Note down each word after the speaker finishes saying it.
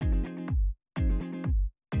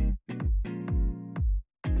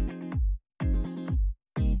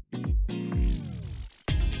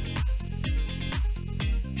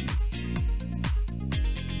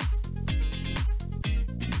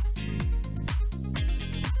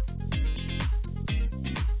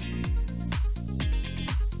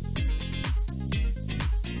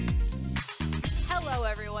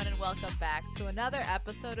everyone, and welcome back to another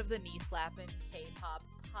episode of the Knee Slappin' K-Pop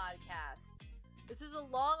Podcast. This is a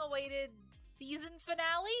long-awaited season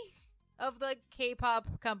finale of the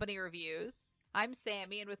K-Pop Company Reviews. I'm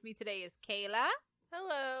Sammy, and with me today is Kayla.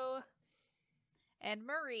 Hello. And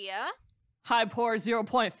Maria. High pour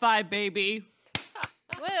 0.5, baby.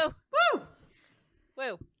 Woo! Woo!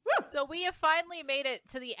 Woo! So we have finally made it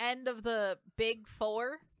to the end of the Big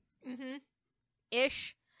Four.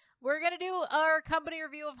 Ish. We're going to do our company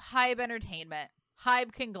review of Hybe Entertainment,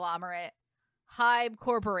 Hybe Conglomerate, Hybe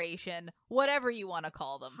Corporation, whatever you want to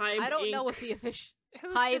call them. Hybe I don't Inc. know what the official...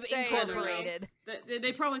 Who's Hybe to say? Incorporated.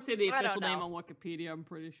 They probably say the I don't official name know. on Wikipedia, I'm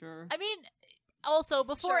pretty sure. I mean, also,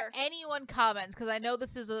 before Sure. anyone comments, because I know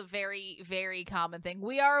this is a very, very common thing,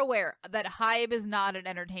 we are aware that Hybe is not an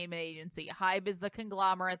entertainment agency. Hybe is the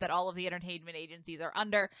conglomerate that all of the entertainment agencies are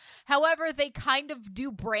under. However, they kind of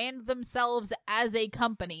do brand themselves as a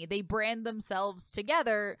company. They brand themselves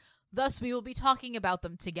together, thus we will be talking about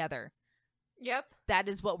them together. Yep. That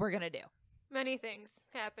is what we're going to do. Many things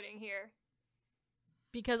happening here.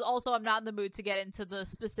 Because also I'm not in the mood to get into the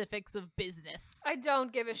specifics of business. I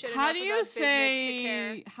don't give a shit How enough do about you business to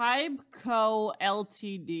care. say Hybe Co.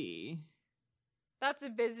 Ltd? That's a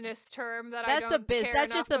business term that That's I a don't biz- care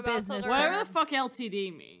that's enough just a about to business learn. Whatever term. the fuck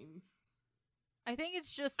Ltd means. I think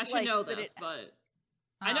it's just I should like know that this, it- but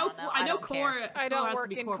I I know don't know. I know don't care. core. I Co don't has to work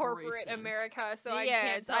be in corporate corporation. America, so I Yeah,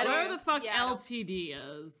 can't it's- I tell don't- Whatever you. the fuck yeah, I don't-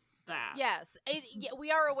 Ltd is, that. Yes,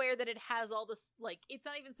 we are aware that it has all this, like, it's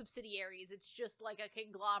not even subsidiaries, it's just like a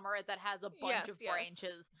conglomerate that has a bunch of Yes.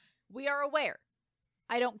 branches. We are aware.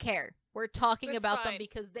 I don't care. We're talking It's about them fine.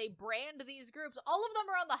 because they brand these groups. All of them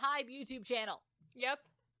are on the Hybe YouTube channel. Yep.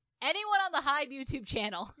 Anyone on the Hybe YouTube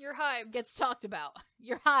channel You're Hybe. gets talked about.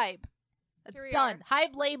 You're Hybe. That's Here we done.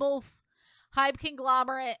 Hybe labels, Hybe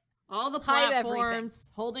conglomerate. All the Hybe everything.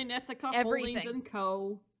 platforms, Holding Ithaca Everything. Holdings and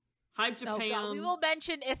Co. Hybe Oh, Japan. God. We will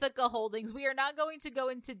mention Ithaca Holdings. We are not going to go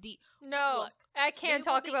into deep. No, Look, I can't we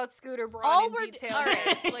will talk be- about Scooter Braun All in we're detail. all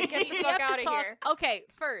right. Like, get the We fuck have to out of talk- here. Okay,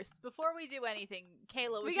 first, before we do anything,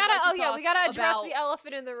 Kayla, would We you gotta, like to talk we gotta address about- the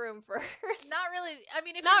elephant in the room first. Not really. I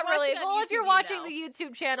mean, if Not you're really. watching on Well, if YouTube, you're you watching know. the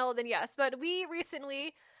YouTube channel, then yes. But we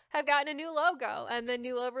recently have gotten a new logo and the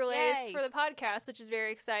new overlays Yay. for the podcast, which is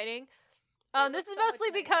very exciting. They This look is so much mostly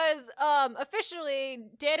nicer. because officially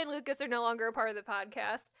Dan and Lucas are no longer a part of the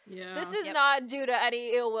podcast. Yeah. This is Yep. not due to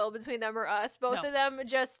any ill will between them or us. Both No. of them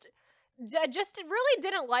just really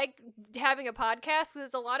didn't like having a podcast because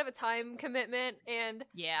it's a lot of a time commitment, and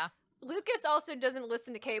Yeah. Lucas also doesn't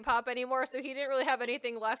listen to K-pop anymore, so he didn't really have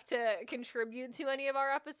anything left to contribute to any of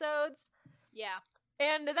our episodes. Yeah.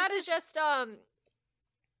 And that This is just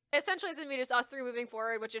essentially it's gonna be just us three moving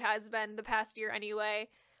forward, which it has been the past year anyway.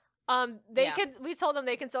 Yeah. We told them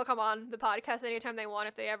they can still come on the podcast anytime they want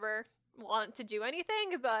if they ever want to do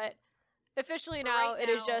anything, but officially For now right it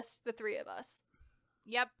is now- just the three of us.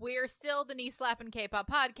 Yep. We are still the Knee Slappin' K-pop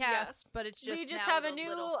podcast, Yes. but it's just We just now have a the new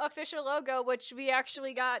little- official logo, which we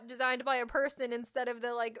actually got designed by a person instead of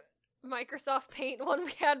the like Microsoft Paint one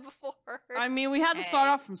we had before. I mean, we had to start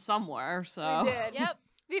Hey. off from somewhere, so. We did. Yep.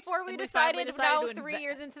 Before we And we finally decided, decided now to 3 invest.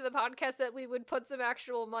 years into the podcast, that we would put some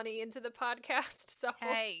actual money into the podcast. So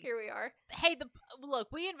Hey. here we are. Hey,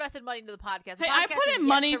 look, we invested money into the podcast. The Hey, I podcast put has in yet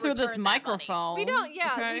money to through this return that money. microphone. We don't,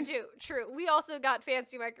 yeah, okay? we do. True. We also got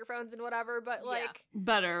fancy microphones and whatever, but Yeah. like,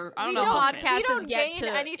 Better. I don't we know. don't- about podcast fancy. we has don't yet gain to-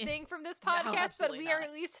 anything from this No, podcast, but absolutely we are not.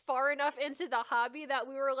 at least far enough into the hobby that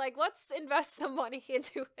we were like, let's invest some money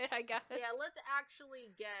into it, I guess. Yeah, let's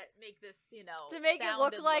actually make this, to make it sound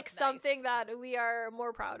look and like nice. something that we are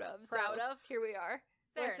more proud of. Proud So of? Here we are.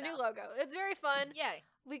 Fair with the new enough. logo. It's very fun. Yay.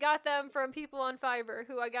 We got them from people on Fiverr,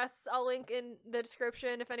 who I guess I'll link in the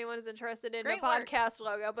description if anyone is interested in Great a work. podcast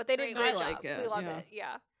logo. But they did a Great great work. I job. like it, We love yeah. it.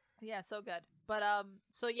 Yeah. Yeah, so good. But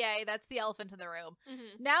so yay, that's the elephant in the room.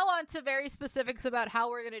 Mm-hmm. Now on to very specifics about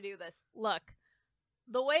how we're going to do this. Look,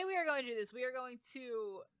 the way we are going to do this, we are going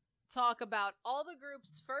to talk about all the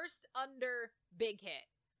groups first under Big Hit.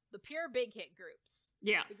 The pure Big Hit groups.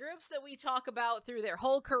 Yes. The groups that we talk about through their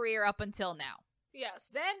whole career up until now. Yes.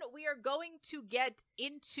 Then we are going to get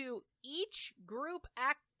into each group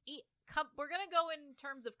we're going to go in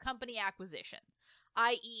terms of company acquisition,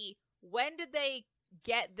 i.e., when did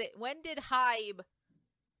Hybe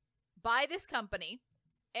buy this company,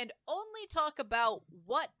 and only talk about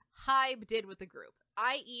what Hybe did with the group,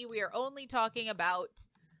 i.e., we are only talking about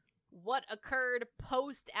what occurred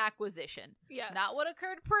post acquisition, Yes. not what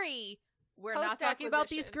occurred pre. We're not talking about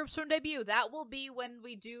these Post-acquisition. groups from debut. That will be when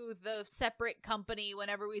we do the separate company,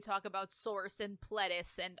 whenever we talk about Source and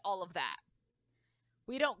Pledis and all of that.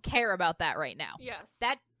 We don't care about that right now. Yes.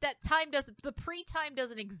 That time doesn't, the pre-time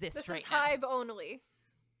doesn't exist This right is now. Hybe only.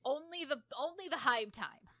 Only the Hybe time.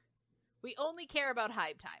 We only care about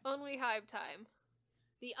Hybe time. Only Hybe time.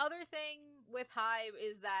 The other thing with Hybe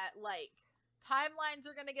is that, like, timelines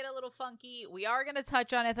are going to get a little funky. We are going to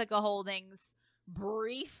touch on Ithaca Holdings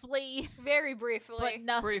briefly. Very briefly. But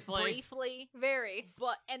nothing. Briefly. Very.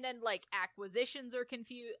 But, and then, like, acquisitions are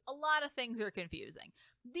confused. A lot of things are confusing.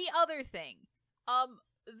 The other thing,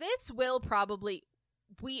 this will probably,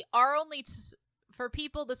 we are only, for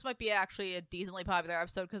people, this might be actually a decently popular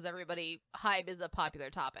episode because Hybe is a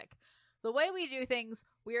popular topic. The way we do things,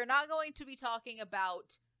 we are not going to be talking about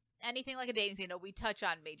anything like a dating scandal. We touch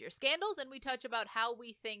on major scandals, and we touch about how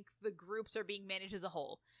we think the groups are being managed as a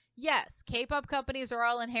whole. Yes, K-pop companies are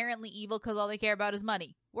all inherently evil because all they care about is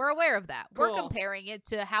money. We're aware of that. Cool. We're comparing it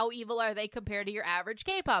to how evil are they compared to your average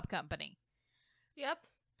K-pop company. Yep.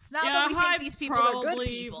 It's not that we think these people are good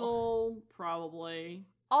people. Evil, probably.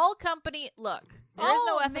 All look, there is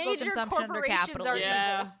no ethical major consumption under corporations are capitalism.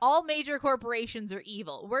 Yeah. evil. All major corporations are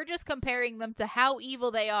evil. We're just comparing them to how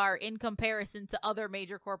evil they are in comparison to other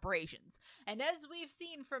major corporations. And as we've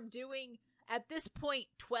seen from doing, at this point,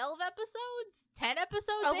 12 episodes? 10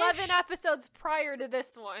 episodes? 11 episodes prior to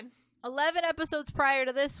this one. 11 episodes prior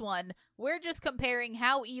to this one, we're just comparing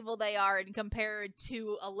how evil they are and compared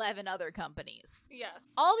to 11 other companies. Yes.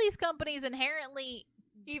 All these companies inherently,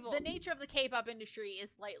 Evil. the nature of the K-pop industry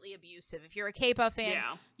is slightly abusive. If you're a K-pop fan,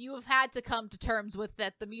 Yeah. you have had to come to terms with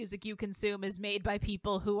that the music you consume is made by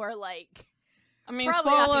people who are like, I mean,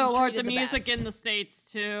 Probably not spoiler being alert, treated the the music best. in the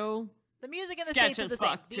States, too. the music in the Sketch States is as the same.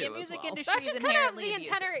 fuck, The too, as music well. industry That's is just kind of inherently the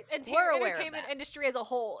abusive. We're aware of entertainment that. industry as a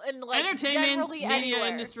whole, and like Entertainment, generally media anywhere.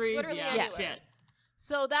 industries, Literally yeah, anywhere. shit.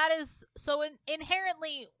 So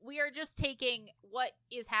inherently, we are just taking what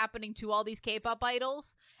is happening to all these K-pop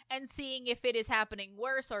idols and seeing if it is happening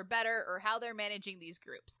worse or better or how they're managing these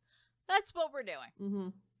groups. That's what we're doing. Mm-hmm.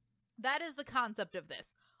 That is the concept of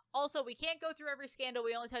this. Also, we can't go through every scandal.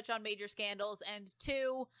 We only touch on major scandals. And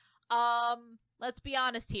two, let's be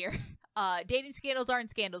honest here. Dating scandals aren't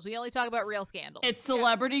scandals. We only talk about real scandals. It's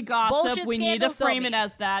celebrity gossip. Bullshit We need to scandals don't frame it mean-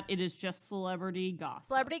 as that. It is just celebrity gossip.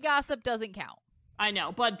 Celebrity gossip doesn't count. I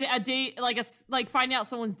know, but a date, like finding out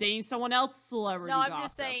someone's dating someone else, celebrity No, I'm gossip.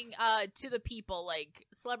 just saying to the people, like,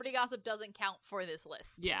 celebrity gossip doesn't count for this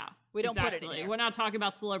list. Yeah, We don't put it in exactly. here. We're not talking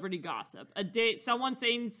about celebrity gossip. A date, someone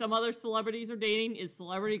saying some other celebrities are dating is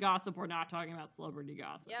celebrity gossip. We're not talking about celebrity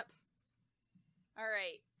gossip. Yep. All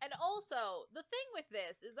right. And also, the thing with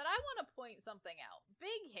this is that I want to point something out.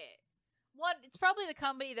 Big Hit. One, it's probably the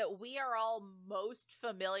company that we are all most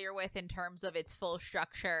familiar with in terms of its full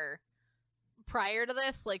structure prior to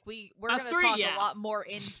this. Like, we're going to talk yeah. a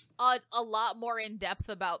lot more in depth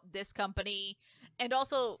about this company, and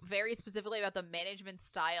also very specifically about the management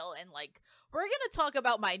style, and like we're going to talk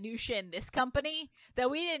about minutia in this company that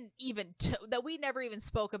we didn't even that we never even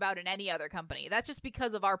spoke about in any other company. That's just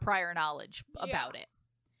because of our prior knowledge about it.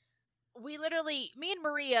 We literally, me and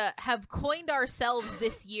Maria have coined ourselves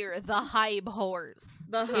this year the Hybe whores.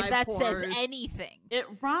 The If Hybe that says whores. anything. It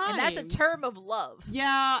rhymes. And that's a term of love.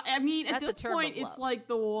 Yeah, I mean, at That's a this term point, of it's love. like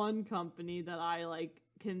the one company that I like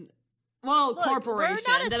can. Well, Look, corporation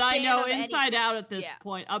we're not a that I stan know of any- inside out at this Yeah.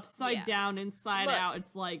 point, upside Yeah. down, inside Look, out.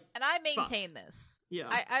 It's like, And I maintain Fucked. this.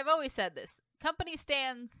 yeah, I've always said this. Company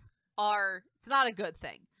stands it's not a good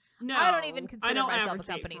thing. no, I don't even consider don't myself a advocate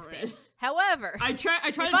company for stand. it. However, I try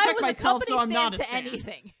if to I check was a myself so I'm company not a stand stan. to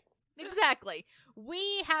anything. Exactly.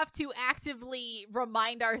 We have to actively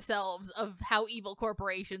remind ourselves of how evil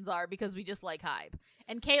corporations are because we just like Hybe.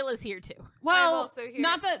 And Kayla's here too. Well, also here.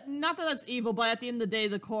 not that that's evil, but at the end of the day,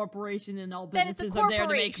 the corporation and all Then it's a businesses are there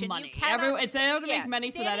to make corporation. You money. cannot It's there to yeah, make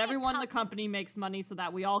money so that standing a everyone in the com- company makes money so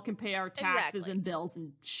that we all can pay our taxes Exactly. and bills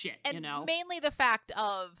and shit, And you know? mainly the fact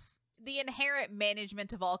of the inherent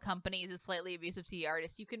management of all companies is slightly abusive to the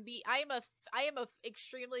artist. You can be I am a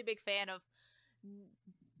extremely big fan of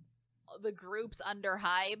the groups under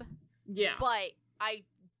Hybe, Yeah. but I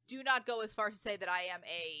do not go as far as to say that I am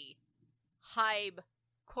a Hybe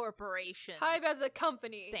corporation. Hybe as a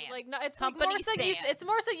company, Stan. like no, it's Company like more so you. stan. It's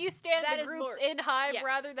more so you stand That the is groups more- in Hybe yes.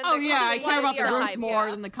 rather than. Oh the yeah, I company. care about we the are groups Hybe, more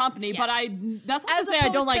yes. than the company, but Yes. that's not As to say I don't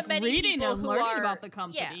opposed to like many reading people and who learning are- about the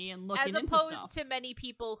company and looking as into opposed stuff. to many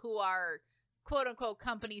people who are quote unquote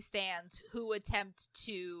company stands who attempt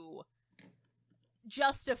to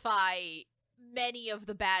justify many of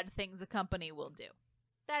the bad things a company will do.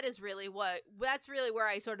 That's really where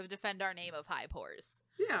I sort of defend our name of Hybe whores.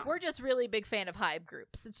 Yeah. We're just really big fan of Hybe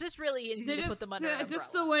groups. It's just really easy to put them under an umbrella.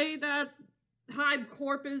 just the way that Hybe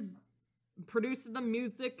Corp is producing the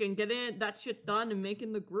music and getting that shit done and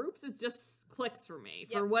making the groups, it just clicks for me.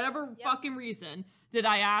 Yep. For whatever fucking reason. Did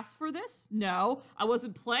I ask for this? No. I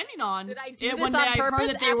wasn't planning on Did I do it this when on I heard purpose?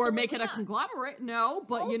 that they were Absolutely making a not. conglomerate. No,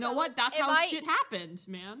 but you know Also, what? That's am how I- shit happens,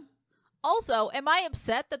 man. Also, am I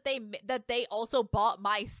upset that they also bought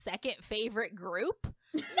my second favorite group?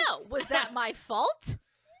 No. Was that my fault?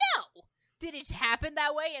 No. Did it happen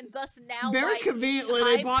that way, and thus now Very my conveniently,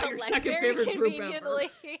 they Hive bought your collection- second Very favorite group ever. conveniently.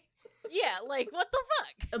 Yeah, like what the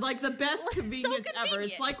fuck? Like the best So convenience ever. It's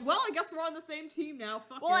convenient. like, well, I guess we're on the same team now.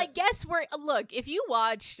 Fuck Well, I it. guess we're look. If you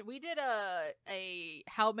watched, we did a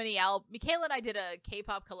how many Michaela and I did a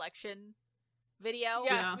K-pop collection video.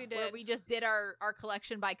 Yes, Yeah. we did. Where we just did our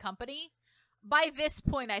collection by company. By this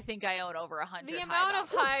point, I think I own over 100. The amount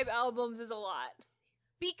of albums. Hive albums is a lot.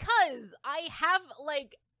 Because I have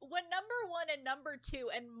like when number 1 and number 2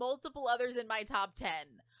 and multiple others in my top 10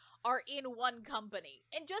 are in one company,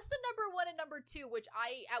 and just the number 1 and number 2, which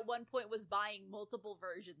I at one point was buying multiple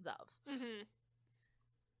versions of, Mm-hmm.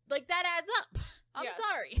 like that adds up. I'm Yes.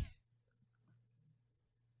 sorry.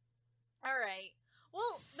 All right.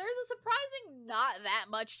 Well, there's a surprising not that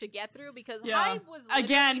much to get through because Yeah. Hive was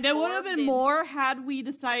Again, literally there would have formed been in- more had we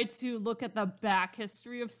decided to look at the back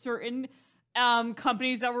history of certain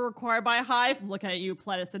companies that were acquired by Hive. Look at you,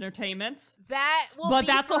 Pledis Entertainment. that. Will But be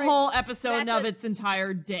that's a for whole episode that's of a- its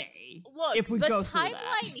entire day. Look, if we the go through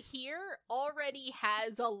timeline that. here already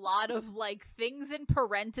has a lot of like things in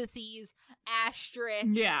parentheses, asterisks,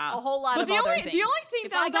 Yeah. a whole lot But of the other only things. the only thing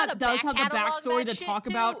If I that gotta does have the back-catalog backstory that to shit talk too,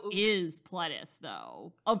 about ooh. is Pledis,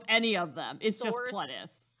 though. Of any of them, it's just Source-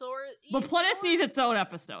 Pledis. yeah, But Pledis Source- needs its own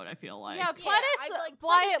episode. I feel like. Yeah, I Pledis, like Pledis,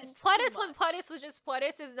 Pledis is too Pledis when much. Pledis was just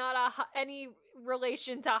Pledis is not any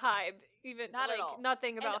relation to Hive. Even Not at like all.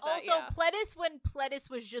 nothing And about also, that. Yeah. Pledis, when Pledis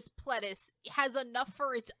was just Pledis, has enough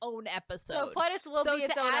for its own episode. So Pledis will So be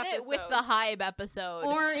its to own add episode. it with the Hive episode,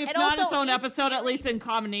 Or if And not also, its own in episode, at theory- least in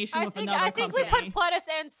combination with another I think we company. put Pledis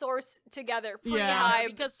and Source together. Put Yeah.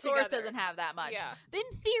 Hive because Source together. doesn't have that much. Yeah. In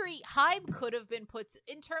theory, Hive could have been put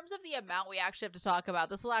in terms of the amount we actually have to talk about.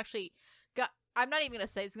 This will actually. I'm not even gonna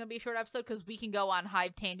say it's gonna be a short episode because we can go on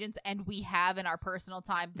Hive tangents, and we have in our personal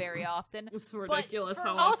time very often. It's ridiculous for-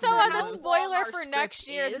 how Also, often as it a goes. spoiler Our for script next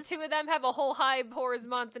year, is- the two of them have a whole Hive Horrors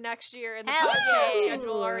month next year, and the Hell podcast yeah.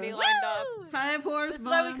 schedule already lined up. Woo! Hive Horse This is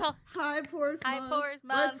why we Month. call- Hive Horse Hive Month. Horse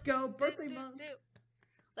Month. Let's go, birthday Do, do, month. do.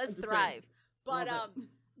 Let's Just thrive. saying. But Love it.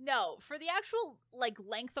 no, for the actual like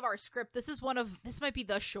length of our script, this might be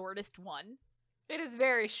the shortest one. It is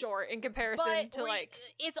very short in comparison But to like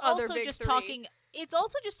it's other also big just three. talking. It's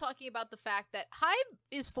also just talking about the fact that Hive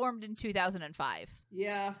is formed in 2005.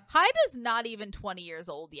 Yeah. Hybe is not even 20 years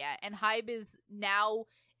old yet, and Hybe is now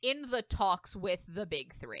in the talks with the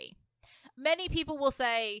big three. Many people will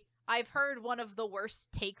say, I've heard one of the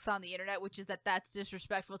worst takes on the internet, which is that that's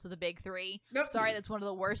disrespectful to the big three. Nope. Sorry, that's one of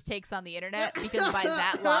the worst takes on the internet, because by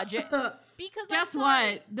that logic... Because Guess I'm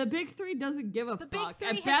sorry. what? The big three doesn't give a The big fuck. three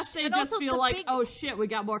At has- best, they and just also feel the like, big- oh shit, we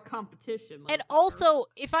got more competition. And motherfucker. also,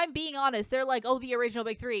 if I'm being honest, they're like, oh, the original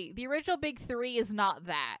big three. The original big three is not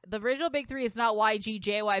that. The original big three is not YG,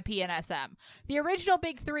 JYP, and SM. The original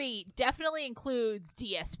big three definitely includes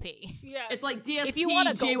DSP. yes. it's like DSP, If you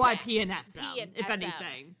wanna go back, JYP, and SM, DSP and if SM.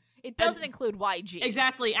 anything. It doesn't include YG.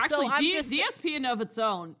 Exactly. Actually, I'm just sa- DSP in of its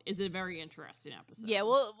own is a very interesting episode. Yeah,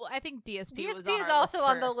 well, I think DSP was on DSP is our also list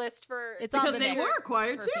on for- the list for It's on because the they next- were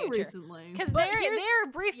acquired for too future. recently. because But they're here's-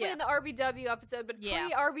 briefly yeah. in the RBW episode, but Yeah.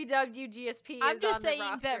 pre-RBW GSP I'm is just on the saying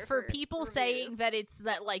roster that for people reviews. saying that it's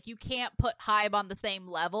that like you can't put Hybe on the same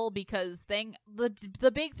level because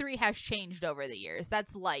the big three has changed over the years.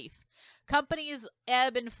 That's life. Companies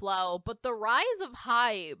ebb and flow, but the rise of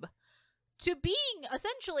Hybe to being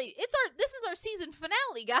essentially this is our season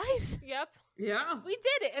finale, guys. Yep. Yeah. We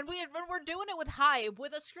did it, and we're doing it with Hybe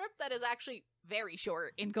with a script that is actually very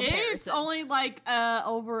short in comparison. It's only like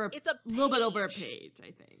over It's a little bit over a page. page,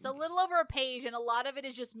 I think. It's a little over a page, and a lot of it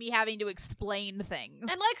is just me having to explain things.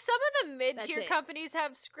 And like some of the mid-tier That's it. companies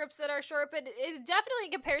have scripts that are short, but it's definitely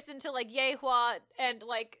in comparison to like Yehua and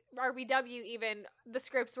like RBW even, the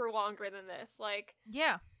scripts were longer than this. Like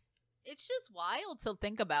Yeah. It's just wild to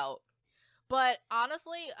think about. But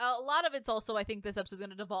honestly, a lot of it's also, I think this episode is going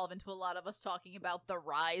to devolve into a lot of us talking about the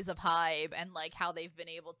rise of Hybe and like how they've been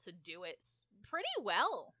able to do it pretty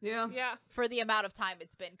well Yeah. yeah. for the amount of time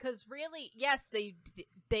it's been. Because really, yes,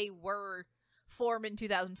 they were formed in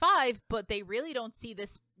 2005, but they really don't see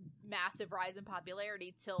this massive rise in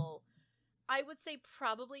popularity till, I would say,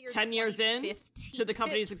 probably 10 years in 2015 to the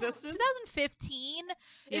company's existence? 2015.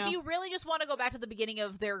 Yeah. If you really just want to go back to the beginning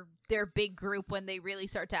of their big group when they really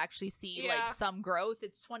start to actually see Yeah. like some growth,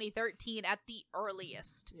 it's 2013 at the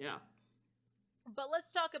earliest. Yeah. But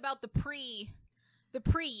let's talk about the pre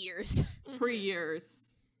years.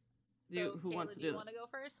 Pre-years. So, Who Kayla, wants to do you do want it? to go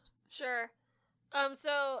first? Sure.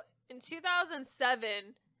 So in 2007,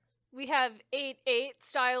 we have 8-8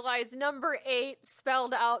 stylized number 8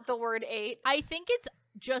 spelled out the word 8. I think it's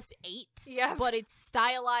just 8. Yeah. But it's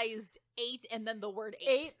stylized 8 and then the word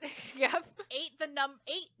 8. 8. Yep. 8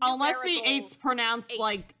 Unless the numerical 8's pronounced 8.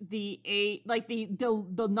 like the 8, like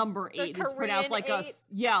the number 8 is pronounced Korean like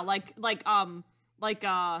 8?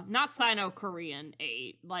 not Sino-Korean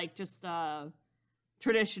 8, like just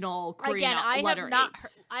traditional Korean Again, I letter have not. 8.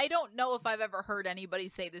 I don't know if I've ever heard anybody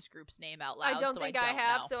say this group's name out loud. I don't so think I I don't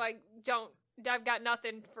have, know. so I don't. I've got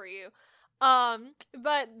nothing for you.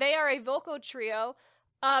 But they are a vocal trio.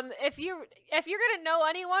 If you're gonna know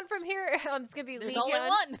anyone from here, it's gonna be There's Lee only Hyun.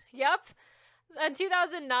 one. Yep. In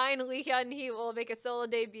 2009, Lee Hyun, he will make a solo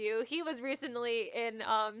debut. He was recently in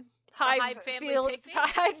Hyde Family Field Picnic?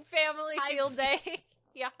 Hyde Family Hyde Field Day.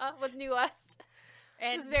 Yeah, with New West. It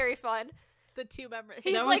And was very fun. the two members.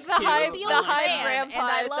 He's That like was the cute. Hyde, The the old Hyde man, grandpa, and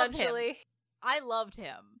I loved him. essentially. I loved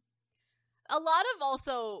him. A lot of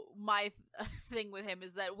also my thing with him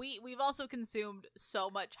is that we've also consumed so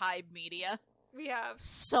much Hyde media. We have.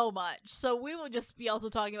 So much. So we will just be also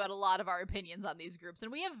talking about a lot of our opinions on these groups.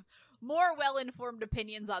 And we have more well-informed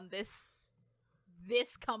opinions on this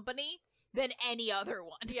company than any other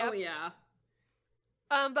one. Yep. Oh yeah.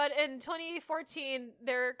 But in 2014,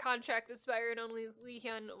 their contract expired, and only Lee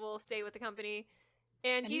Hyun will stay with the company.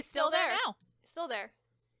 And he's still there. now. Still there.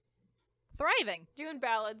 Thriving. Doing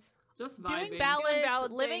ballads. Just Doing vibing. ballads,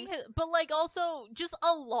 ballad living things. his, but like also just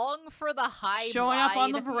along for the Hyde Showing up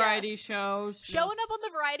on the ride. variety Yes. shows. Showing just- up on the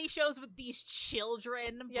variety shows with these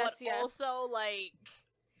children, Yes, but yes. also like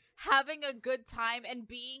having a good time and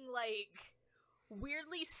being like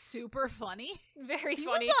weirdly super funny. Very He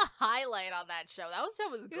funny. was a highlight on that show. That show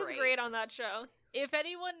was He great. was great on that show. If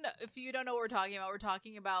you don't know what we're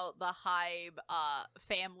talking about the Hybe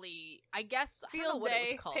family. I guess I don't know Field what it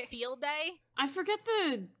Day. was called. Field Day. I forget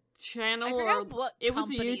the channel. I or forgot what it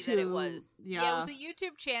was a company that it YouTube. was. Yeah. it was a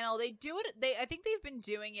YouTube channel. They do it. I think they've been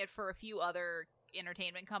doing it for a few other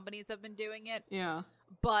entertainment companies have been doing it, Yeah.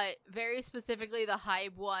 but very specifically the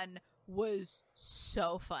Hybe one was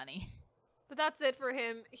so funny. But that's it for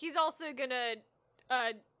him. He's also gonna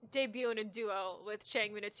debut in a duo with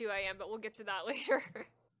Changmin at 2 a.m., but we'll get to that later.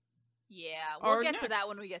 Yeah, we'll Or get to that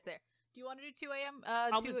when next. we get there. Do you want to do 2 a.m.?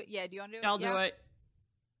 I'll do do- it. Yeah, do you want to do it? I'll yeah. do it.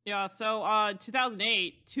 Yeah, so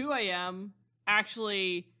 2008, 2 a.m.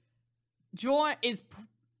 actually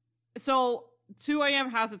so 2 a.m.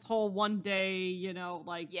 has its whole 1 day,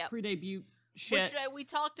 Yep. pre-debut shit. Which we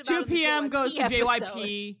talked about. 2 in the p.m. goes to episode.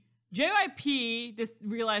 JYP. JYP just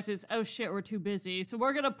realizes, oh shit, we're too busy. So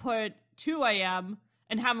we're gonna put 2 a.m.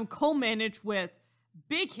 and have them co-manage with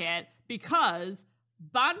Big Hit because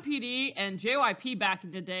Bon PD and JYP back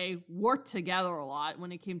in the day worked together a lot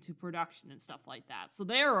when it came to production and stuff like that. So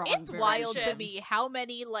they were on It's very wild to good me terms. how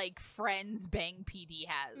many like friends Bang PD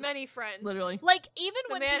has. Many friends. Literally. Like even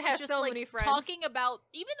The when man he was has just so like many friends. talking about,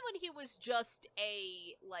 even when he was just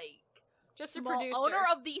a like Just a small producer. owner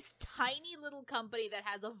of these tiny little company that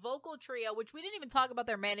has a vocal trio, which we didn't even talk about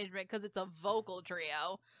their management because it's a vocal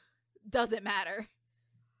trio. Doesn't matter.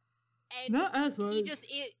 And Not as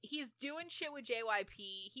he's doing shit with JYP.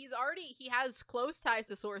 He has close ties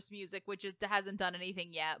to Source Music, which it hasn't done anything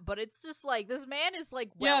yet. But it's just like this man is like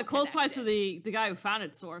close ties to connected. the guy who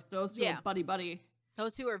founded Source. Those two Yeah. are buddy.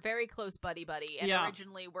 Those two are very close buddy, and Yeah.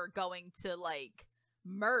 originally were going to like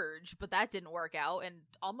merge, but that didn't work out. And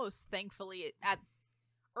almost thankfully, at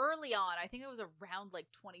early on, I think it was around like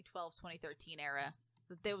 2012, 2013 era,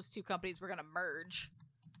 that those two companies were gonna merge.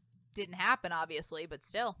 Didn't happen, obviously, but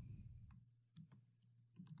still.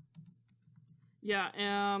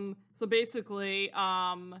 Yeah, so basically,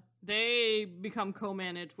 they become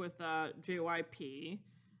co-managed with JYP.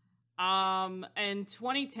 In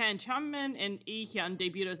 2010, Chanmin and Ihyun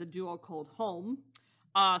debuted as a duo called Home.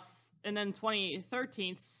 And then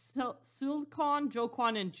 2013, Sulkon,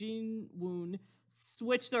 Jokwan, and Jinwoon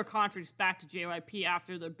switched their contracts back to JYP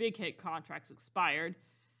after their Big Hit contracts expired.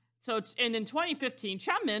 And in 2015,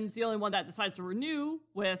 Chanmin's the only one that decides to renew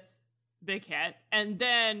with Big Hit, and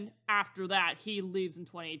then after that he leaves in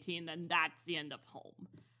 2018. Then that's the end of Home.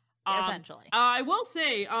 Essentially. I will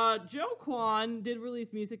say, Joe Kwan did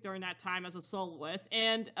release music during that time as a soloist,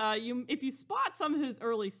 and if you spot some of his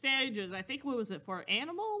early stages, I think what was it for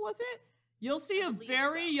Animal? Was it? You'll see I a believe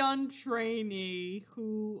very so. young trainee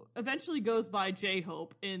who eventually goes by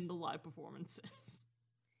J-Hope in the live performances.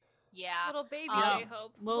 Yeah. Little baby Yeah.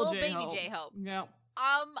 J-Hope. Little baby J-Hope. J-Hope. Yeah.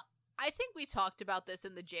 I think we talked about this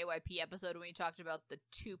in the JYP episode when we talked about the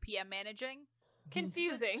 2 p.m. managing.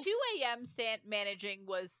 confusing. 2 a.m. managing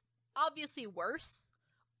was obviously worse,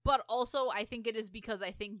 but also I think it is because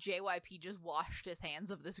I think JYP just washed his hands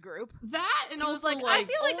of this group. That and He was also like, like I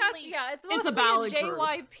feel like that's only- it's it's a mostly ballad a group.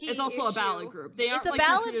 JYP It's also a issue. ballad group. They aren't It's a like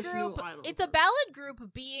ballad the traditional group. idol It's a group. ballad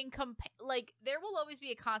group being like there will always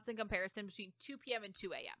be a constant comparison between 2 p.m. and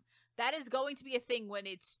 2 a.m. That is going to be a thing when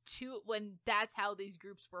when that's how these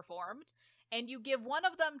groups were formed. And you give one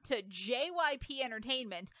of them to JYP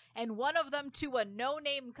Entertainment and one of them to a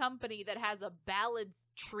no-name company that has a ballads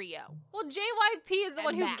trio. Well, JYP is the And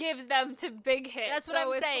one who Mac. gives them to Big Hit. That's what so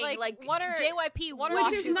I'm it's saying. Like what are JYP what are- Which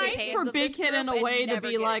washes is his nice hands for of Big this Hit in group a and way to never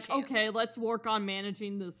be get a like, chance. okay, let's work on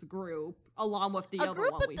managing this group along with the a other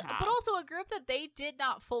group, one we have. but also a group that they did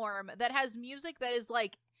not form that has music that is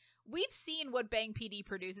like we've seen what Bang PD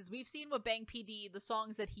produces. We've seen what Bang PD the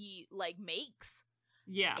songs that he like makes.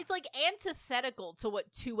 yeah. It's like antithetical to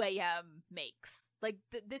what 2 a.m. makes. Like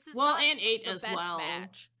this is Well, not and 8 the as best well.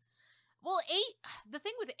 match. Well, 8. The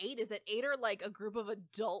thing with 8 is that 8 are like a group of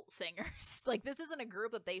adult singers. Like this isn't a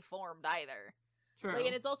group that they formed either. True. Like,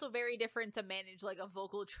 and it's also very different to manage like a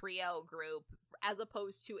vocal trio group as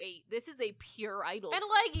opposed to 8. This is a pure idol. And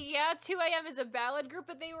like, yeah, 2 a.m. is a ballad group,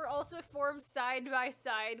 but they were also formed side by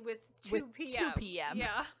side with 2 With p.m. 2 p.m..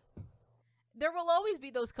 Yeah. There will always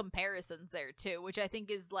be those comparisons there too, which I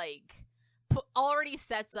think is like already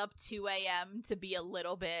sets up 2 a.m. to be a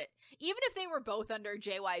little bit. Even if they were both under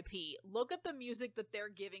JYP, look at the music that they're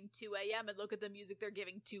giving 2 a.m. and look at the music they're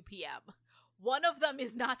giving 2 p.m. One of them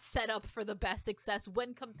is not set up for the best success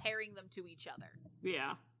when comparing them to each other.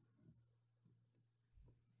 yeah.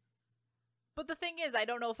 But the thing is, I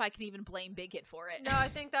don't know if I can even blame Big Hit for it. No, I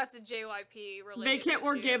think that's a JYP related. Big Hit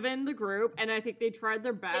were issue. given the group, and I think they tried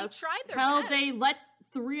their best. tried their Hell, best. they let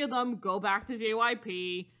 3 of them go back to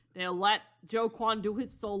JYP. They let Joe Kwan do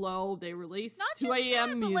his solo. They released Not 2 just a.m.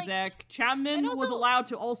 that, but, like- music. Chapman and was also- allowed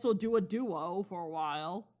to also do a duo for a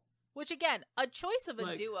while. Which again, a choice of a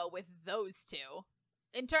Like- duo with those two.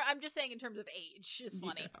 I'm just saying in terms of age is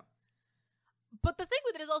funny. Yeah. But the thing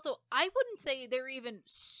with it is also, I wouldn't say they're even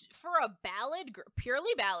for a ballad group,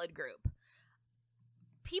 purely ballad group.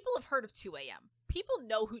 People have heard of 2 a.m. People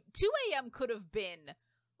know who 2 a.m. could have been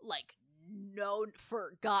like known,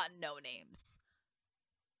 forgotten no names.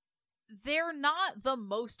 They're not the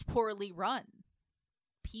most poorly run.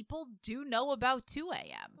 People do know about 2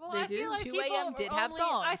 a.m. Well, They I do. feel like 2 people a.m. did have only- I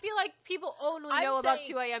songs. feel like people only I'm know about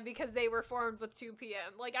saying- 2 a.m. because they were formed with 2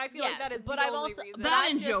 p.m. Like, I feel like that Yes, is but the I'm only also- reason. but That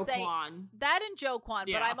I'm and just Joe saying- Kwan. That and Joe Kwan, but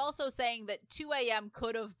Yeah. I'm also saying that 2 a.m.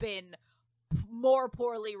 could have been more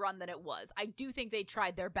poorly run than it was. I do think they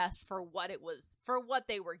tried their best for what it was, for what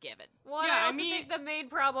they were given. Well, Yeah, I I also mean- think the main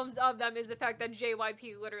problems of them is the fact that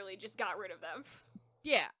JYP literally just got rid of them.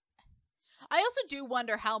 Yeah. I also do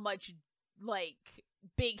wonder how much, like,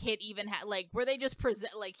 Big Hit even had, like, were they just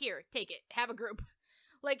present, like, here, take it, have a group.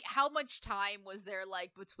 Like, how much time was there,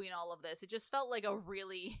 like, between all of this? It just felt like a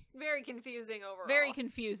really Very confusing overall. very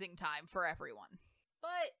confusing time for everyone.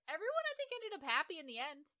 But everyone, I think, ended up happy in the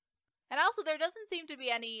end. And also, there doesn't seem to be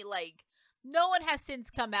any, like, no one has since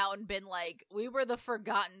come out and been like, we were the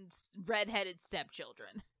forgotten redheaded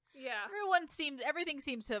stepchildren. Yeah. Everything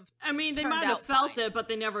seems to have, I mean, they turned might have out felt fine. it, but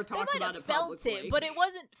they never they talked might about have it felt publicly. it, but it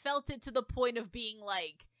wasn't felt it to the point of being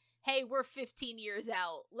like, hey, we're 15 years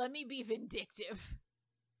out. Let me be vindictive.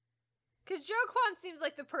 Because Joe Kwan seems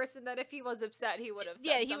like the person that if he was upset, he would have said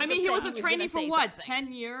Yeah, he something. was I mean, he upset was he a was trainee gonna for say what, something.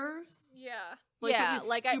 10 years? Yeah. Like, yeah, something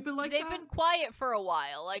like stupid like they've that? been quiet for a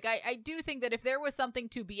while. Like I do think that if there was something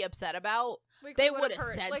to be upset about, We they would've would have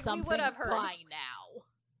heard- said like, something we would have heard. by now.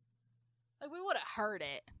 Like we would have heard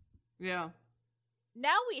it. Yeah.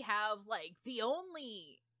 Now we have like the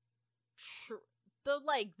only,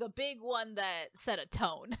 the big one that set a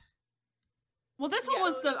tone. Well, this Yeah.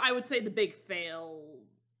 one was, I would say, the big failure-ish.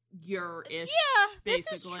 Yeah, this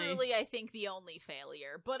basically. is truly, I think, the only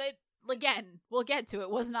failure. But it, again, we'll get to it.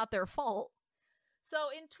 Was not their fault. So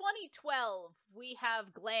in 2012, we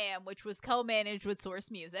have Glam, which was co-managed with Source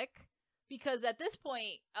Music, because at this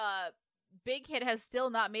point, Big Hit has still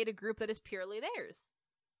not made a group that is purely theirs.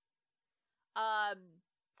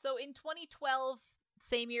 So in 2012,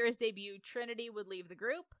 same year as debut, Trinity would leave the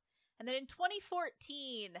group. And then in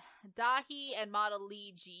 2014, Dahi and model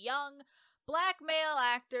Lee Ji-young blackmail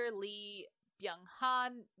actor Lee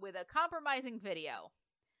Byung-han with a compromising video.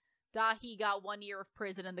 Dahi got 1 year of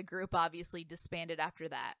prison and the group obviously disbanded after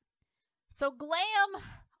that. So Glam,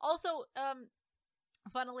 also,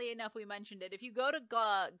 funnily enough, we mentioned it. If you go to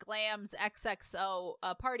Glam's XXO,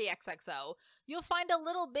 Party XXO, you'll find a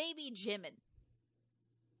little baby Jimin.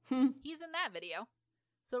 He's in that video.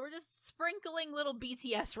 So we're just sprinkling little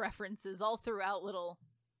BTS references all throughout little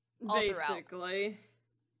all throughout. Basically.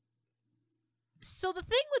 So the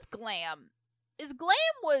thing with Glam is Glam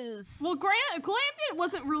was... Well, Glam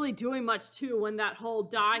wasn't really doing much, too, when that whole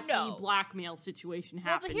Dahi blackmail situation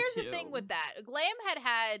happened, here's the thing with that. Glam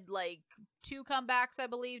had, like, 2 comebacks, I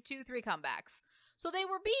believe. 3 comebacks. So they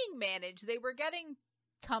were being managed. They were getting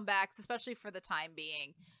comebacks, especially for the time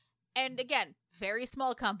being. And, again, very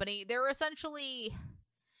small company. They were essentially...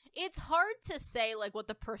 It's hard to say, like, what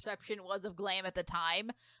the perception was of Glam at the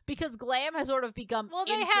time, because Glam has sort of become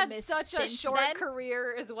infamous had such a short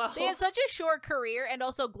career as well. They had such a short career, and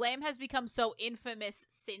also Glam has become so infamous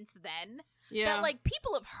since then that, like,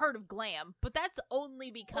 people have heard of Glam, but that's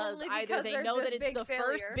only because either they know that it's the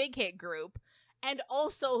first big hit group, and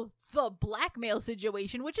also the blackmail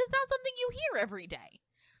situation, which is not something you hear every day.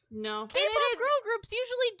 No. K-pop girl groups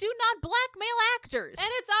usually do not blackmail actors. And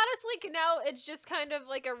it's honestly, now it's just kind of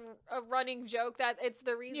like a running joke that it's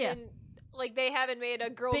the reason, like, they haven't made a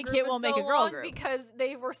girl Big group Hit won't in so make a girl long group. because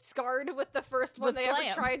they were scarred with the first one they ever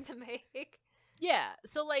tried to make. Yeah,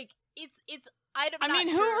 so, like, it's I mean,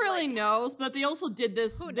 who really knows? But they also did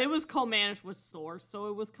this. It was co-managed with Source, so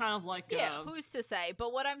it was kind of like who's to say?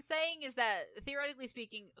 But what I'm saying is that, theoretically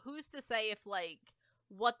speaking, who's to say if, like,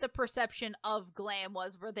 what the perception of Glam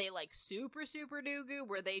was? Were they, like, super, super doo-goo?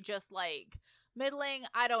 Were they just, like, middling?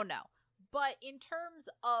 I don't know. But in terms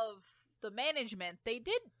of the management, they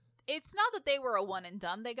did... It's not that they were a one and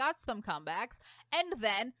done. They got some comebacks, and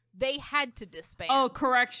then they had to disband. Oh,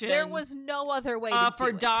 correction. There was no other way to do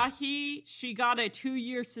it. For Dahi, she got a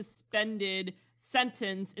 2-year suspended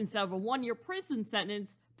sentence instead of a 1-year prison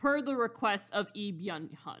sentence per the request of Lee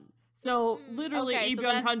Byung-hun. So, literally, Lee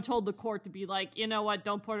Byung-hun told the court to be like, you know what,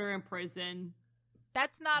 don't put her in prison.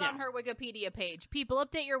 That's not on her Wikipedia page. People,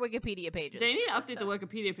 update your Wikipedia pages. They need to update the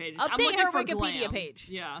Wikipedia pages. Update her Wikipedia page.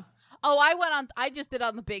 Yeah. Oh, I just did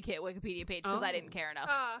on the Big Hit Wikipedia page because I didn't care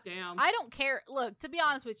enough. Damn. I don't care. Look, to be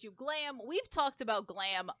honest with you, Glam, we've talked about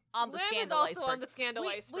Glam on the Scandal Iceberg. Glam is also on the Scandal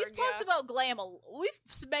Iceberg, We've talked about Glam,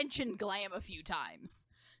 we've mentioned Glam a few times.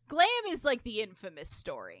 Glam is like the infamous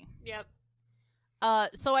story. Yep.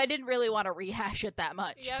 So I didn't really want to rehash it that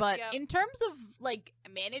much. But in terms of, like,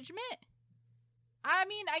 management, I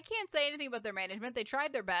mean, I can't say anything about their management. They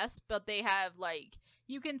tried their best, but they have, like,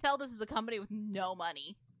 you can tell this is a company with no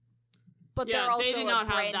money. But they're also they did not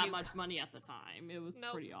have that new much money at the time. It was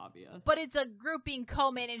pretty obvious. But it's a group being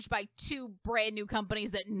co-managed by 2 brand new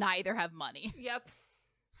companies that neither have money. Yep.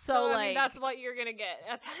 So like, I mean, that's what you're gonna get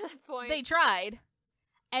at that point. They tried,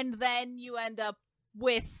 and then you end up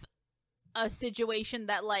with a situation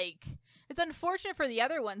that, like, it's unfortunate for the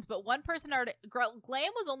other ones, but one person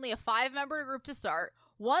Glam was only a 5-member group to start.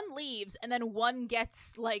 1 leaves, and then 1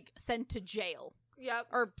 gets, like, sent to jail. Yep.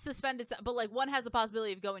 Or suspended, but, like, 1 has the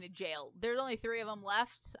possibility of going to jail. There's only 3 of them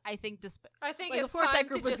left. I think like, it's of course that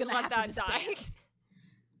group to was just gonna let have to that die. disband.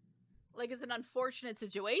 Like, it's an unfortunate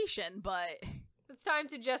situation, but it's time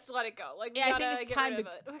to just let it go. Like, I think it's time to.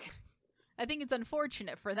 I think it's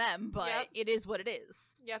unfortunate for them, but it is what it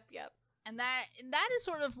is. Yep. And that is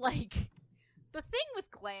sort of like the thing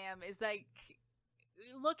with Glam is, like,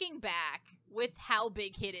 looking back with how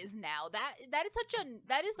Big Hit is now. That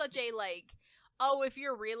is such a like, oh, if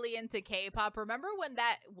you're really into K-pop, remember when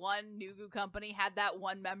that one Nugu company had that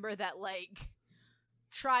one member that, like,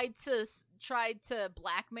 tried to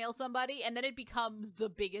blackmail somebody, and then it becomes the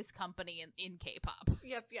biggest company in K-pop.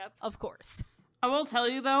 Yep. Of course. I will tell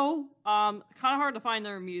you though, kind of hard to find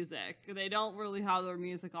their music. They don't really have their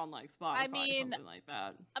music on, like, Spotify or something like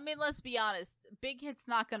that. I mean, let's be honest. Big Hit's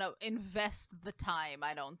not gonna invest the time,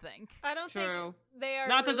 I don't think. I don't think they are.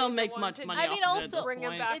 Not that really they'll make much money. I mean, also bring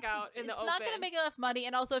them back out in the open. It's not gonna make enough money,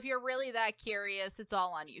 and also if you're really that curious, it's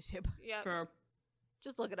all on YouTube. Yep. Sure.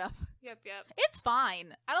 Just look it up. Yep. It's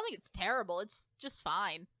fine. I don't think it's terrible. It's just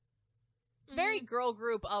fine. It's very girl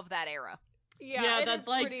group of that era. Yeah, that's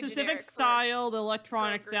like specific style, the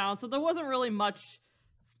electronic sound. So there wasn't really much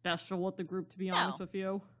special with the group, to be honest with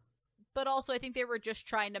you. But also, I think they were just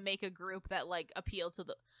trying to make a group that, like, appealed to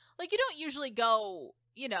the, like, you don't usually go,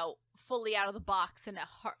 you know, fully out of the box in a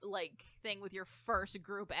thing with your first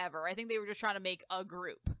group ever. I think they were just trying to make a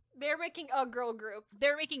group. They're making a girl group.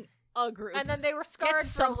 They're making a group. And then they were scarred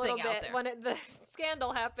for a little bit when the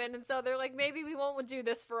scandal happened, and so they're like, maybe we won't do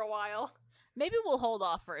this for a while. Maybe we'll hold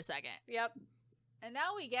off for a second. Yep. And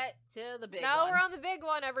now we get to the big one. Now we're on the big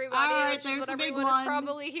one, everybody. All right, which is what the big everyone one. is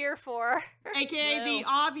probably here for. AKA the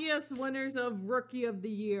obvious winners of Rookie of the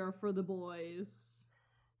Year for the boys.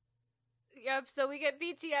 Yep, so we get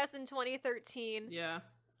BTS in 2013. Yeah.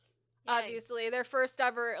 Obviously, their first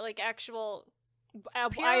ever, like, actual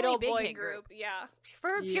Purely idol big boy hit group. Yeah.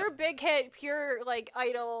 Pure Big Hit, pure, like,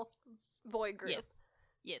 idol boy group. Yes.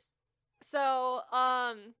 Yes. So,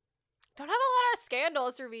 don't have a lot of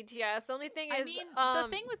scandals for BTS. The only thing is, I mean, the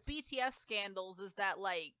thing with BTS scandals is that,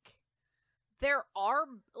 like, there are,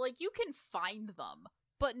 like, you can find them,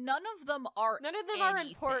 but none of them are are anything.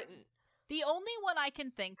 important. The only one I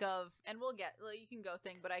can think of, and we'll get, like, you can go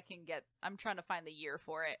think, but I'm trying to find the year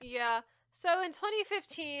for it. Yeah. So in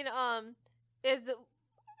 2015, is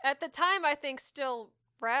at the time I think still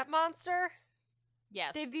Rap Monster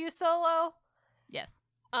Yes. debut solo. Yes.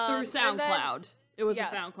 Through And then- SoundCloud. It was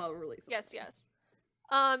Yes. a SoundCloud release. Yes, yes.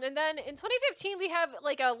 And then in 2015 we have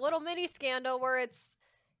like a little mini scandal where it's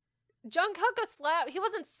Jungkook he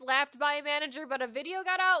wasn't slapped by a manager, but a video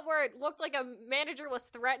got out where it looked like a manager was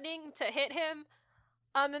threatening to hit him.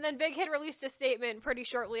 And then Big Hit released a statement pretty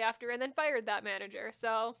shortly after and then fired that manager.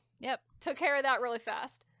 So Yep. took care of that really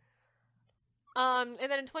fast. And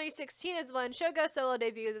then in 2016 is when Suga solo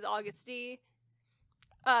debuts as August D.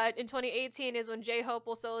 In 2018 is when J-Hope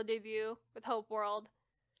will solo debut with Hope World.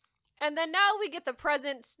 And then now we get the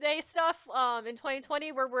present day stuff in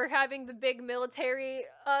 2020 where we're having the big military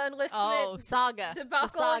enlistment Oh, saga. debacle.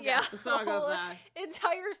 The saga. Yeah, The saga whole of that.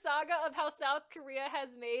 entire saga of how South Korea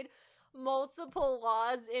has made multiple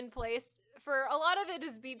laws in place. For a lot of it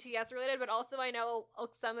is BTS related, but also I know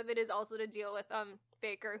some of it is also to deal with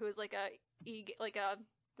Faker, who's like a League of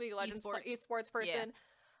Legends esports person.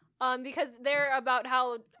 Because they're about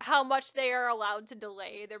how much they are allowed to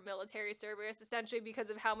delay their military service, essentially because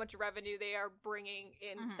of how much revenue they are bringing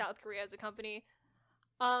in South Korea as a company.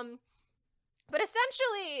 But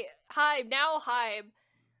essentially, Hybe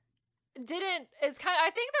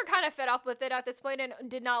I think they're kind of fed up with it at this point and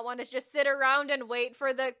did not want to just sit around and wait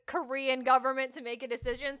for the Korean government to make a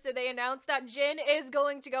decision. So they announced that Jin is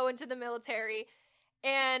going to go into the military,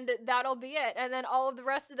 and that'll be it. And then all of the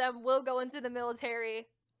rest of them will go into the military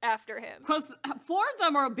after him. Because 4 of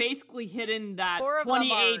them are basically hitting that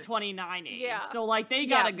 28, 29 age. Yeah. So, like, they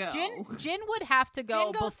gotta go. Jin would have to go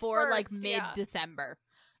Jin goes before like first, yeah. mid-December.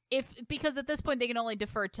 Because at this point they can only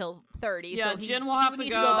defer till 30. Yeah, so Jin will have would to need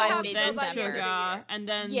go, by then mid-December. Suga, and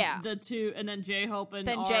then Yeah. the 2, and then J-Hope and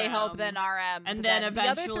Then RM. J-Hope, then RM. And but then the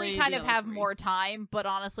other eventually three kind the of other have 3. more time, but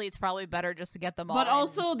honestly it's probably better just to get them all But in.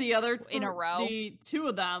 also the other in a row. The 2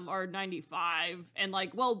 of them are 95, and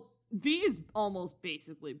like, well, V is almost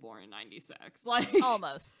basically born in 96. Like,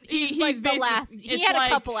 almost. he's Like the last. it's He had like-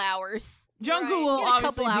 a couple hours. Jungkook Right. will He has a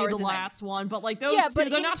obviously couple be hours the in last one, but like those Yeah, two, but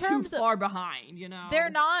they're in not too terms of- far behind, you know? They're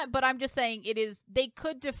not, but I'm just saying they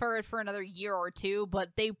could defer it for another year or two,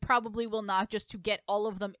 but they probably will not, just to get all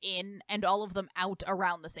of them in and all of them out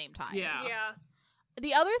around the same time. Yeah. Yeah.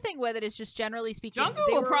 The other thing with it is just generally speaking, Jungkook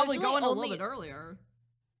they will were probably go in originally a little bit earlier.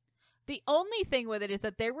 The only thing with it is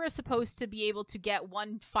that they were supposed to be able to get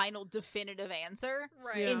one final definitive answer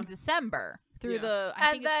Right. Yeah. in December through Yeah. the. I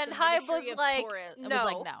And think it's then the Hybe Ministry was of like, Tourism. no, It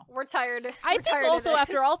was like, no. we're tired. I We're think tired of also this.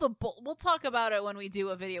 after all the we'll talk about it when we do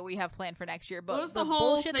a video we have planned for next year. But What was the the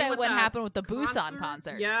whole bullshit thing that with went that happened with the Busan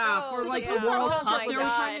concert. Yeah, Oh, for so like the the Busan World concert Cup they were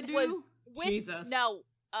God, trying to do. was with Jesus. no,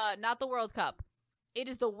 not the World Cup. It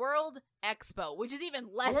is the World Expo, which is even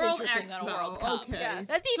less World interesting than a Expo, World Cup. Okay. Yes.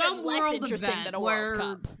 That's even Some less world interesting event than a where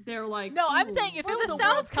World Cup. They're like, No, I'm ooh. saying if Well, it was the a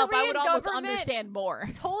South World Cup, I would Korean almost government understand more.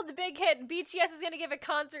 told Big Hit BTS is going to give a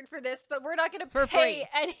concert for this, but we're not going For to pay free.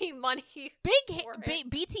 any money. For for it.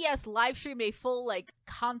 BTS live streamed a full like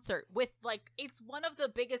concert with like it's one of the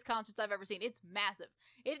biggest concerts I've ever seen. It's massive.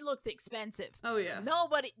 It looks expensive. Oh yeah.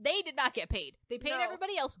 They did not get paid. They paid No.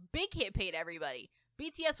 everybody else. Big Hit paid everybody.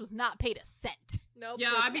 BTS was not paid a cent. Nope. Yeah,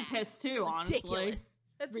 for I'd be that. pissed too, honestly. Ridiculous.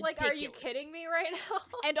 It's like, are you ridiculous. kidding me right now?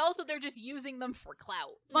 And also, they're just using them for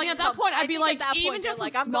clout. Like at that Come- point, I I'd be think at like, that even point, they're just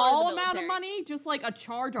like, a I'm going to the small amount of military. money, just like a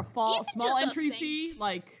charge, a Even small just a entry thing. fee,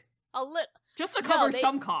 like A little. just to No, cover they-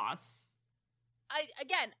 some costs.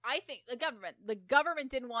 I think the government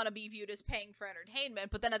didn't want to be viewed as paying for entertainment,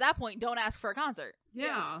 but then at that point, don't ask for a concert.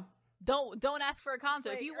 Yeah. Don't ask for a concert.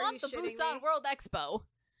 Like, if you are want you the shitting Busan me? World Expo,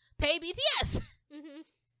 pay BTS. Mhm.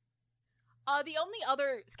 The only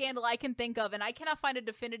other scandal I can think of, and I cannot find a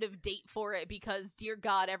definitive date for it because, dear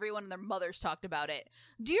God, everyone and their mothers talked about it.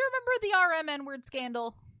 Do you remember the RM N-word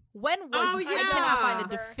scandal? When was Oh, it? I cannot find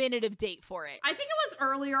a yeah. definitive date for it. I think it was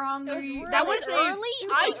earlier on It was the. really That was say early.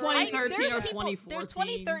 2013 there's or people- 2014. There's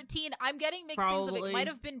 2013. I'm getting mixed things of it. Probably. Might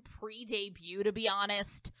have been pre-debut, to be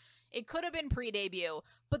honest. It could have been pre-debut,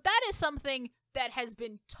 but that is something that has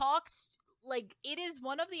been talked. Like, it is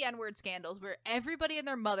one of the N-word scandals where everybody and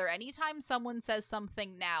their mother, anytime someone says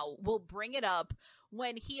something now, will bring it up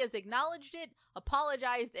when he has acknowledged it,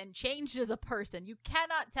 apologized, and changed as a person. You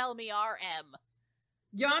cannot tell me RM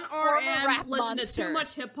Young former RM rap listened to monster too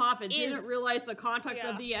much hip hop and is- didn't realize the context Yeah.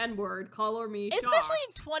 of the N word. Color me shocked. especially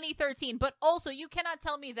in 2013. But also, you cannot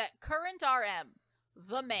tell me that current RM,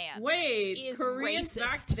 the man, Wait, is Koreans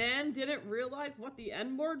back racist. then didn't realize what the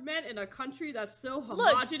N word meant in a country that's so Look,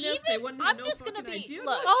 homogenous they even- wouldn't have I'm no just gonna fucking be- idea.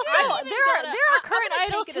 look, about Also, it. I'm even there gonna- are current I'm gonna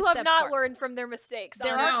idols take it a who have step not far- learned from their mistakes.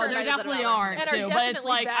 There are no, current there idols that definitely are aren't and too, are but it's definitely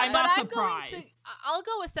like bad. I'm But not I'm going surprised. to. I'll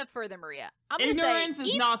go a step further, Maria. I'm going to Ignorance say,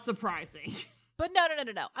 is not surprising. but no. I'm going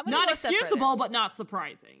to Not go a step further. excusable, but not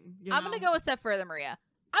surprising. You I'm know? going to go a step further, Maria.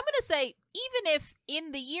 I'm going to say, even if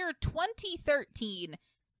in the year 2013,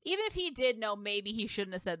 even if he did know, maybe he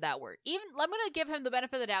shouldn't have said that word. Even I'm going to give him the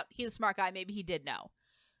benefit of the doubt. He's a smart guy. Maybe he did know.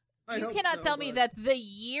 I You hope cannot so, tell me but- that the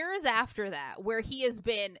years after that, where he has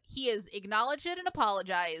acknowledged it and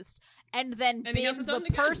apologized, and then And he been hasn't the done it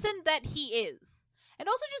again. person that he is. And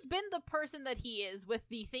also just been the person that he is with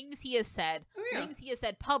the things he has said, Oh, yeah. things he has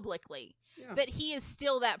said publicly, Yeah. that he is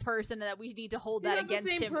still that person and that we need to hold He's that not the against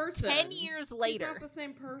same him person. 10 years He's later. not the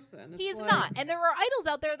same person. It's He's like- not. And there are idols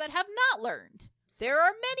out there that have not learned. There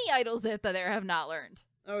are many idols that there have not learned.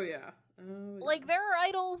 Oh yeah. Oh, yeah. Like, there are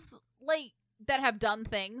idols, like, that have done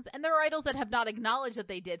things, and there are idols that have not acknowledged that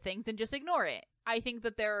they did things and just ignore it. I think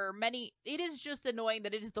that there are many. It is just annoying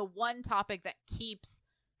that it is the one topic that keeps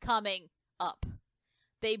coming up.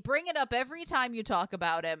 They bring it up every time you talk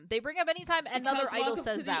about him. They bring up anytime another Because idol welcome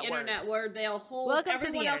says to the that internet word. where they'll hold Welcome to the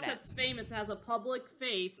everyone else internet. that's famous has a public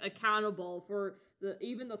face accountable for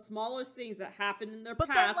even the smallest things that happen in their But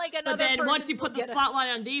then, past. like, but another then once person you put will the get a- spotlight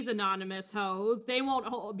on these anonymous hoes, they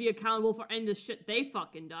won't be accountable for any of the shit they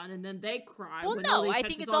fucking done, and then they cry. Well, when no, all the I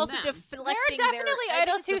think attention's it's on also them. deflecting There are definitely I think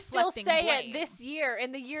idols it's who still deflecting say blame. it this year,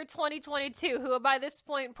 in the year 2022, who by this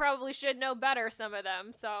point probably should know better, some of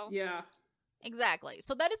them, so. Yeah. Exactly.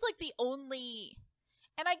 So that is like the only.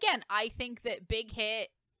 And again, I think that Big Hit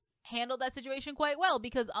handled that situation quite well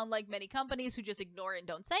because unlike many companies who just ignore it and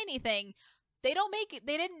don't say anything, they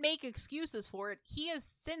didn't make excuses for it. He has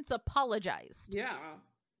since apologized Yeah.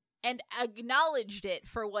 and acknowledged it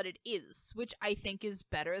for what it is, which I think is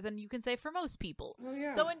better than you can say for most people. Oh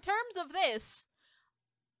yeah. So in terms of this,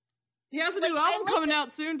 he has a like, new I album like coming that-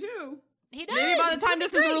 out soon too. he does. Maybe by the It's time gonna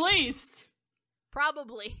this be is great. released.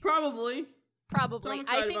 Probably. So Probably. I'm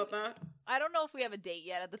excited I think about that. I don't know if we have a date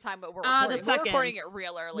yet at the time, but we're The recording. We're second. recording it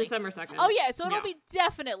real early. December 2nd. Oh yeah, so it'll Yeah. be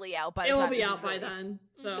definitely out by the It time will be this out is by released. then.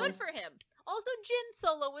 So Good for him. Also, Jin's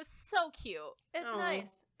solo was so cute. It's Aw.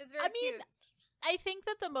 nice. It's very I mean, cute. I think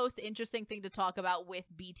that the most interesting thing to talk about with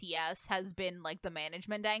BTS has been like the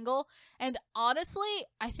management angle, and honestly,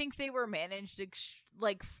 I think they were managed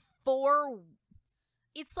like for.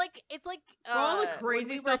 It's like for all the when crazy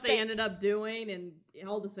we were stuff they saying- ended up doing and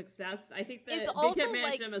all the success, I think that It's Big also, Hit managed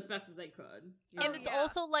like- them as best as they could. you And know? it's yeah.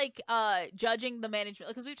 also like judging the management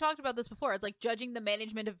because we've talked about this before. It's like judging the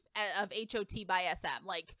management of HOT by SM.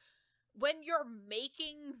 Like when you're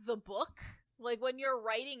making the book, like when you're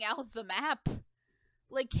writing out the map,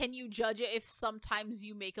 like can you judge it if sometimes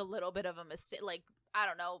you make a little bit of a mistake? Like I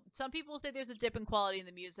don't know. Some people say there's a dip in quality in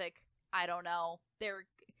the music. I don't know.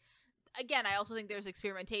 Again, I also think there's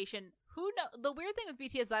experimentation. Who know? The weird thing with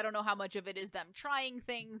BTS is I don't know how much of it is them trying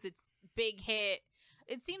things. It's Big Hit.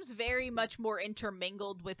 It seems very much more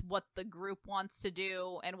intermingled with what the group wants to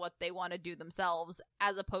do and what they want to do themselves,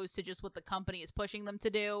 as opposed to just what the company is pushing them to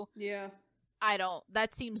do. Yeah.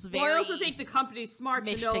 That seems very. Well, I also think the company's smart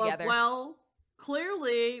to meshed know together.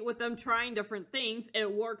 clearly with them trying different things,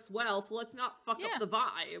 it works well, so let's not fuck Yeah. up the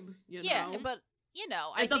vibe, you yeah, know? but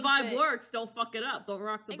if the think vibe that- works, don't fuck it up. Don't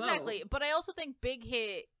rock the exactly. boat. But I also think Big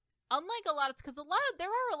Hit, unlike there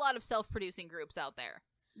are a lot of self-producing groups out there.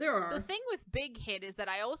 There are. The thing with Big Hit is that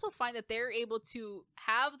I also find that they're able to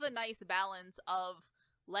have the nice balance of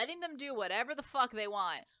letting them do whatever the fuck they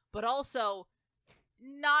want, but also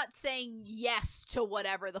not saying yes to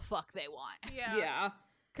whatever the fuck they want. yeah.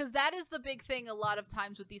 Because that is the big thing a lot of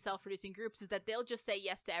times with these self-producing groups is that they'll just say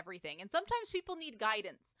yes to everything. And sometimes people need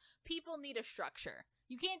guidance. People need a structure.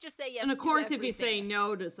 You can't just say yes And of to course, if you everything. say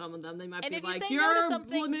no to some of them, they might And be if you like, say no to "You're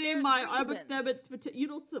something, limiting there's my reasons." you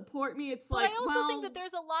don't support me." It's But like, I also well, think that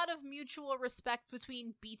there's a lot of mutual respect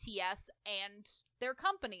between BTS and their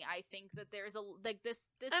company. I think that there's this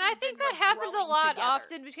And has I think been, that like, happens a growing lot together.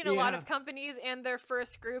 often between a lot Yeah. of companies and their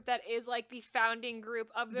first group that is like the founding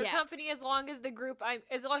group of their Yes. company, as long as the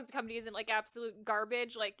company isn't like absolute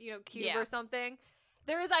garbage, like, Cube Yeah. or something.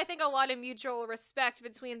 There is, I think, a lot of mutual respect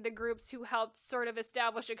between the groups who helped sort of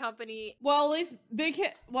establish a company. well, at least Big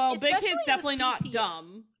Hit's Especially definitely with not BTS.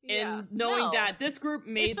 dumb Yeah. in knowing No. that this group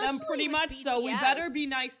made them Especially pretty with much, so we better BTS. be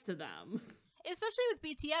nice to them. Especially with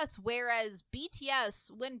BTS, whereas BTS,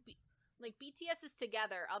 BTS is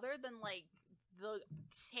together, other than like the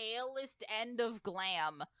tailest end of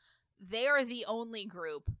glam, they are the only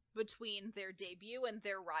group between their debut and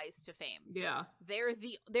their rise to fame. Yeah. They're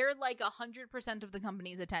like 100% of the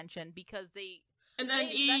company's attention because they. And then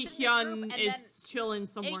they invested in this Ehyun group, and is chilling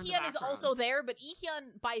somewhere in the Ehyun background. is also there, but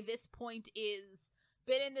Ehyun by this point is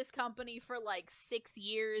been in this company for like 6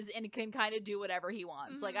 years and can kind of do whatever he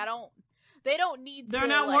wants. Mhm. Like they don't need. They're to,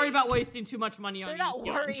 not like, worried about wasting too much money on They're not Ehyun.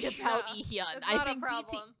 worried about Yeah, Ehyun. it's I not think a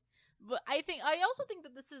problem. But I also think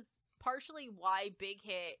that this is partially why Big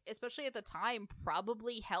Hit, especially at the time,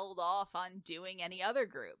 probably held off on doing any other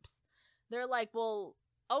groups. They're like, well,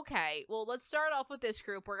 okay, well, let's start off with this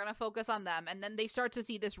group. We're going to focus on them. And then they start to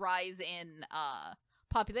see this rise in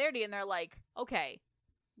popularity, and they're like, okay,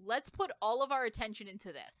 let's put all of our attention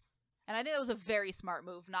into this. And I think that was a very smart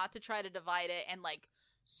move, not to try to divide it and, like,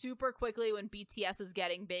 super quickly when BTS is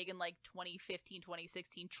getting big in, like, 2015,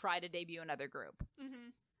 2016, try to debut another group. Mm-hmm.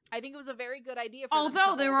 I think it was a very good idea for them to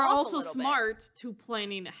Although they hold were off a also little bit. smart to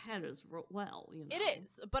planning ahead as well. You know? It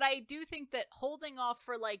is, but I do think that holding off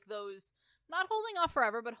for like those, not holding off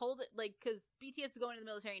forever, but hold it like because BTS is going to the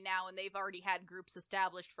military now, and they've already had groups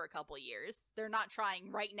established for a couple years. They're not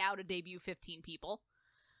trying right now to debut 15 people,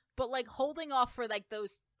 but like holding off for like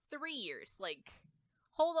those 3 years, like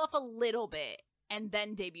hold off a little bit and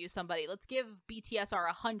then debut somebody. Let's give BTS our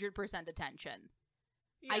 100% attention.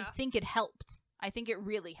 Yeah. I think it helped. I think it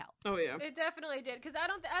really helped. Oh yeah. It definitely did, because I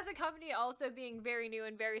don't. As a company, also being very new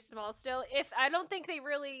and very small, still, I don't think they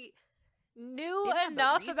really knew They didn't have the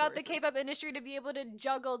enough about the resources. K-pop industry to be able to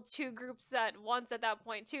juggle 2 groups at once at that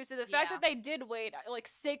point too. So the fact Yeah. that they did wait like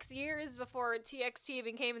 6 years before TXT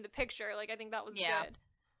even came in the picture, like I think that was Yeah. good.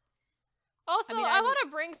 Also, I mean, I want to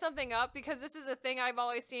bring something up because this is a thing I've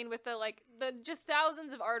always seen with the just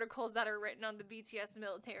thousands of articles that are written on the BTS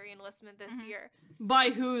military enlistment this Mhm. year. By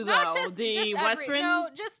who though? Not just, The just Western. no,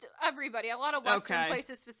 just everybody. A lot of Western Okay.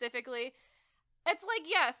 places specifically. It's like,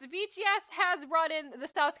 yes, BTS has brought in the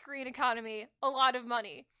South Korean economy a lot of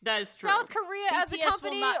money. That is true. South Korea as a BTS will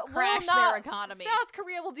company not crash will not, their economy. South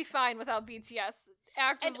Korea will be fine without BTS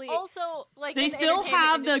actively. And also, like They in the still entertainment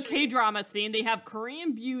have the industry. K-drama scene. They have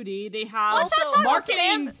Korean Beauty. They have Let's just Also, talk about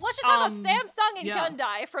marketing. let's just talk about Samsung and yeah.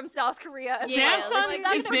 Hyundai from South Korea. as Yeah, well. Samsung like, is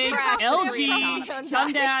that's big. gonna crash LG, the Korean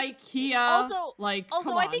economy. Hyundai, Kia. Also- like, Also,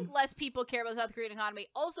 come I on. think less people care about the South Korean economy.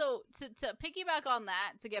 Also, to piggyback on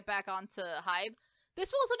that, to get back onto Hybe, this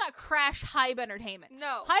will also not crash Hybe Entertainment.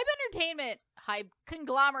 No. Hybe Entertainment, Hybe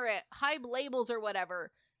conglomerate, Hybe labels or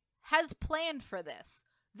whatever, has planned for this.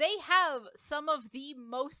 They have some of the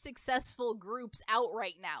most successful groups out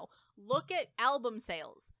right now. Look at album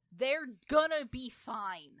sales. They're gonna be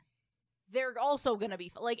fine. They're also gonna be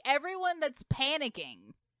like everyone that's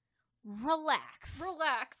panicking. Relax.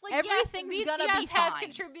 Relax. Like, Everything's yes, gonna BTS be has fine.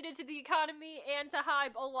 contributed to the economy and to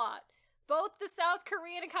Hybe a lot. Both the South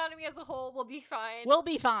Korean economy as a whole will be fine. We'll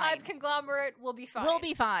be fine. Hybe conglomerate will be fine. We'll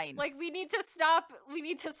be fine. Like, we need to stop. We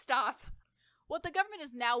need to stop. What the government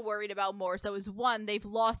is now worried about more so is one, they've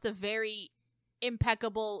lost a very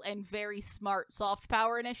impeccable and very smart soft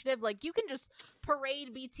power initiative. Like you can just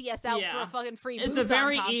parade BTS out for Yeah. a fucking free it's a Busan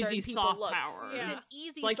very concert easy and people soft look. power. Yeah. It's an easy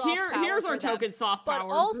It's like soft power here's for our them. token soft But power.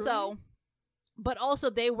 also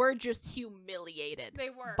they were just humiliated They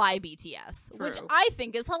were. by BTS, which True. I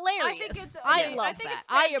think is hilarious. I think it's. I okay, love I think that. It's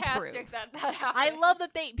I fantastic approve. that happened. I love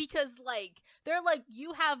that because like they're like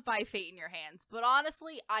you have my fate in your hands, but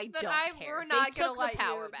honestly, I But don't care. we're not they gonna took let the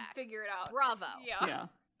power you back. figure it out. Bravo. Yeah. yeah.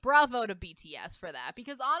 Bravo to BTS for that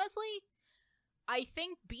because honestly, I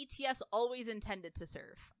think BTS always intended to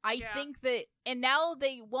serve. I Yeah. think that, and now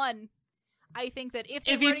they won. I think that if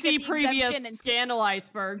they If were you to see get the previous exemption and scandal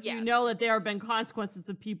icebergs, you Yes. know that there have been consequences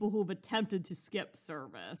to people who have attempted to skip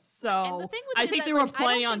service. So And the thing with I it is think that, they were like, I don't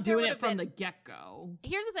planning on think there doing would it have from been- the get-go.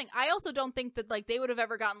 here's the thing. I also don't think that like they would have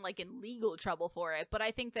ever gotten like in legal trouble for it. But I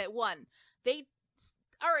think that one,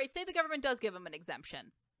 all right, say the government does give them an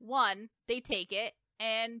exemption. One, they take it.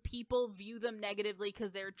 And people view them negatively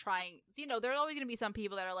because they're trying. You know, there are always going to be some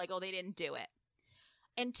people that are like, "Oh, they didn't do it."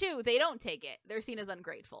 And two, they don't take it. They're seen as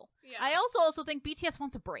ungrateful. Yeah. I also think BTS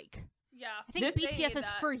wants a break. Yeah. I think This- They BTS need has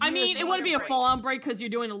that. for years. I mean, it wanted wouldn't be a break. full-on break because you're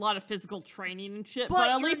doing a lot of physical training and shit, But but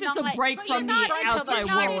at you're least it's a not- break But from you're not the in, outside you're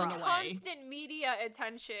not world in in a way. constant media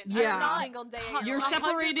attention Yeah. every single day. of You're your You're life.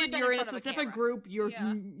 separated, 100% you're in a in front of a specific camera. group, you're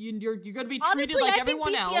Yeah. you're going to be treated Honestly, like I think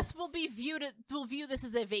everyone BTS else. will view this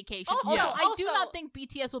as a vacation. Also- I do also- not think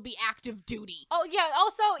BTS will be active duty. Oh yeah.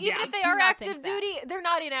 Also, even Yeah. if they I do are not active think that. duty, they're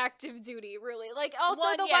not in active duty, really. Like, also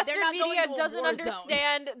One, the yeah, they're Western not going media to a doesn't war zone.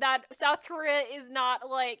 understand that South Korea is not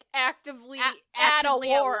like actively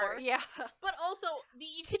actively at at war. war. Yeah. But also,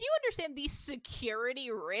 can you understand the security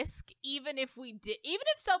risk? Even if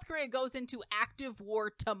South Korea goes into active war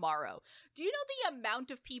tomorrow, do you know the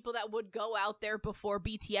amount of people that would go out there before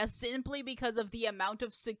BTS simply because of the amount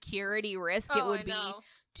of security risk it would be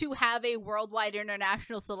to have a worldwide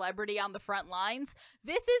international celebrity on the front lines?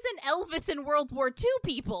 This isn't Elvis in World War II,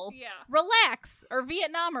 people. Yeah. Relax. Or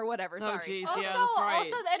Vietnam or whatever, Oh, sorry. geez, Also, yeah, that's right.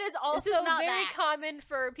 also, it is also not very that. common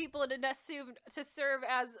for people to serve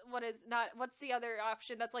as what's the other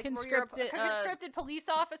option? That's like where you're a conscripted police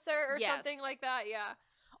officer or yes. something like that. Yeah.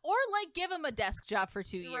 Or, like, give them a desk job for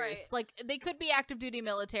 2 years. Right. Like, they could be active duty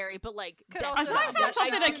military, but, like, Could desk also I thought I not saw judge-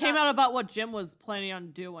 something I that do came not- out about what Jim was planning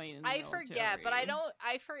on doing. In the I forget, but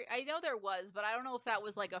military. I know there was, but I don't know if that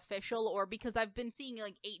was, like, official or because I've been seeing,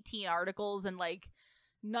 like, 18 articles and, like,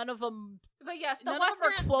 none of them. But yes, the None of them are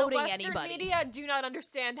Western, quoting the Western anybody. media do not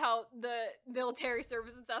understand how the military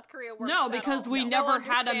service in South Korea works. No, at because all. we No never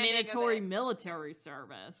had a understanding of mandatory it. military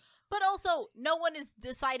service. But also, no one is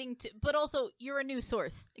deciding to. But also, you're a news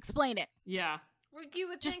source. Explain it. Yeah. You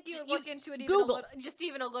would Just- think you would you- look into it Google.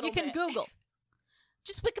 even a little You can bit. Google.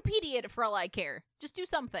 Just Wikipedia it for all I care. Just do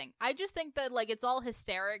something. I just think that, like, it's all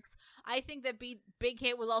hysterics. I think that Big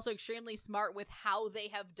Hit was also extremely smart with how they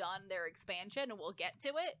have done their expansion, and we'll get to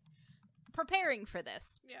it. Preparing for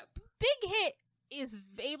this. Yep. Big Hit is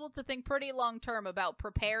able to think pretty long term about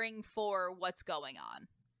preparing for what's going on.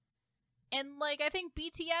 And, like, I think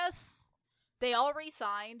BTS, they all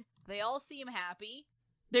re-signed. They all seem happy.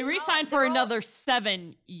 They re-signed for they're all- another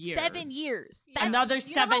 7 years. 7 years. Yeah. Another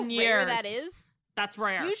you know how 7 rare years. that is? That's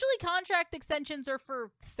rare. Usually contract extensions are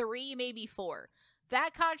for 3, maybe 4.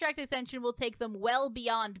 That contract extension will take them well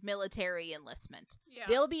beyond military enlistment. Yeah.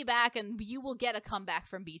 They'll be back and you will get a comeback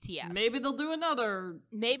from BTS. Maybe they'll do another.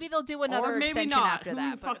 Maybe they'll do another or maybe extension not. after Who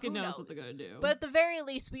that. But fucking who knows what they're gonna do? But at the very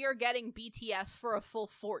least, we are getting BTS for a full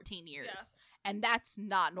 14 years. Yes. And that's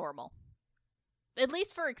not normal. At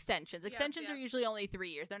least for extensions. Yes, Extensions are yes. usually only 3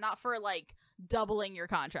 years. They're not for, like, doubling your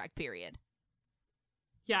contract period.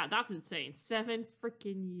 yeah, that's insane. 7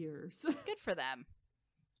 freaking years. Good for them.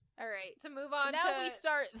 All right. To move So on now to we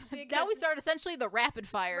start. Big Now we Hits- start essentially the rapid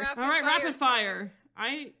fire. All right, rapid fire.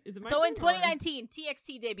 Is it my So in turn, or- 2019,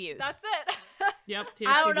 TXT debuts. That's it. Yep.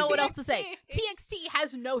 I don't know what TXT. else to say. TXT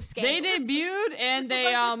has no scandals. They debuted and Just a they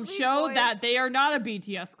bunch of sweet showed boys. that they are not a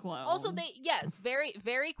BTS clone. Also, very,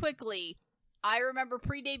 very quickly. I remember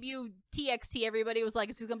pre-debut TXT. Everybody was like,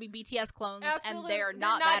 "This is gonna be BTS clones," Absolutely. and they are They're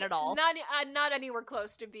not that at all. Not anywhere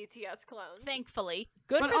close to BTS clones. Thankfully,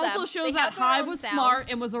 good but for them. also shows They that have their Hybe own was sound. smart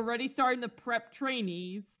and was already starting to prep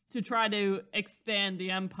trainees to try to expand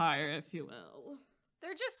the empire, if you will.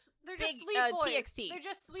 They're just Big, sweet boys. TXT. They're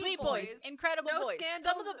just Sweet boys, incredible no boys. scandals,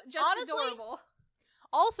 Some of them, just honestly, adorable.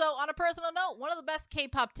 also on a personal note, one of the best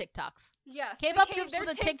K-pop TikToks. Yes, K-pop the groups their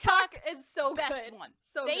with a TikTok is so Best good. one.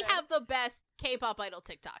 So They good. have the best K-pop idol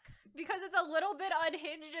TikTok. because it's a little bit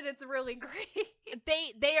unhinged and it's really great.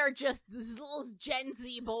 They are just these little Gen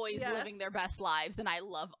Z boys Yes. living their best lives, and I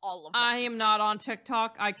love all of them. I am not on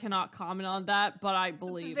TikTok. I cannot comment on that, but I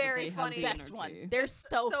believe very that they funny. have the best energy. one. They're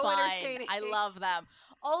so so fun. entertaining. I love them.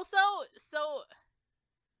 Also,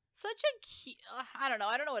 such a cute. I don't know.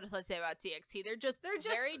 I don't know what else to say about TXT. They're just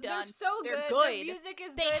very done. They're so They're good. good. Their music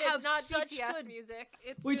is They good. have It's not such BTS good- music.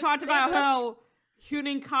 It's We just talked they about have how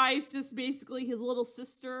Hyunin Kai is just basically his little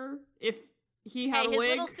sister. If he had Hey, a his wig,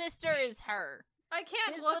 little sister is her. I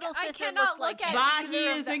can't his look. little I sister cannot looks like look at Bah, either he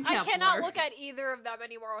of is them. in I cannot Kepler. look at either of them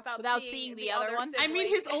anymore without Seeing the other one? I mean,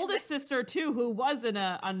 his sibling. oldest sister too, who was in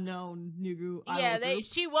a unknown Nugu idol Yeah, group,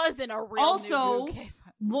 she was in a real Also, new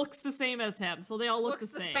K-pop. looks the same as him, so they all look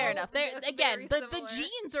Looks the the same. Fair Oh, enough. it's Again, very the similar.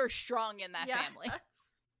 genes are strong in that Yeah. family.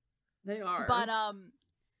 They are. But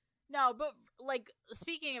no, but like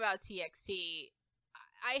speaking about TXT,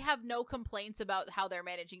 I have no complaints about how they're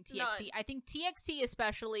managing TXT. None. I think TXT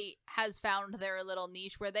especially has found their little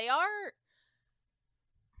niche where they're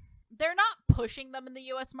not pushing them in the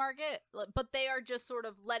US market, but they are just sort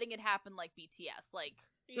of letting it happen like BTS. Like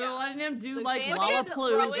they're letting him do The like fan base is Lollapalooza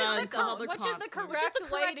growing, and some other which is the concerts. which is the correct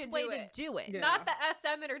correct way to way do it. to do it. Yeah. Not the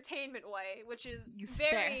SM entertainment way, which is It's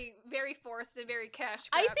fair. very, very forced and very cash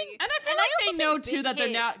I grabby. think- And I feel And I like also they know think too Big that they're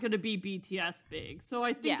Hit- not going to be BTS big, so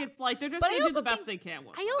I think Yeah. it's like they're just But I going to do also the best think- they can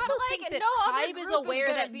with I it. also But, like, think that no other Hybe is group aware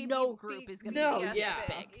gonna that be no B- group is going No, to be yeah.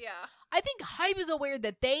 this big. Yeah. I think Hybe is aware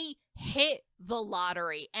that they hit the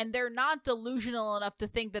lottery and they're not delusional enough to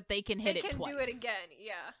think that they can hit They it can twice. do it again.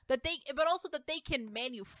 Yeah. But also that they can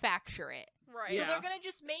manufacture it. Right. So Yeah. they're going to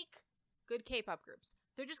just make good K-pop groups.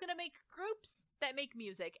 They're just going to make groups that make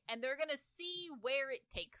music and they're going to see where it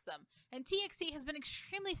takes them. And TXT has been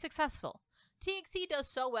extremely successful. TXT does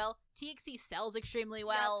so well. TXT sells extremely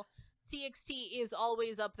well. TXT is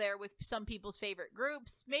always up there with some people's favorite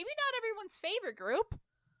groups. Maybe not everyone's favorite group,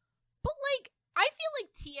 but like I feel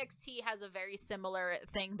like TXT has a very similar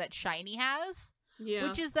thing that SHINee has, Yeah.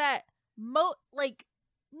 which is that no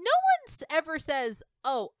one ever says,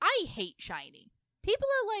 "Oh, I hate SHINee." People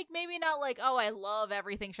are like, maybe not like, "Oh, I love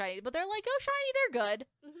everything SHINee," but they're like, "Oh, SHINee, they're good."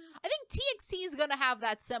 Mhm. I think TXT is gonna have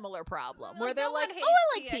that similar problem where Like, they're no one like, hates "Oh,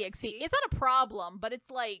 I like TXT." TXT." It's not a problem, but it's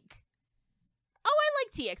like, "Oh, I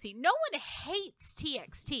like TXT." No one hates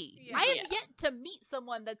TXT. Yeah. I have Yeah. yet to meet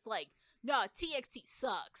someone that's like, "No, TXT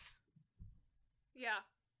sucks." Yeah.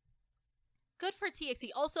 Good for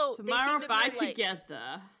TXT. Also, they Tomorrow seem to by be like,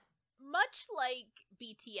 together. much like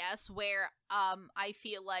BTS, where I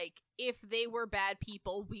feel like if they were bad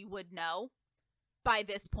people, we would know by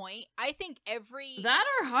this point. I think every That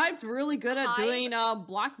or Hype's really good at Hype- doing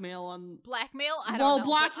blackmail on blackmail, I don't well, know,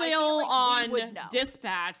 but I blackmail feel like we on would know.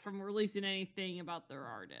 Dispatch from releasing anything about their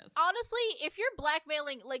artists. Honestly, if you're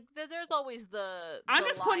blackmailing, like, there's always the. I'm the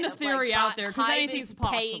just putting line a of, like, theory out not- there, 'cause Hive anything's is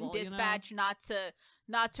paying possible, you know? Dispatch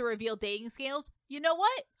not to reveal dating scandals. You know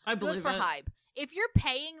what? I Good believe for it. Hype. If you're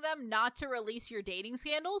paying them not to release your dating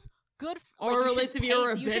scandals, good. Or like, release if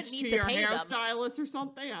you're a you should bitch need to your pay them. hairstylist or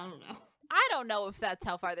something. I don't know. I don't know if that's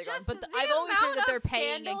how far they're going, Just but the I've always heard that amount they're of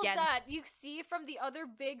paying scandals against. that you see from the other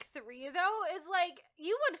big three, though, is like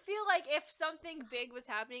you would feel like if something big was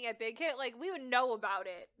happening at Big Hit, like we would know about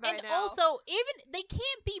it by And now. also, even they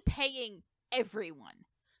can't be paying everyone.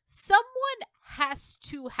 Someone has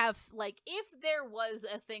to have, like, if there was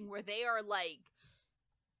a thing where they are like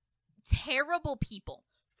terrible people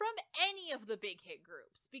from any of the Big Hit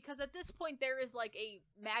groups, because at this point there is like a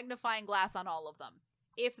magnifying glass on all of them.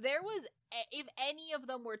 If any of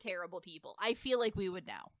them were terrible people, I feel like we would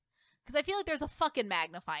know. Because I feel like there's a fucking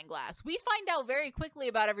magnifying glass. We find out very quickly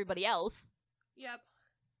about everybody else. Yep.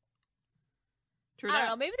 True I don't that.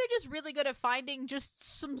 know. Maybe they're just really good at finding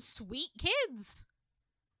just some sweet kids.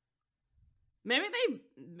 Maybe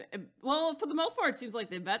well, for the most part, it seems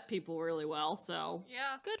like they vet people really well. So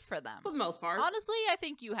Yeah. Good for them. for the most part. Honestly, I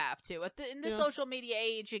think you have to. In the Yeah. social media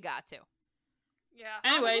age, you got to. Yeah.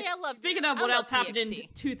 Anyways, Honestly, I love- speaking of I what love else happened in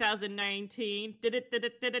TXT. 2019,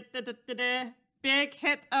 Big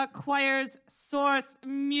Hit acquires Source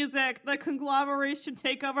Music. The conglomeration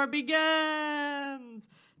takeover begins.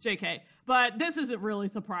 JK. But this isn't really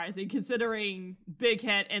surprising considering Big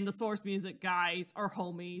Hit and the Source Music guys are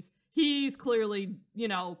homies. He's clearly,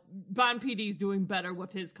 Bon PD's doing better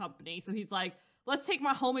with his company. So he's like, let's take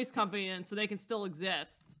my homies' company in so they can still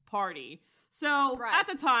exist. Party. So Right. at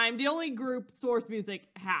the time, the only group Source Music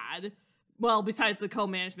had, well, besides the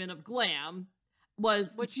co-management of Glam,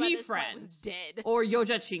 was Which by this point G-Friend was dead. or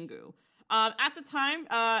Yoja Chingu. At the time,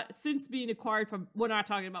 since being acquired from, we're not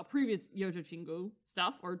talking about previous Yoja Chingu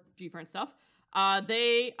stuff or G-Friend stuff,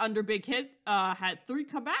 they, under Big Hit, had 3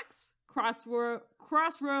 comebacks,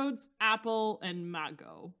 Crossroads, Apple, and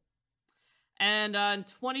Mago. And in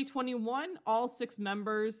 2021, all 6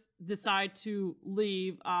 members decide to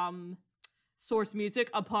leave Source Music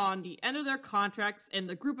upon the end of their contracts, and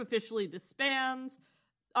the group officially disbands.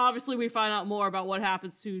 Obviously, we find out more about what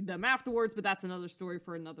happens to them afterwards, but that's another story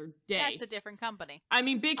for another day. That's a different company. I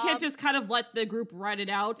mean, Big Hit just kind of let the group ride it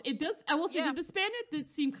out. It does, I will say, Yeah. the disbanded did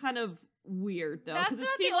seem kind of weird, though, That's because it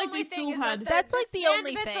not seemed the like only they thing. still Is had... that That's, like, the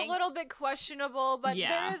only stand bit's thing. a little bit questionable, but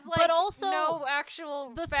Yeah. there is like But also, no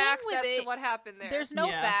actual the thing facts with as it- to what happened there. There's no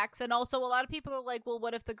Yeah. facts, and also a lot of people are like, well,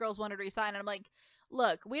 what if the girls wanted to resign? And I'm like,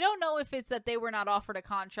 look, we don't know if it's that they were not offered a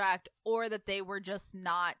contract or that they were just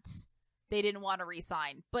not, they didn't want to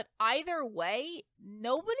resign. But either way,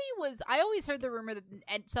 nobody was, I always heard the rumor that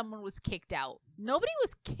someone was kicked out. Nobody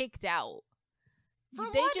was kicked out. From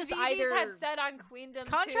they what just Vivi's either, had said on Queendom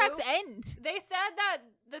contracts 2, end. they said that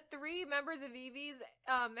the 3 members of Vivi's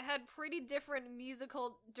had pretty different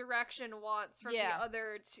musical direction wants from Yeah. the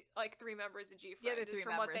other 3 members of G The other Friends, 3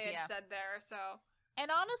 from what members, they had yeah. said there. So And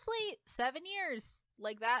honestly, 7 years,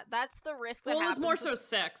 like that's the risk that Well, it was happens. more with- so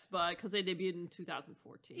 6, but because they debuted in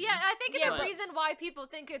 2014. yeah, I think Yeah, the but- reason why people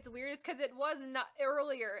think it's weird is because it was not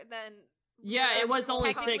earlier than. Yeah, it was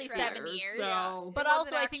only Technically 6 7 years. years. So... But It also,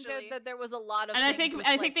 wasn't I think actually- that there was a lot of And I things think with,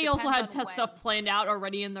 I like, think they also had depends on when. stuff planned out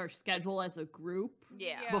already in their schedule as a group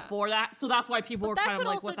Yeah. before that. So that's why people But were that kind of could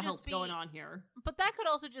like, also what the hell's just be- going on here? But that could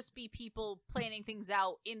also just be people planning things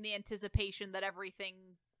out in the anticipation that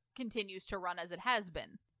everything continues to run as it has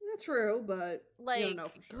been. True, but Like, know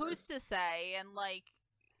for sure. who's to say? And like,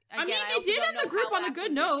 again, I mean, also they did don't end the know group how on a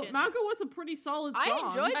good note. acquisition- Mago was a pretty solid song. I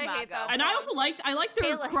enjoyed I hate Mago. that And I song. also liked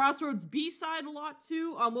their Kayla- Crossroads B-side a lot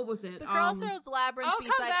too. What was it? the Crossroads Labyrinth I'll come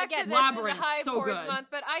B-side back again. to this Labyrinth, in the Hive so Course good. month,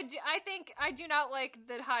 but I think I do not like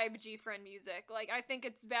the Hive G-Friend music. Like, I think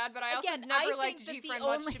it's bad, but I also Again, never I liked think that the G-Friend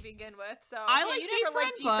only- much to begin with. So I Yeah, like you never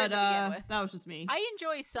liked G-Friend, G-Friend to but begin with. that was just me. I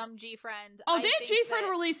enjoy some G-Friend. Oh, I did think G-Friend that-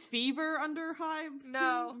 release Fever under Hive?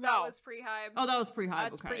 no, too? that No. was pre-Hive. Oh, that was pre-Hive.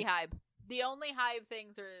 That's okay. pre-Hive. The only Hive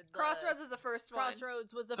things are the Crossroads was the first one.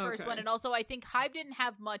 Crossroads was the first Okay. one, and also I think Hive didn't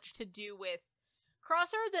have much to do with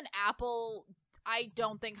Crossroads and Apple. I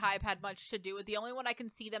don't think Hive had much to do with. The only one I can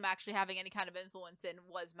see them actually having any kind of influence in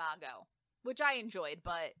was Mago, which I enjoyed,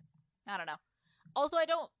 but I don't know. Also, I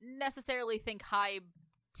don't necessarily think Hive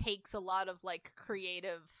takes a lot of like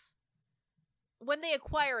creative. When they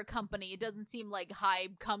acquire a company, it doesn't seem like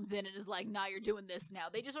Hive comes in and is like, "Nah, you're doing this now."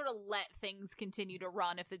 They just sort of let things continue to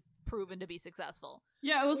run if it's proven to be successful.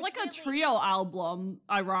 Yeah, it was Which like a really- trio album,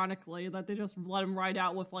 ironically, that they just let him ride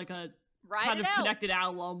out with like a Ride kind it of out. connected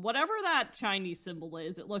album. Whatever that Chinese symbol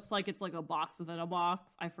is, it looks like it's like a box within a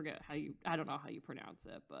box. I forget I don't know how you pronounce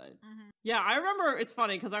it, but Mhm. yeah, I remember. It's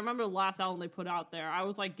funny because I remember the last album they put out there. I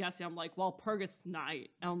was like guessing. I'm like, well, Purgus Night,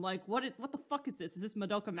 and I'm like, what the fuck is this? Is this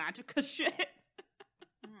Madoka Magica shit?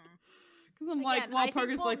 Mhm. Because I'm Again, like, I well, think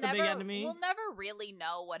Purgus we'll like the big never- enemy. We'll never really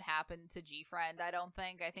know what happened to G-Friend, I don't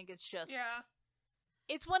think. I think it's just Yeah.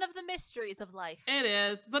 it's one of the mysteries of life. It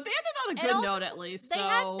is, but they ended on a And good also, note at least. They so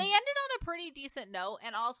ended on a pretty decent note,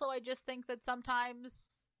 and also I just think that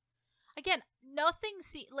sometimes again,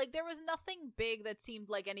 there was nothing big that seemed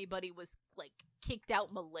like anybody was like kicked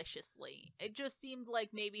out maliciously. It just seemed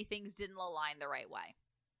like maybe things didn't align the right way.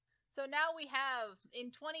 So now we have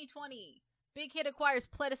in 2020, Big Hit acquires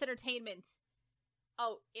Pledis Entertainment.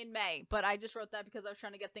 Oh, in May, but I just wrote that because I was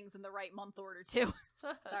trying to get things in the right month order too.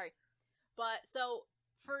 Sorry. But so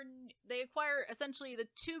they acquire essentially the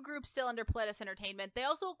two groups still under Pledis Entertainment. They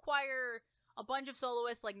also acquire a bunch of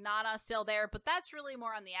soloists, like Nana still there, but that's really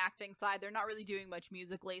more on the acting side. They're not really doing much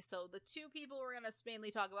musically. So the two people we're gonna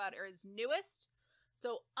mainly talk about is Newest.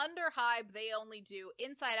 So under Hive, they only do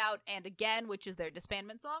Inside Out and Again, which is their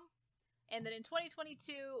disbandment song. And then in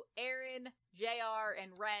 2022, Aaron, JR,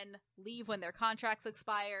 and Ren leave when their contracts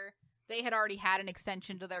expire. They had already had an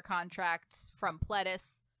extension to their contract from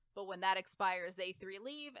Pledis, but when that expires, they three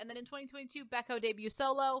leave. And then in 2022, Becco debuts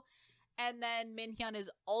solo. And then Minhyun is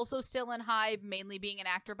also still in Hive, mainly being an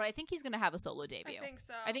actor, but I think he's going to have a solo debut. I think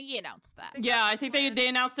so. I think he announced that. think yeah, that's I the think plan. they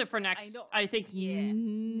announced it for next. don't- I think yeah.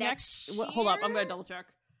 next. Next Hold up, I'm year? gonna double check.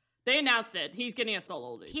 They announced it. He's getting a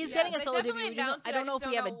solo debut. He's Yeah, getting a they solo definitely debut. We just- announced I it, don't know if just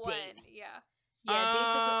we have a know date. when. Yeah. Yeah,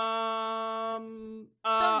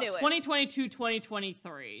 dates. 2022,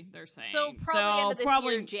 2023. They're saying So probably end of this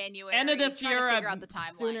probably year, January. end of this trying to year figure at out the timeline.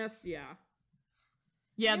 soonest. Yeah.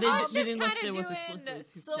 Yeah, New they, West they is didn't kinda list it was doing exclusively.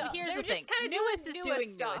 So stuff. here's They're the just thing. kinda Newest doing is newest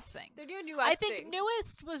doing stuff. Newest things. They're doing newest I think things.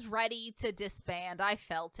 Newest was ready to disband. I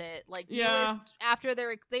felt it. Like Yeah. Newest after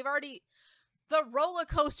they've already the roller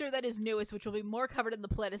coaster that is Newest, which will be more covered in the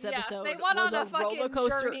Pledis Yes, episode. they went was on a roller fucking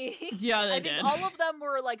coaster. journey. Yeah, they I did. think all of them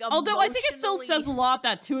were like Although I think it still emotionally- says a lot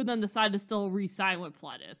that two of them decided to still re-sign with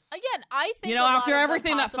Pledis. Again, I think You know, a lot after of them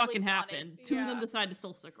everything that possibly fucking wanted- happened, two of them Yeah. decided to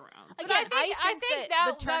still stick around. But Again, I think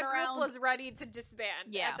that the that turnaround group was ready to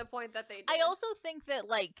disband Yeah. at the point that they did. I also think that,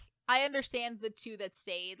 like, I understand the two that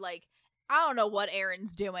stayed. Like, I don't know what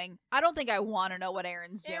Aaron's doing. I don't think I want to know what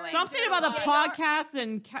Aaron's doing. Aaron's Something doing about a what? podcast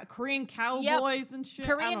and Korean cowboys and shit. I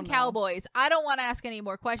Korean don't know. cowboys. I don't want to ask any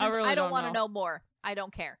more questions. I really don't don't want to know. know more. I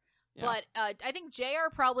don't care. Yeah. But I think JR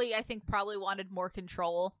probably wanted more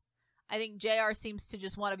control. I think JR seems to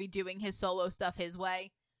just want to be doing his solo stuff his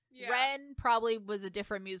way. Yeah. Ren probably was a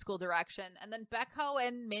different musical direction. And then Becco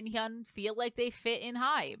and Minhyun feel like they fit in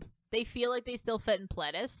Hive. They feel like they still fit in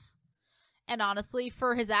Pledis. And honestly,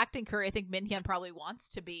 for his acting career, I think Minhyun probably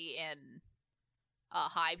wants to be in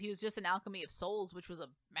Hive. He was just in Alchemy of Souls, which was a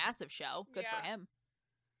massive show. Good for Yeah. him.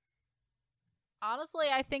 Honestly,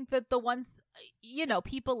 I think that the ones,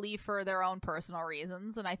 people leave for their own personal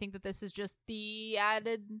reasons, and I think that this is just the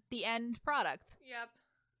end product. Yep.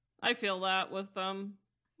 I feel that with them,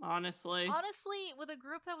 honestly. Honestly, with a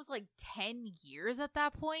group that was like 10 years at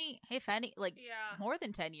that point, if any, like Yeah. more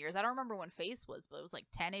than 10 years. I don't remember when Face was, but it was like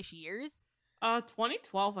 10-ish years.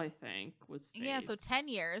 2012, I think, was Yeah, so Face. 10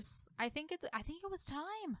 years. I think it was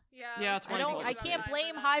time. Yeah, it's I don't- I can't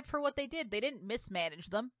blame Hybe for what they did. They didn't mismanage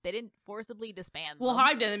them. They didn't forcibly disband Well, them.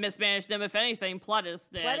 Hybe didn't mismanage them. If anything, Pledis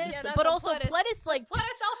did. Pledis, Yeah, that's but a also Pledis. Pledis like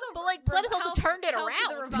Pledis also turned it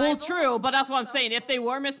around. Well, true, but that's what I'm saying. If they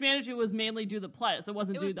were mismanaged, it was mainly due to Pledis. It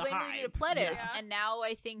wasn't It due was to mainly Hybe. due to Pledis, Yeah. and now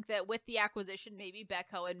I think that with the acquisition, maybe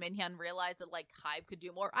Becco and Minhyun realized that like Hybe could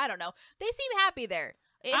do more. I don't know. They seem happy there.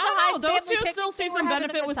 In the I don't Hybe know. Those family two picnic, still they see were some having a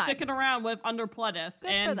benefit good with time. sticking around with under Pledis Good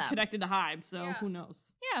for and them. connected to Hybe. So Yeah. who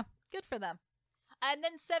knows? Yeah, good for them. And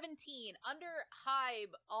then 17 under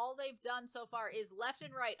Hybe, all they've done so far is left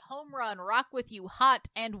and right, home run, rock with you, hot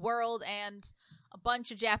and world, and a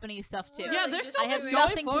bunch of Japanese stuff too. Really Yeah, they're just still I have just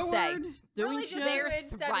nothing going to say. forward, doing Really just shit. They're doing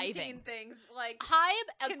 17 thriving. things. Like, Hybe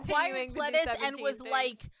acquired continuing to do Pledis and 17 was things.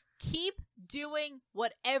 like, keep doing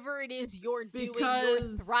whatever it is you're doing. Because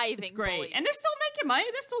You're thriving, it's great, boys. and they're still making money.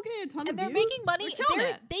 They're still getting a ton and of they're views. making money. They're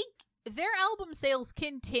killing it. Their album sales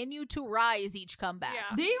continue to rise each comeback.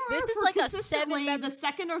 Yeah. They were This is for like a consistently seven-member- the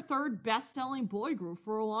second or third best-selling boy group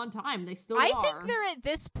for a long time. They still I are. think they're at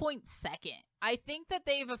this point second. I think that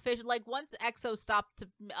they've officially, like, once EXO stopped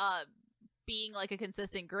being like a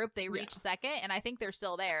consistent group, they reached second, and I think they're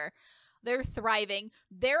still there. They're thriving.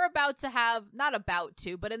 They're about to have, not about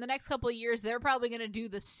to, but in the next couple of years, they're probably going to do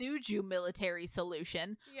the Suju military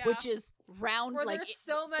solution, yeah. which is round, Where like, there's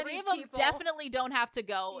so many three of them people. definitely don't have to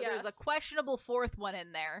go. There's a Yes. questionable fourth one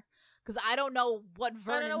in there, because I don't know what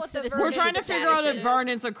Vernon's what the citizenship We're trying to status figure out if is.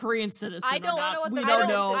 Vernon's a Korean citizen. I or don't not. know what We the don't Vernon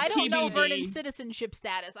know. I don't know TBD. Vernon's citizenship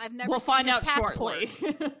status. I've never We'll seen find his out passport.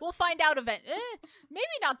 shortly. We'll find out maybe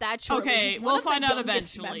not that shortly. Okay, He's one we'll of the find out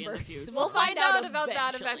youngest eventually in the members. future. We'll find out about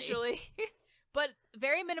that eventually. But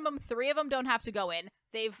very minimum, 3 of them don't have to go in.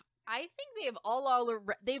 I think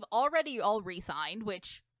they've already all re-signed,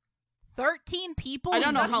 which 13 people. I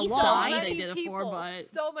don't know how So long many they did it for, people, but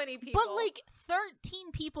so many people. But like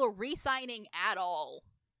 13 people re-signing at all,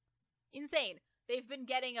 insane. They've been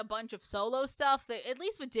getting a bunch of solo stuff, at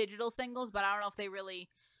least with digital singles. But I don't know if they really.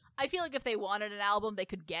 I feel like if they wanted an album, they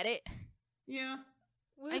could get it. yeah.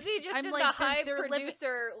 Woozy just I'm did like, the Hybe they're living-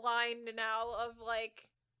 producer line now of like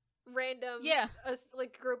random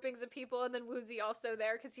like groupings of people, and then Woozy also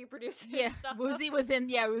there because he produces stuff. Woozy was in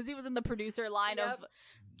the producer line Yep. of.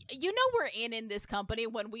 You know we're in this company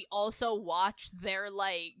when we also watch their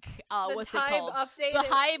like The what's it Hybe called, update. the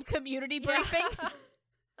Hybe community Yeah. briefing.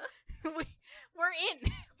 We're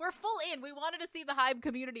in. We're full in. We wanted to see the Hybe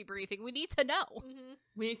community briefing. We need to know. Mhm.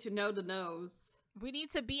 We need to know the nose. We need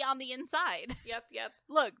to be on the inside. Yep.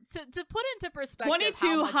 Look, to put into perspective, 22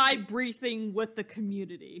 how much high briefing with the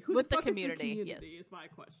community. Who With the fuck is community, yes. is my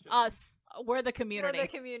question. us. We're the We're community. the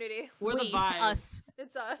community. We're the We, vibes. us.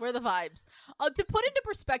 It's us. We're the vibes. To put into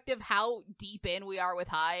perspective how deep in we are with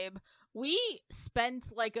Hybe, we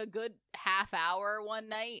spent like a good half hour one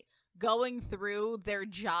night going through their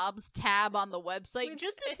jobs tab on the website We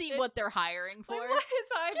just to did. see what they're hiring for. Like, what is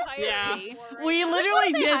Hybe Just hiring Yeah. for right We now? literally What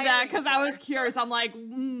are they did that hiring because I was for? curious. I'm like, because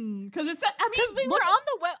it's. I mean, Because we were look- on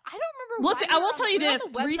the web. I don't remember. Listen, why I we will were tell on, you we were on this. the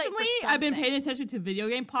website for Recently, I've been something. paying attention to video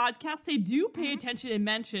game podcasts. They do pay attention and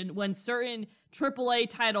mention when certain AAA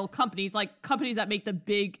title companies, like companies that make the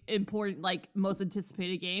big, important, like most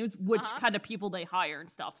anticipated games, which Uh-huh. kind of people they hire and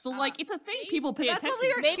stuff. So, like, it's a thing See? people pay That's attention what we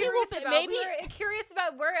were to. Maybe we'll curious fi- about. maybe- We were curious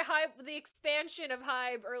about where Hybe, the expansion of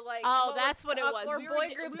Hybe, or like Oh, that's what it was. Or We were boy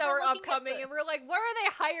d- groups we that were were looking at upcoming, the- and we're like, where are they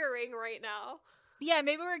hiring right now? Yeah,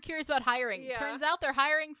 maybe we were curious about hiring. Yeah. Turns out they're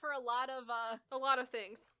hiring for a lot of A lot of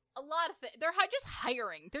things. things. They're just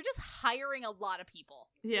hiring. They're just hiring a lot of people.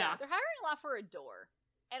 Yeah. They're hiring a lot for Adore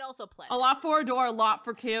and also Pledis. A lot for Adore, a lot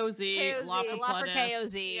for KOZ, a lot KOZ. for A lot for Pledis.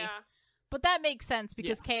 KOZ. Yeah. But that makes sense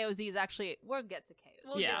because KOZ is actually we'll get to KOZ.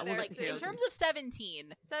 We'll Yeah, get we'll there get to soon. In KOZ. terms of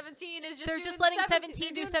 17, 17 is just They're doing just letting 17 17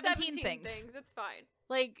 do they're doing 17 things. It's fine.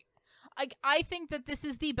 like I think that this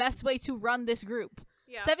is the best way to run this group.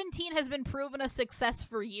 Yeah. 17 has been proven a success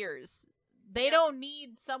for years. They Yep. don't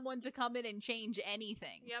need someone to come in and change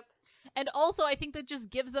anything. Yep. And also, I think that just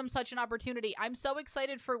gives them such an opportunity. I'm so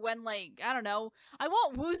excited for when, like, I don't know, I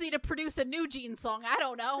want Woozy to produce a new Jeans song. I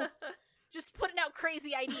don't know. Just putting out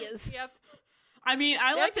crazy ideas. Yep. I mean,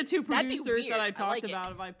 I like the two that'd be producers that weird. I I talked like it.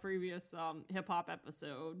 about in my previous hip hop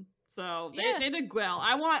episode. So Yeah. they did well.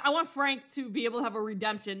 I want Frank to be able to have a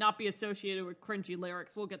redemption, not be associated with cringy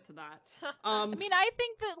lyrics. We'll get to that. I mean, I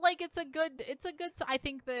think that, like, it's a good, I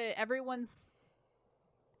think that everyone's,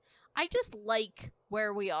 I just like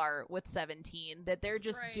where we are with 17, that they're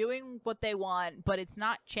just Right. doing what they want, but it's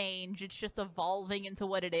not change. It's just evolving into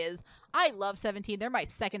what it is. I love 17. They're my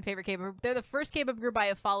second favorite K-pop group. They're the first K-pop group I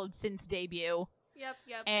have followed since debut. Yep.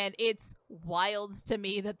 And it's wild to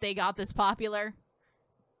me that they got this popular.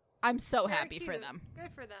 I'm so Very happy for cute. them.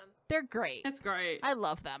 Good for them. They're great. It's great. I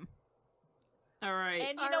love them. All right.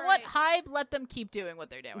 And you All know what? right. Hybe, let them keep doing what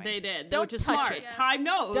they're doing. They did. Don't which is touch smart. it. Yes. Hybe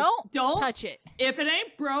knows. Don't touch it. If it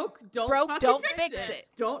ain't broke, don't fucking don't fix fix it. it.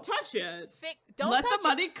 Don't touch it. Don't Let touch the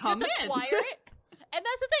money come Just in. acquire it. And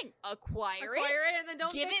that's the thing. Acquire it And then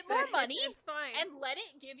don't give fix it more money, It's fine. and let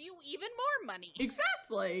it give you even more money.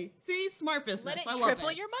 Exactly. See, smart business. it I love triple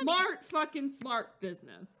it. your money. Smart fucking smart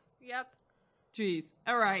business. Yep. Jeez.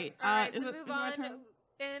 All right. All right, is so it, move is it my on. turn?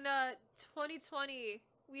 In 2020,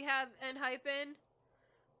 we have Enhypen,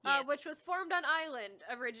 Yes. which was formed on Island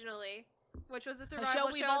originally, which was a a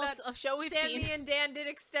survival show we've Sammy seen. and Dan did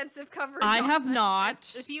extensive coverage I on. have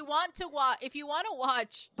not. If you want to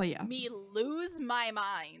watch But yeah. me lose my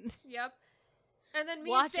mind, Yep. And then me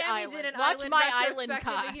Watch and Sammy Island. did an Watch Island my Island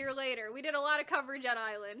retrospective cast. a year later. We did a lot of coverage on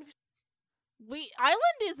Island. Island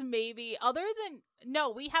is maybe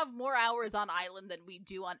we have more hours on Island than we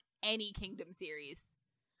do on any Kingdom series.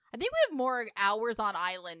 I think we have more hours on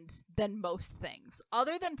Island than most things,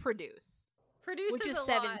 other than Produce, Produces which is a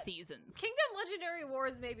 7 lot. seasons. Kingdom Legendary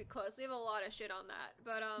Wars may be close. We have a lot of shit on that,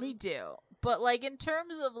 but We do, but like in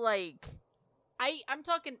terms of like, I'm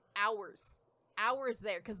talking hours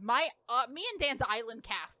there, because me and Dan's Island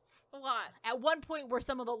casts a lot. at one point were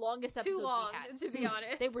some of the longest episodes Too long, we had. to be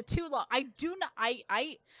honest. They were too long. I do not.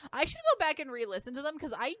 I should go back and re-listen to them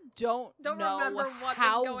because I don't Don't know remember what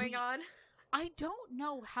how was going on. I don't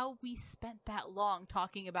know how we spent that long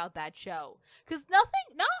talking about that show because not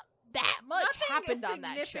that much Nothing happened on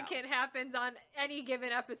that show. significant happens on any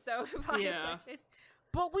given episode of Yeah. Island.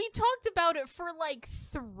 But we talked about it for like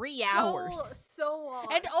 3 hours, So long.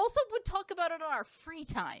 and also would talk about it on our free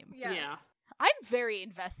time. yes. Yeah. I'm very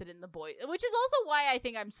invested in the boys, which is also why I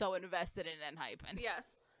think I'm so invested in Enhypen.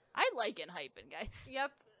 Yes. I like Enhypen, guys.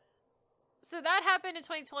 Yep. So that happened in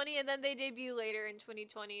 2020, and then they debut later in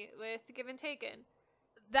 2020 with Give and Taken.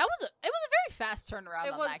 It was a very fast turnaround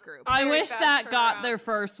It on was- that group. I Very wish fast that got turnaround. their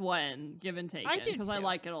first win, Give and Taken, I do because I too.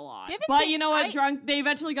 like it a lot. Give and But Take- you know what? I- They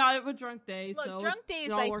eventually got it with Drunk Days. Look, so Drunk Days,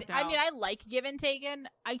 it all worked I mean, out. I like Give and Taken.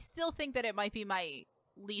 I still think that it might be my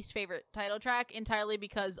least favorite title track entirely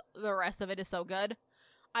because the rest of it is so good.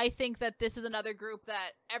 I think that this is another group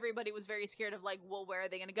that everybody was very scared of, like, well, where are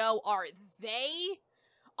they going to go? Are they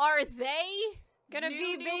Gonna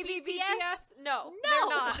new be baby BTS? BTS? No, No.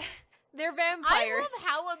 they're not. They're I vampires. love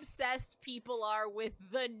how obsessed people are with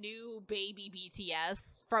the new baby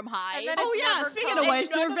BTS from Hybe. And then Oh it's yeah, never speaking come. of And which,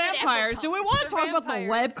 none they're of it ever vampires. Do we comes. want to They're talk about the vampires.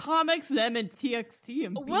 web comics them and TXT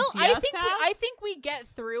and BTS Well, have? I think we get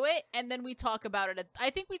through it and then we talk about it. I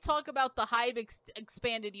think we talk about the Hybe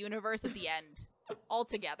expanded universe at the end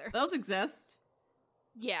altogether. Those exist.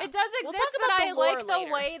 Yeah, It does We'll exist, talk but about I the lore like the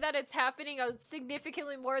later. way that it's happening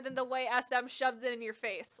significantly more than the way SM shoves it in your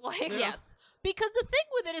face. Like, Yeah. yes, because the thing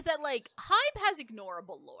with it is that like Hybe has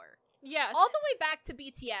ignorable lore. yes, All the way back to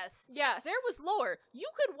BTS, yes, there was lore. You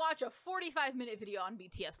could watch a 45-minute video on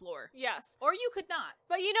BTS lore, yes. or you could not.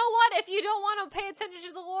 But you know what? If you don't want to pay attention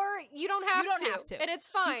to the lore, you don't have to, and it's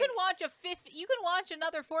fine. You can watch You can watch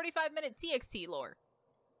another 45-minute TXT lore.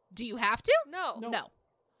 Do you have to? No. No.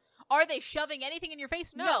 Are they shoving anything in your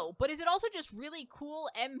face? No. But is it also just really cool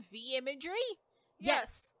MV imagery?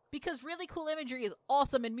 Yes. Because really cool imagery is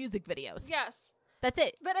awesome in music videos. Yes. That's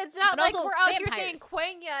it. But it's not And like also we're out here saying vampires.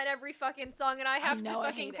 Quenya in every fucking song, and I have know, to I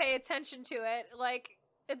fucking hate it. pay attention to it. Like,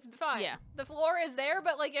 it's fine. Yeah. The lore is there,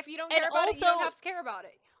 but like, if you don't And care about it, you don't also- have to care about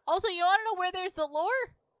it. Also, you want to know where there's the lore?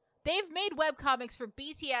 They've made webcomics for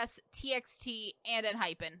BTS, TXT, and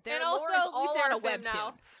Enhypen. Their And lore also, is all on a Seraphim webtoon.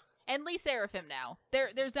 now. And Lee Seraphim now.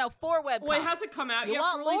 There's now 4 webcomics. Wait, has it come out You yet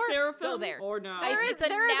want for Lee lore? Seraphim? Go there. Or no? I- There is it's a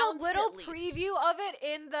announced little at least. preview of it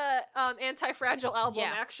in the Anti-Fragile album,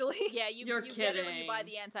 Yeah. actually. Yeah, you You're get it when you kidding. buy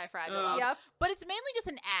the Anti-Fragile Ugh. album. Yep. But it's mainly just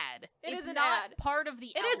an ad. It It's is an not ad. part of the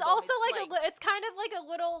It album. is also It's it's kind of like a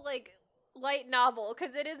little like light novel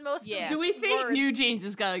because it is mostly Yeah. Do we think words. New Jeans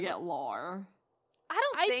is gonna get lore? I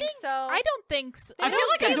don't I think, think- so. I don't think so. They I feel don't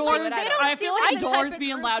like seem Adore. like- but they don't I seem feel like like the type Adore's of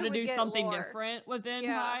being group allowed who to would do get something lore. different within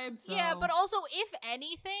Yeah. Hybe. So. Yeah, but also, if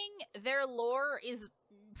anything, their lore is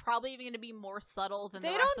probably even going to be more subtle than They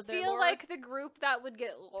the rest don't of their feel lore. like the group that would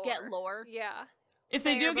get lore. Get lore. Yeah. if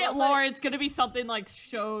they fair, do but get also- lore, it's gonna be something like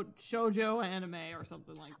shoujo anime or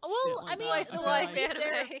something like. Well, shit like I mean, that, Slice of feel life like.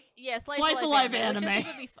 anime. Yeah, Slice of life which I think anime.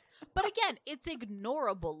 would be but again, it's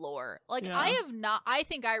ignorable lore. Like Yeah. I have not. I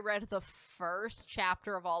think I read the first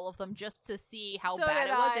chapter of all of them just to see how So bad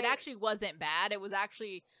did it was. It I. actually wasn't bad. It was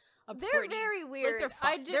actually a They're pretty. very weird. they're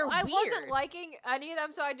fun. They're I wasn't weird. liking any of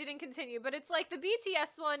them, so I didn't continue. But it's like the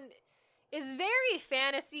BTS one is very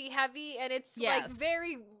fantasy heavy, and it's like Yes.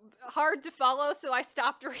 very hard to follow, so I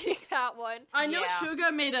stopped reading that one. I know Yeah.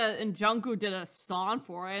 Suga made and Jungkook did a song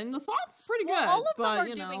for it, and the song's pretty good. Well, all of but, them are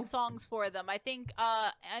you doing know. songs for them. I think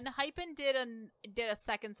and Hypen did a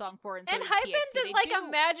second song for it. And so did Hypens TXT. is They like do- a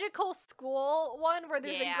magical school one where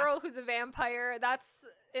there's Yeah. a girl who's a vampire. That's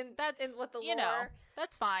in with the lore. you know,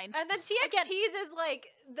 that's fine. And then TXT's is like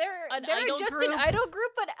they're An they're idol just group. an idol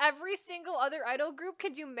group, but every single other idol group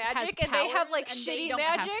can do magic, and they have powers, like and they shitty don't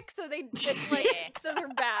have- magic, so it's like Yeah. so they're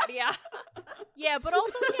bad. Yeah, Yeah, but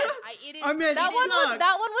also yeah, it is. I mean, that it one sucks.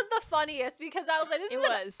 that one was the funniest because I was like, this It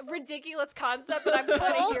is was. a ridiculous concept, but I'm kind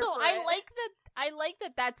But of also, here for I it. like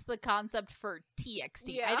that. That's the concept for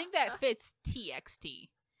TXT. Yeah. I think that fits TXT.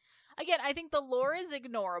 Again, I think the lore is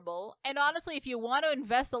ignorable, and honestly, if you want to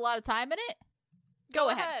invest a lot of time in it, go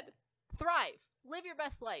ahead. Thrive, live your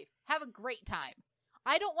best life, have a great time.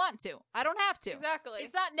 I don't want to. I don't have to. Exactly.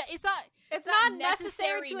 It's not. It's It's not not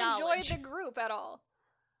necessary necessary to knowledge. enjoy the group at all.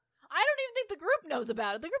 I don't even think the group knows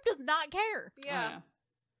about it. The group does not care. Yeah.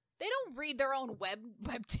 They don't read their own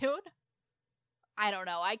webtoon. I don't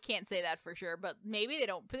know. I can't say that for sure, but maybe they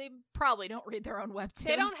don't. They probably don't read their own webtoon.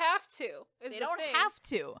 They don't have to. Is They the don't thing. have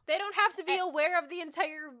to. They don't have to be And- aware of the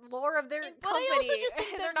entire lore of their But company. I also just think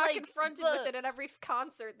They're that, not like, confronted the- with it at every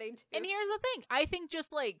concert they do. And here's the thing. I think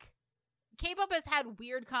just like K-pop has had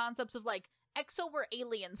weird concepts of like EXO were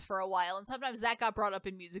aliens for a while, and sometimes that got brought up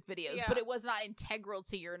in music videos, Yeah. but it was not integral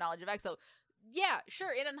to your knowledge of EXO. Yeah,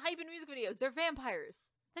 sure. In Hypen music videos, they're vampires.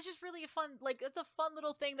 That's just really a fun, like, that's a fun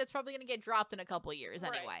little thing that's probably going to get dropped in a couple years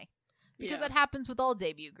Right. anyway. Because Yeah. that happens with all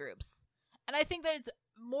debut groups. And I think that it's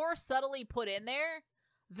more subtly put in there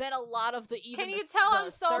than a lot of the even Can you the, tell the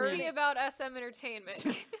I'm salty third- about SM Entertainment?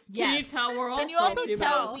 Can you Yes. tell we're all Can you also salty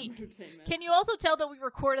tell about we- entertainment? Can you also tell that we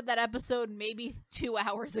recorded that episode maybe 2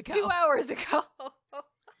 hours ago? 2 hours ago.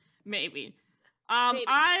 Maybe. Maybe.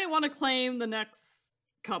 I want to claim the next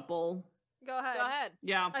couple. Go ahead. Go ahead.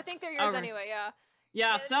 Yeah. I think they're yours Alright. anyway, yeah.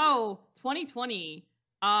 Yeah, Yeah, so 2020,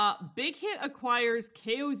 Big Hit acquires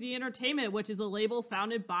KOZ Entertainment, which is a label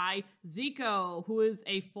founded by Zico, who is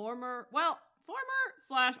a former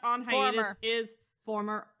 / on hiatus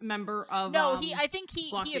former member of No, I think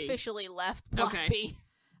Block he B. officially left Block Okay. B.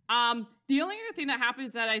 The only other thing that happened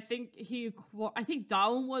is that I think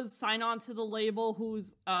Dawn was signed on to the label,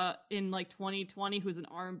 who's in like 2020, who's an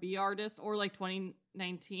R&B artist, or like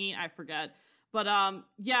 2019, I forget. But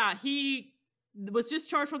yeah, he was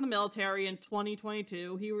discharged from the military in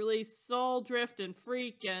 2022. He released Soul Drift and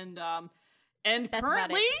Freak, and That's about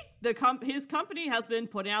currently his company has been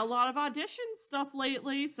putting out a lot of audition stuff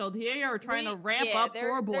lately, so they are trying to ramp up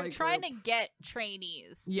for a boy They're trying group. to get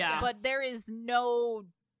trainees. Yeah. But there is no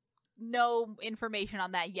information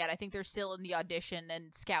on that yet. I think they're still in the audition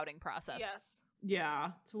and scouting process. Yes.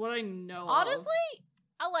 Yeah, to what I know. Honestly,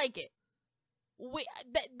 I like it. I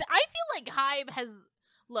feel like Hybe has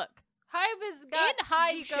look. Hybe has got In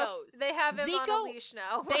Hybe Zico, shows, they have him on a Zico- leash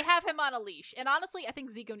now. They have him on a leash, and honestly, I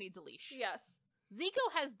think Zico needs a leash. Yes.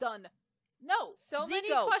 Zico has done So many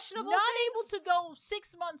Zico, questionable not things. able to go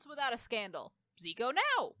 6 months without a scandal. Zico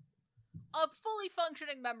now, a fully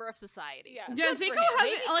functioning member of society. Yes. Yeah, Good for Zico him.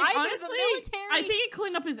 hasn't, Maybe like, either the honestly, military- I think he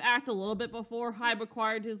cleaned up his act a little bit before Hybe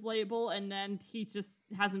acquired his label, and then he just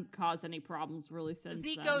hasn't caused any problems really since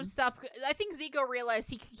Zico then. stopped. I think Zico realized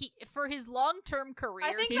he for his long-term career.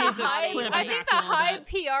 I think He the needs to Hybe, clean up I his think act the a little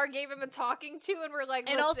Hybe bit. PR gave him a talking to, and we're like,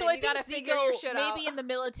 And listen, also, I you gotta think figure your Zico, shit maybe out. in the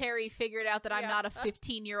military, figured out that I'm Yeah. not a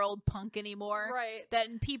 15-year-old punk anymore. Right.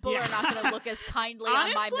 That people Yeah. are not going to look as kindly on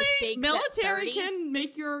my Honestly, mistakes. military at 30. can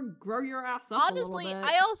make grow your ass up Honestly, a little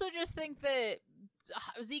bit. I also just think that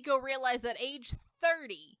Zico realized that age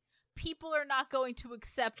 30, people are not going to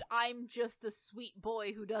accept I'm just a sweet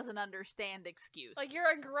boy who doesn't understand excuse. Like,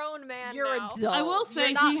 you're a grown man You're now. adult. I will You're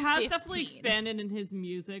say not he has 15. definitely expanded in his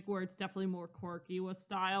music, where it's definitely more quirky with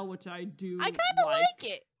style, which I do. I kind of like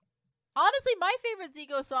it. Honestly, my favorite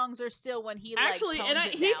Zico songs are still when he Actually, like, and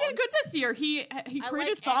tones it he down. did good this year. He created like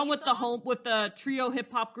a song any with song. the trio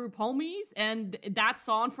hip hop group Homies, and that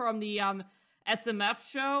song from the SMF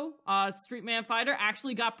show, Street Man Fighter,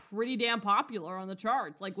 actually got pretty damn popular on the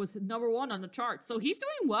charts. Like, was #1 on the charts. So he's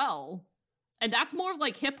doing well, and that's more of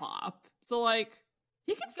like hip hop. So like,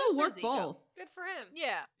 he can still for work Zico. both. Good for him.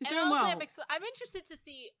 Yeah, He's and doing honestly, well. I'm interested to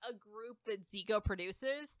see a group that Zico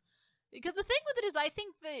produces. Because the thing with it is, I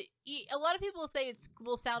think that a lot of people say it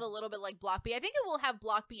will sound a little bit like Block B. I think it will have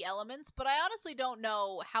Block B elements, but I honestly don't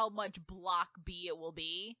know how much Block B it will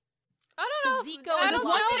be. I don't know. Because Zico I is don't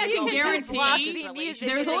one know thing if I you can do guarantee Block is B music.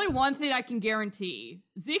 There's Like, only one thing I can guarantee.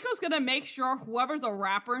 Zico's gonna make sure whoever's a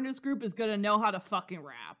rapper in his group is gonna know how to fucking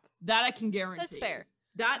rap. That I can guarantee. That's fair.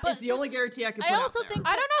 That But is the only guarantee I can put I out also there. think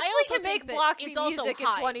I don't know I if we also can think make that Block it's B also music in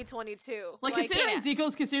hype. 2022. Like, Like, considering yeah. Zico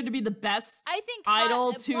is considered to be the best I think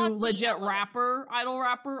idol Block to B legit elements. idol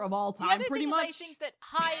rapper of all The time, other pretty thing much. is I think that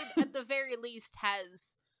Hybe, at the very least,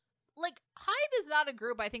 has Hybe is not a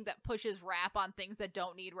group I think that pushes rap on things that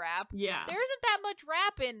don't need rap. Yeah. There isn't that much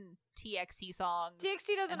rap in TXT songs.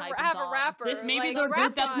 DXT doesn't and Hypen have a songs. rapper. This may be like, the rap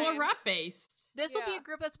group that's more fine. rap based. This will be Yeah. a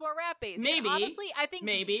group that's more rap based. Maybe. Honestly, I think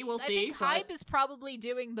Maybe. We'll I see, think but- Hybe is probably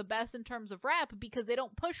doing the best in terms of rap because they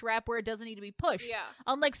don't push rap where it doesn't need to be pushed. Yeah.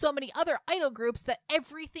 Unlike so many other idol groups that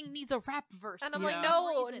everything needs a rap verse. And I'm for like, Yeah. some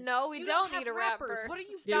no, reason. no, we You don't have need a rap rappers. verse. What are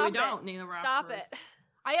you Stop Yeah, we it. don't need a rap Stop verse. it.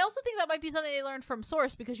 I also think that might be something they learned from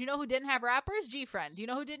Source because you know who didn't have rappers? G-Friend. You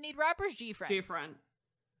know who didn't need rappers? G-Friend. G-Friend.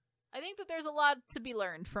 I think that there's a lot to be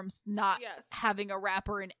learned from not Yes. having a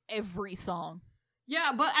rapper in every song.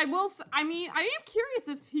 Yeah, but I am curious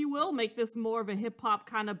if he will make this more of a hip-hop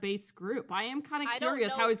kind of based group. I am kind I of don't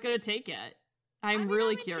curious know. how he's going to take it. I'm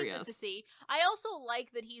really interested curious. to see. I also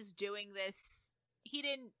like that he's doing this. He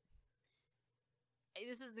didn't.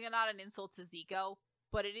 This is not an insult to Zico,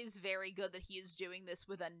 but it is very good that he is doing this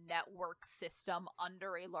with a network system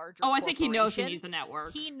under a larger. Oh, I think he knows he corporation. needs a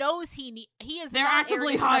network. He knows he is. They're not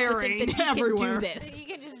actively arrogant enough to hiring think that he everywhere. Can do this. You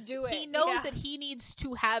can just do it. He knows Yeah. that he needs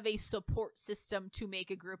to have a support system to make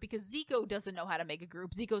a group because Zico doesn't know how to make a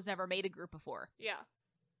group. Zico's never made a group before. Yeah.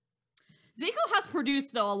 Zico has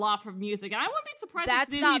produced though a lot for music, and I wouldn't be surprised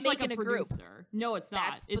That's if not he's like a making a group. producer. No, it's not.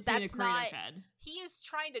 That's- It's but being that's a creative not- head. He is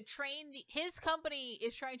trying to train his company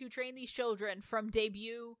is trying to train these children from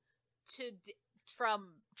debut to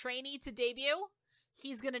from trainee to debut.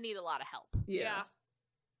 He's gonna need a lot of help. Yeah.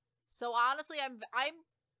 So honestly, I'm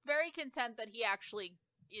very content that he actually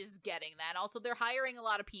is getting that. Also, they're hiring a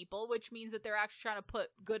lot of people, which means that they're actually trying to put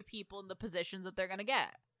good people in the positions that they're gonna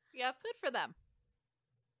get. Yep. Good for them.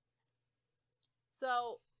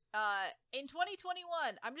 So, in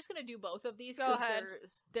 2021, I'm just gonna do both of these Go because ahead.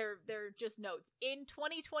 they're just notes. In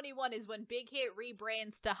 2021 is when Big Hit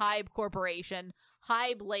rebrands to Hybe Corporation,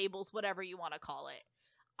 Hybe labels, whatever you want to call it.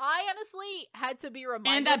 I honestly had to be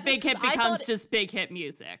reminded, And that of this Big Hit 'cause I becomes thought just Big Hit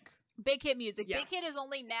music. Big Hit music. Yeah. Big Hit is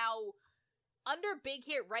only now under Big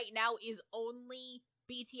Hit right now is only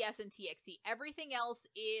BTS and TXT. Everything else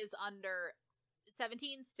is under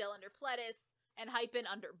 17, still under Pledis, and Hypen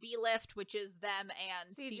under B-Lift, which is them and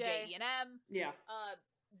CJ. CJENM. Yeah.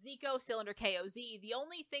 Zico still under KOZ. The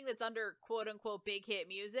only thing that's under quote-unquote Big Hit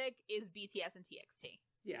music is BTS and TXT.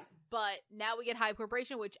 Yeah. But now we get Hybe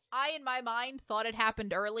Corporation, which I, in my mind, thought it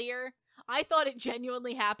happened earlier. I thought it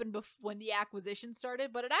genuinely happened when the acquisition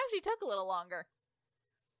started, but it actually took a little longer.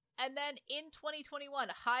 And then in 2021,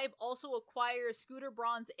 Hybe also acquires Scooter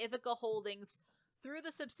Braun's Ithaca Holdings through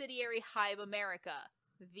the subsidiary Hybe America.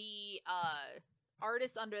 The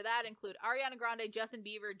artists under that include Ariana Grande, Justin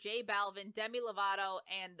Bieber, J Balvin, Demi Lovato,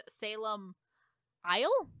 and Salem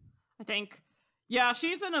Isle? I think. Yeah,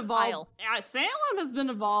 she's been involved. Salem has been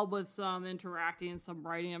involved with some interacting and some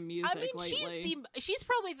writing of music I mean, lately. she's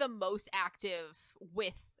probably the most active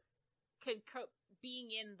with being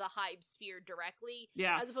in the Hybe sphere directly.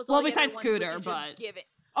 Yeah. As opposed to Well, all the other besides ones, which Scooter, is just but- give it.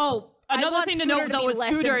 Oh, I another want thing to Scooter note to though be with less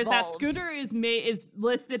Scooter is that involved. Scooter is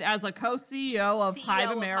listed as a co-CEO of CEO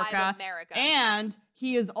Hybe of America, Hybe America. and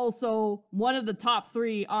he is also one of the top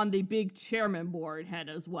 3 on the big chairman board head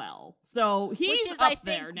as well. So Which he's is, I up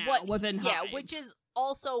there think, now within Hybe. Yeah, which is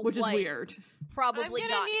also which is what weird. Probably I'm gonna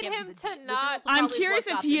got need him, him the, to which is not- also I'm probably curious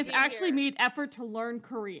what if got he him has here. actually made effort to learn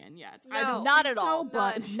Korean yet. I No. don't Not think at all. so,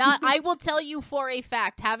 but None. Not. I will tell you for a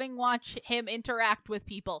fact, having watched him interact with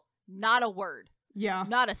people, not a word. yeah.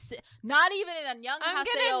 Not not even in a young I'm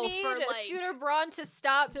Haseo gonna need for like. Scooter Braun to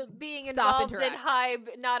stop to being stop involved in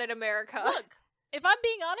interacting. Hybe, not in America. Look, if I'm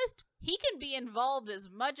being honest, he can be involved as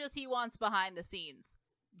much as he wants behind the scenes.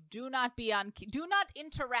 Do not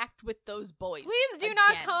interact with those boys. Please do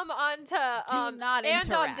not again. come on to not and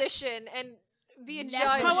interact. audition and be a Never.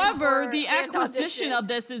 judge. However, for the and acquisition audition. of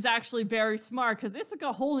this is actually very smart because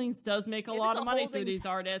Ithaca Holdings does make a lot Ithaca of money through Holdings- these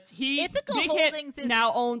artists. Ithaca Big Hit Holdings is-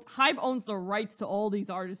 now owns Hybe owns the rights to all these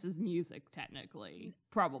artists' music, technically,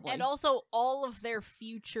 probably. And also all of their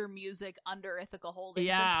future music under Ithaca Holdings.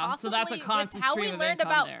 yeah, and so that's a possibly constant with how stream we of learned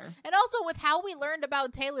income about, there. and also with how we learned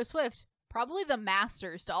about Taylor Swift, probably the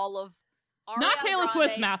masters to all of. Not Ariana Taylor Grande,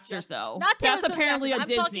 Swift's masters, Justin- though. Not Taylor That's Swift's apparently masters.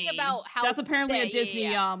 a I'm Disney. talking about how That's apparently a yeah, Disney.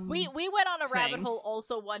 yeah. We went on a rabbit thing. hole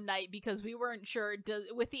also one night because we weren't sure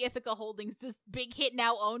with the Ithaca Holdings. Does Big Hit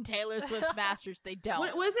now own Taylor Swift's masters? They don't.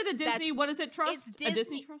 What is it? A Disney? What is it? Trust? It's Disney. A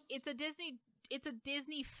Disney trust? It's a Disney. It's a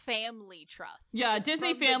Disney family trust. Yeah, It's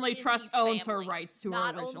Disney from the Family Disney Trust owns her family. rights to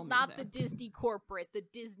Not her original not music. the Disney corporate, the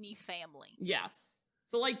Disney family. Yes.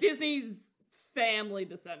 So like Disney's family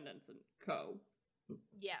descendants and co.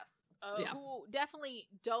 Yes. Yeah. Who definitely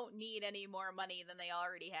don't need any more money than they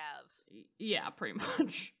already have. Yeah, pretty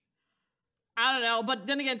much. I don't know, but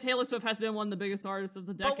then again, Taylor Swift has been one of the biggest artists of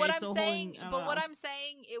the decade. But what I'm so saying, I don't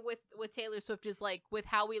know. with Taylor Swift is like with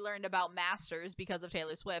how we learned about masters because of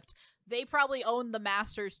Taylor Swift, they probably own the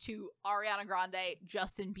masters to Ariana Grande,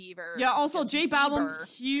 Justin Bieber. Yeah, also Justin J Balvin,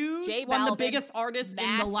 Bieber, huge, J one of the Balvin, biggest artists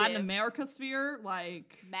in the Latin massive. America sphere,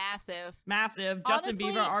 like massive. massive. Justin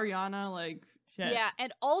Honestly, Bieber, Ariana, like shit. Yeah,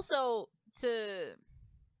 and also to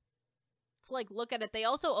like look at it, they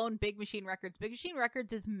also own Big Machine Records. Big Machine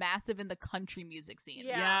Records is massive in the country music scene.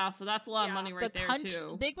 Yeah, so that's a lot of Yeah. money right there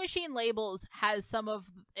too. Big Machine Labels has some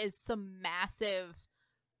massive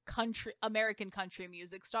American country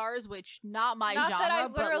music stars, which not my Not genre, that I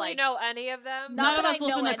but literally like know any of them. Not None of that us I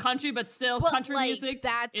listen know to country, but still, but country like, music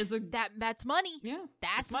is a that's money. yeah.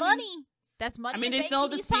 That's it's money. money. That's money. I mean, in they bank sell in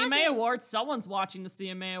the these CMA pockets. Awards. Someone's watching the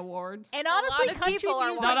CMA Awards. And A lot honestly, of country people are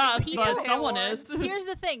music, Not us, people, but someone is. here's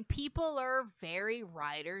the thing: people are very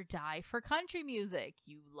ride or die for country music.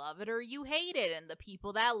 You love it or you hate it, and the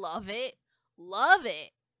people that love it love it.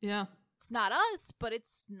 Yeah. It's not us, but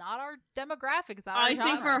it's not our demographic. It's not our I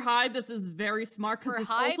think genre. for Hyde, this is very smart because For this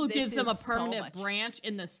Hyde, also this gives them a is so permanent much. branch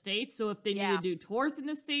in the States. So if they Yeah. need to do tours in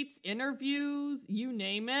the States, interviews, you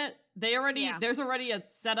name it, there's already a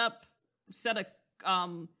set of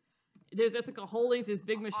there's Ithaca Holdings, there's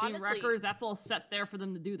Big Machine Honestly, Records, that's all set there for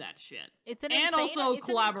them to do that shit. it's an And insane, also it's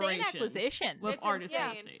an insane collaborations acquisition. with It's artists in the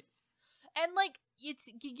insane. States. And like, you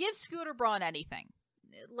give Scooter Braun anything.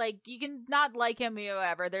 Like, you can not like him or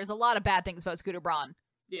whatever. There's a lot of bad things about Scooter Braun.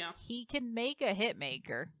 Yeah. He can make a hit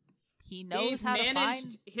maker. He knows He's how to find.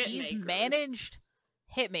 managed hit He's makers. managed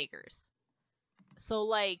hit makers. So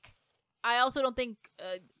like, I also don't think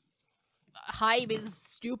Hybe is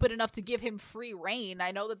stupid enough to give him free reign.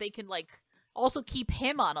 I know that they can like also keep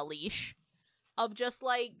him on a leash of just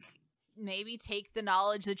like maybe take the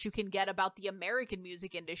knowledge that you can get about the American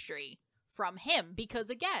music industry from him, because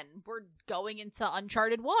again, we're going into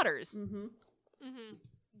uncharted waters. Mm-hmm. Mm-hmm.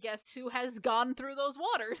 Guess who has gone through those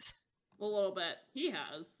waters? A little bit. He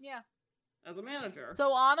has. Yeah. As a manager.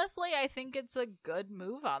 So honestly, I think it's a good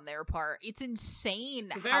move on their part. It's insane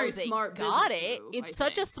It's a how very they smart got business it. move, It's I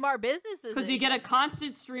such a think. smart business Because you get a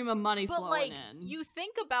constant stream of money but flowing like in. you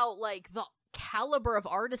think about like the caliber of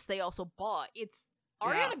artists they also bought. It's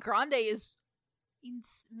Yeah. Ariana Grande is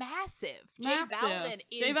massive. Massive. J Balvin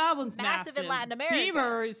is J Balvin's massive in Latin America.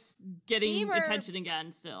 Bieber's getting Bieber- attention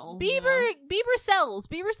again still. Bieber sells.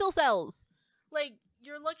 Bieber still sells. Like,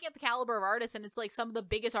 you're looking at the caliber of artists, and it's like some of the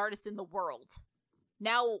biggest artists in the world.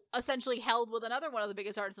 Now, essentially held with another one of the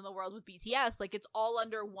biggest artists in the world with BTS. Like, it's all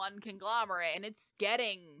under one conglomerate, and it's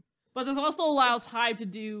getting... But this also allows Hybe to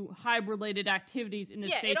do Hybe-related activities in the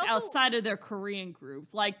Yeah, it States also- outside of their Korean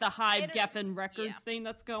groups. Like the Hybe It- Geffen Records yeah. thing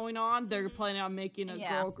that's going on. They're Mhm. planning on making a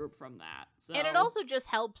Yeah. girl group from that. So. And it also just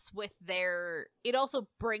helps with their... It also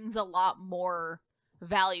brings a lot more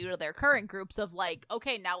value to their current groups of like,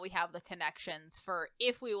 okay, now we have the connections for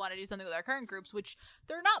if we want to do something with our current groups, which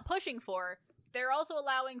they're not pushing for. They're also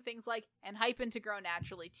allowing things like ENHYPEN to grow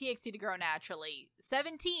naturally, TXT to grow naturally.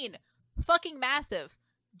 17, fucking massive,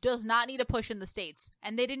 does not need a push in the States.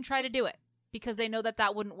 And they didn't try to do it because they know that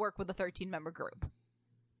that wouldn't work with a 13-member group.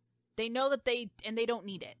 They know that they don't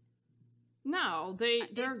need it. No,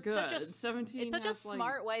 they're It's such good. a- 17 it's such a has, like,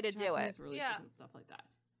 smart way to do Japanese it. releases Yeah. and stuff like that.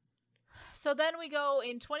 So then we go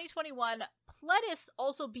in 2021, Pledis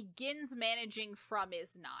also begins managing From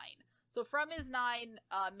Is 9. So From Is 9,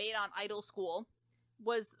 made on Idol School,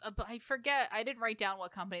 was, I forget, I didn't write down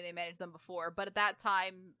what company they managed them before, but at that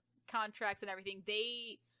time, contracts and everything,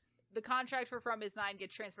 the contract for From Is 9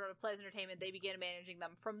 gets transferred to Pledis Entertainment, they begin managing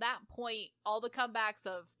them. From that point, all the comebacks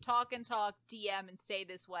of Talk and Talk, DM, and Stay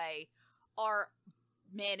This Way are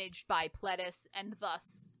managed by Pledis, and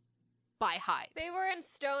thus by Hybe. They were in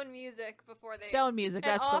Stone Music before they Stone Music,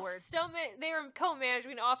 and that's the off word. They were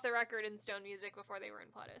co-managing off the record in Stone Music before they were in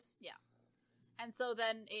Pledis. And so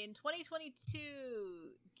then in 2022,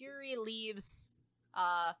 Guri leaves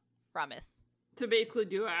Promise To basically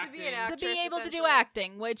do be acting. an to actress, be able to do essentially.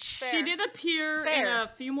 acting, which Fair. She did appear in Fair. a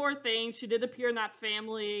few more things. She did appear in that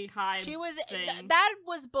Family Hybe she was thing. that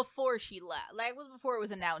was before she left. That was before it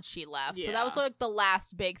was announced she left. So that was Yeah. like the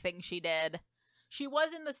last big thing she did. She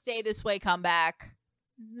was in the Stay This Way comeback,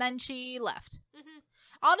 then she left. Mm-hmm.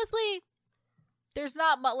 Honestly, there's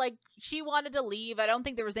not much, like, she wanted to leave. I don't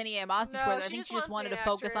think there was any animosity No, for her. I she think just she just wants wanted to to be an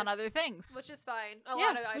focus on actress. other things. Which is fine. A Yeah, lot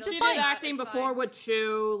of which idols is She do fine. did that, acting it's before fine. with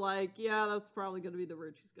Chu. Like, yeah, that's probably going to be the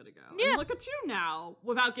route she's going to go. And Yeah. look at Chu now.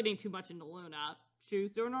 Without getting too much into Luna.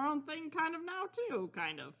 Chu's doing her own thing kind of now, too.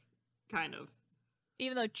 Kind of.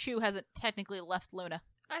 even though Chu hasn't technically left Luna.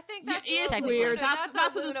 I think Yeah, that's it's mostly weird. Luna.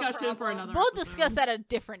 That's a Luna discussion for problem. another We'll episode. discuss that at a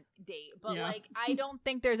different date, but Yeah. like I don't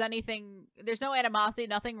think there's no animosity,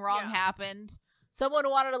 nothing wrong Yeah. happened. Someone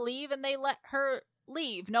wanted to leave and they let her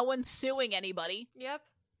leave. No one's suing anybody. Yep.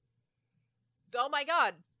 Oh my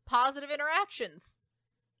god. Positive interactions.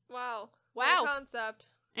 Wow. Wow. What a concept.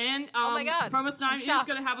 And Oh my God. Promise I'm 9 is shocked.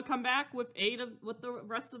 going to have a comeback with with the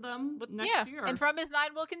rest of them next year. And From His 9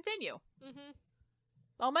 will continue. Mm-hmm.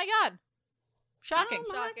 Oh my god. Shocking.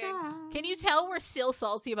 Oh my Shocking. God. Can you tell we're still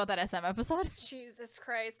salty about that SM episode? Jesus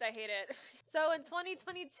Christ, I hate it. So in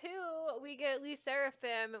 2022, we get Lee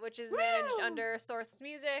Seraphim, which is managed Woo! under Source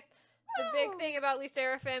Music. The big thing about Lee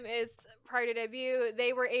Seraphim is prior to debut,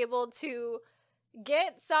 they were able to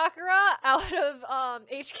get Sakura out of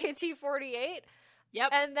HKT48, Yep.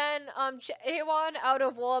 and then Aewon out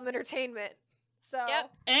of Woollim Entertainment. So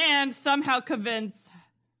Yep. And somehow convince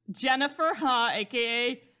Jennifer Ha,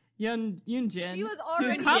 aka Yoonjin, she was to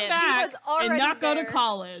already come she back was already and not go to there.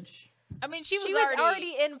 college. I mean, she was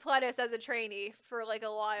already in Pledis as a trainee for like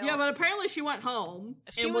a while. Yeah, but apparently she went home.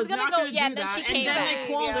 She and was gonna not go- gonna yeah, do and then that, she and came then back.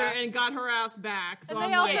 they called her Yeah. and got her ass back. So and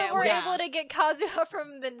I'm they also like, were yes. able to get Kazuha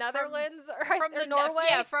from the Netherlands or from the Norway.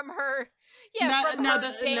 Yeah, from her. Yeah, No- from no, her, the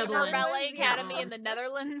her Netherlands. ballet academy Yeah. in the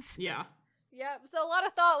Netherlands. yeah. Yep. So a lot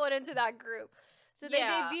of thought went into that group. So they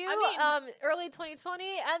Yeah, debut I early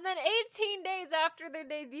 2020, and then 18 days after their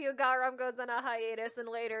debut, Garam goes on a hiatus and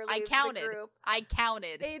later I leaves counted. the group. I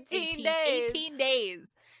counted. 18 days. 18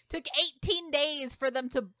 days. Took 18 days for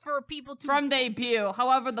people to From debut.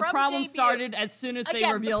 However, the From problem debut. started as soon as they Again,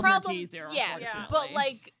 the revealed problem, her teaser. Yes,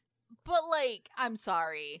 unfortunately. but like, I'm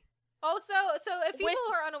sorry. Also, so if people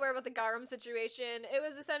With- are unaware about the Garam situation, it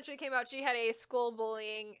was essentially came out she had a school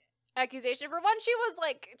bullying accusation for when she was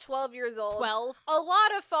like 12 years old. 12. A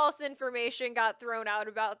lot of false information got thrown out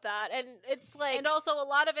about that, and it's like And also a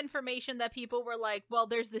lot of information that people were like, well,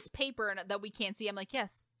 there's this paper in it that we can't see. I'm like,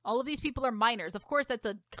 yes, all of these people are minors. Of course, that's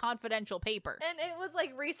a confidential paper. And it was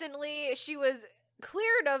like recently she was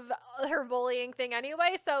cleared of her bullying thing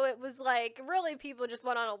anyway, so it was like really people just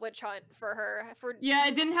went on a witch hunt for her. Yeah,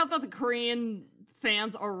 it didn't help that the Korean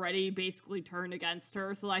fans already basically turned against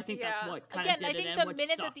her, so I think that's Yeah. what kind Again, of did I think it the in, which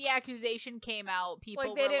minute that the sucks. accusation came out, people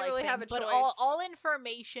Like, they were didn't like, really have thing, a but choice. all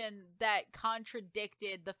information that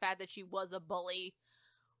contradicted the fact that she was a bully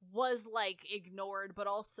was like ignored. But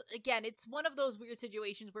also, again, it's one of those weird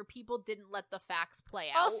situations where people didn't let the facts play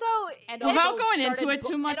out. Also, And it- Without also going into started it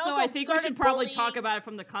too bu- much, and though, also I think we should started probably talk bullying- about it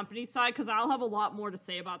from the company side, because I'll have a lot more to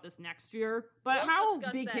say about this next year. But We'll how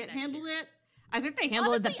discuss Big that Hit next handled year. it, I think they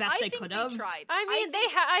handled it the Honestly, best I they think could have. tried. I mean,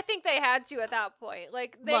 I think they had to at that point.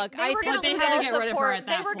 Like, they, Look, they I were think gonna they lose had to all get rid of her support. at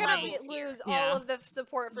They that were gonna point. lose Yeah. all of the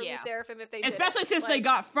support for Yeah. Lee Seraphim if they did Especially it. since they Like,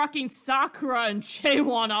 got fucking Sakura and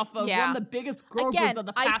Chaewon off of Yeah. one of the biggest girl Again, groups of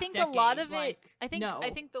the past I think a lot decade. of it. Like, I think no.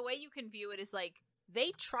 I think the way you can view it is like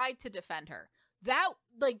they tried to defend her. That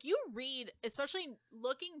like you read, especially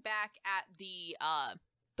looking back at the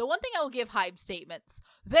one thing I will give Hype statements.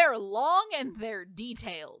 They're long and they're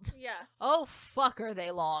detailed. yes. Oh fuck, are they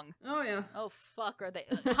long? Oh yeah. Oh fuck, are they?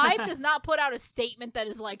 Hype does not put out a statement that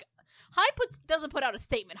is like doesn't put out a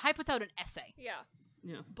statement. Hype puts out an essay. Yeah.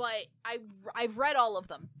 Yeah. But I've read all of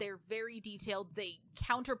them. They're very detailed. They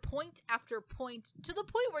counterpoint after point to the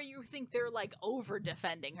point where you think they're like over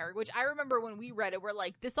defending her. Which I remember when we read it, we're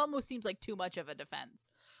like, this almost seems like too much of a defense.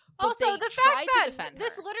 But Also, they the tried fact to that defend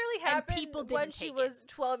this her. literally and happened people when didn't she take was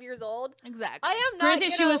 12 years old. Exactly. I am not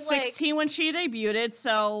Granted, she gonna, was 16 when she debuted,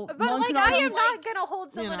 so But one like, could I argue- am not gonna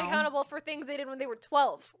hold someone know. accountable for things they did when they were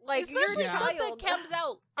 12. Like, Especially you're a stuff child. that comes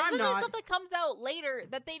out. I'm Especially not. stuff that comes out later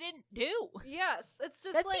that they didn't do. Yes, it's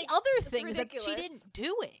just That's like the other it's thing is that she ridiculous. didn't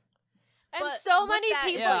do it. And But so with many that-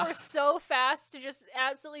 people Yeah. were so fast to just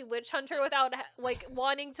absolutely witch hunt her without like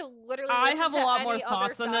wanting to literally. I listen have a to lot more any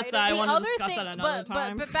thoughts other on this side that I of it. want to other discuss thing, at another but,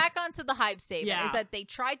 time. But back onto the Hype statement Yeah. is that they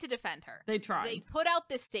tried to defend her. They tried. They put out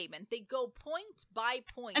this statement. They go point by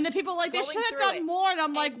point. And then people are like, they going should have through done it. more. And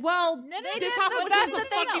I'm like, well, No, no, They this did happened the when she best was a that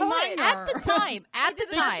they fucking could. minor. at the time, at They the did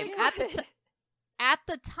the best time, they at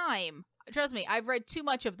the time, trust me, I've read too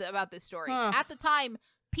much about this story. Huh. At the time,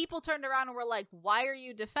 people turned around and were like, "Why are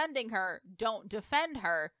you defending her? Don't defend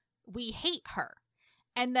her. We hate her."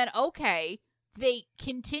 And then, okay, they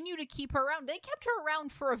continue to keep her around. They kept her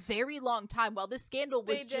around for a very long time while this scandal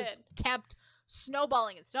was They just did. kept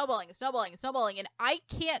snowballing and snowballing and snowballing and snowballing. And I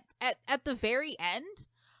can't, at the very end,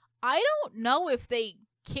 I don't know if they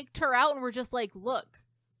kicked her out and were just like, look,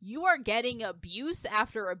 you are getting abuse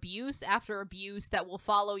after abuse after abuse that will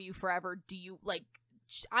follow you forever. Do you, like,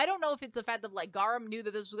 I don't know if it's the fact that, like, Garam knew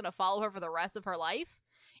that this was going to follow her for the rest of her life.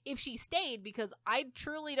 if she stayed, because I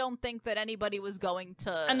truly don't think that anybody was going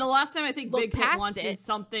to. And the last time I think look Big Hit past wanted it.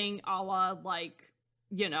 something a la, like,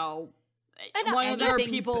 you know, And one of their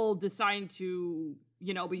anything- people deciding to,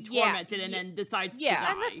 you know, be Yeah, tormented and then decides yeah. to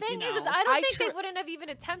die. And the thing you is know? I don't I think tr- they wouldn't have even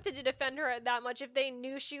attempted to defend her that much if they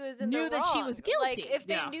knew she was in Knew the that she wrong. was Like, guilty. if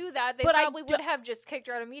they Yeah. knew that, they But I probably do- would have just kicked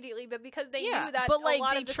her out immediately. But because they Yeah, knew that but, like, a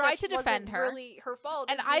lot they of the tried stuff to defend wasn't her. really her fault.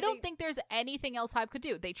 And it I was don't they- think there's anything else Hype could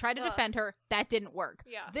do. They tried to Ugh. defend her. That didn't work.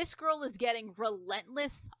 Yeah. This girl is getting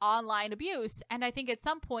relentless online abuse. And I think at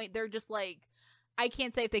some point they're just like, I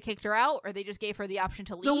can't say if they kicked her out or they just gave her the option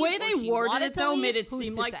to leave. The way or they she worded wanted it, to though, leave. made it Who's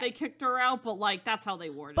seem to like say? they kicked her out, but, like, that's how they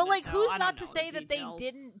worded But, it. like, though. who's I not don't to know say the that they details.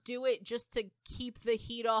 didn't do it just to keep the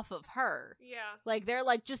heat off of her? Yeah. Like, they're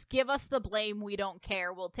like, just give us the blame. We don't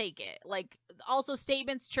care. We'll take it. Like, also,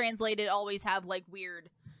 statements translated always have, like, weird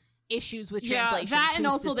issues with Yeah, translation. that and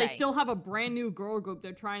who's also to they say? still have a brand new girl group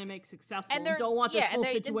they're trying to make successful and they're don't want this whole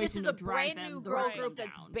and situation this is to a drag brand them new the girl rest of group them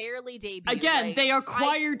that's down. barely debuted. Again, like, they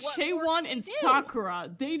acquired what more Chaewon can and they do?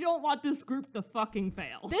 Sakura. They don't want this group to fucking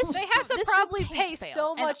fail. This They have to this probably group pay can't fail.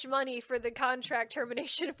 so And much money for the contract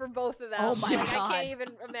termination for both of them. Oh my Like, God. I can't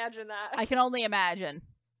even imagine that. I can only imagine.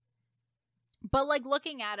 But like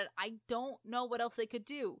looking at it, I don't know what else they could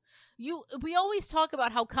do. We always talk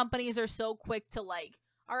about how companies are so quick to like,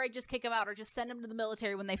 all right, just kick them out or just send them to the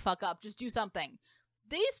military when they fuck up. Just do something.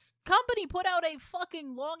 This company put out a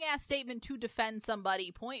fucking long ass statement to defend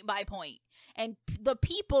somebody point by point, and the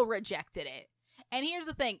people rejected it. And here's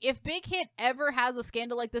the thing: if Big Hit ever has a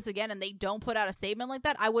scandal like this again, and they don't put out a statement like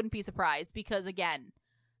that, I wouldn't be surprised because again,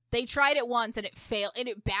 they tried it once and it failed, and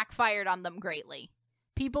it backfired on them greatly.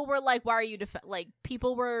 People were like, "Why are you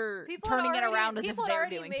People were turning it around as if they're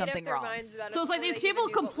doing something wrong. So it's like these people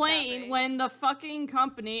complain when the fucking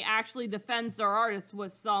company actually defends their artists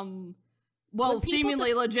with some, well, When people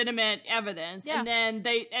seemingly legitimate evidence, Yeah. and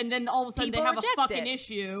then all of a sudden People they have a reject fucking it.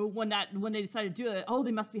 issue when they decide to do it. Oh,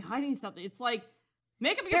 they must be hiding something. It's like,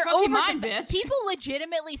 make up your They're fucking over mind, bitch. People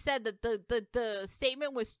legitimately said that the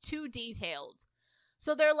statement was too detailed.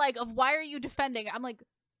 So they're like, "Of why are you defending?" I'm like,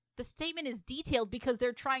 the statement is detailed because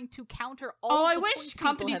they're trying to counter all. Oh, of I the wish points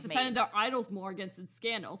companies people have defended made. their idols more against its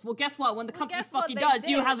scandals. Well, guess what? When the company guess what? fucking They does,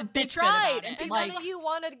 you did. have a They bitch fit tried, about and it. people- Like, None of you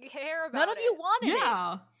wanted to care about None of you wanted it.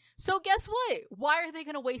 yeah. So guess what? Why are they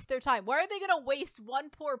going to waste their time? Why are they going to waste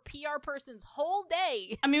one poor PR person's whole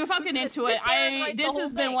day? I mean, without Who's getting gonna into sit it, there and write the this whole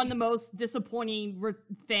has been thing? one of the most disappointing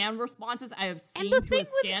fan responses I have seen the to thing a with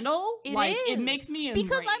scandal. it Like, is, it makes me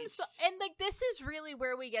because I'm enraged. so, and like this is really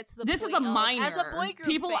where we get to the This is point a of, minor. as a boy group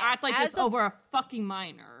People fan, act like as this a over a fucking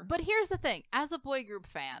minor. But here's the thing. As a boy group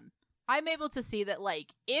fan, I'm able to see that,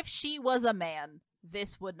 like, if she was a man,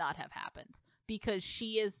 this would not have happened. Because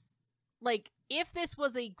she is, like, if this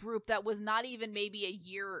was a group that was not even maybe a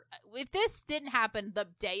year... If this didn't happen the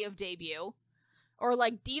day of debut, or,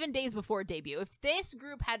 like, even days before debut, if this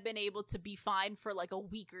group had been able to be fine for, like, a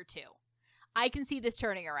week or two, I can see this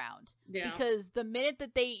turning around. Yeah. Because the minute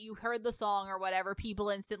that you heard the song or whatever, people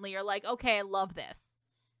instantly are like, okay, I love this.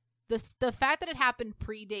 The fact that it happened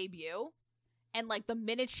pre-debut, and like the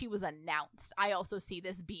minute she was announced, I also see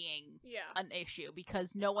this being an issue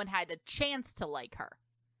because no one had a chance to like her.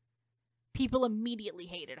 People immediately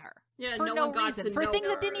hated her Yeah, for no no one got reason, to for know things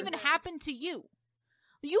that her. didn't even happen to you.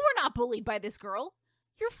 You were not bullied by this girl.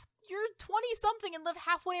 You're 20 something and live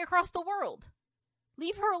halfway across the world.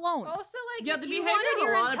 Leave her alone. Also, like, Yeah, if the you behavior wanted of a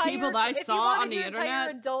your lot of people entire- that I if you saw wanted on the your entire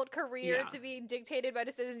internet- adult career Yeah. to be dictated by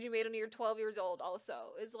decisions you made when you're 12 years old,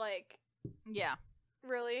 also is like, Yeah.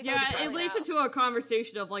 really? Yeah, it depressing. leads into a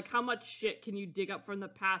conversation of like how much shit can you dig up from the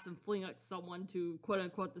past and fling at someone to quote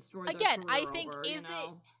unquote destroy their Again, I career think over, is you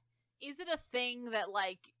know? is it a thing that,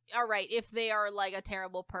 like, all right, if they are like a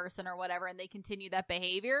terrible person or whatever and they continue that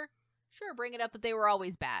behavior, sure, bring it up that they were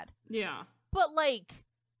always bad. Yeah. But like,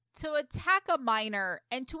 to attack a minor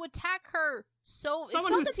and to attack her, so Someone it's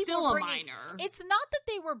not who's that people still were a bringing, minor. It's not that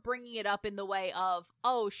they were bringing it up in the way of,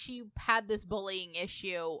 oh, she had this bullying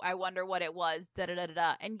issue, I wonder what it was, da da da da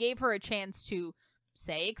da, and gave her a chance to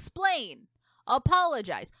say, explain,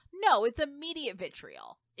 apologize. No, it's immediate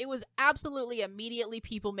vitriol. It was absolutely immediately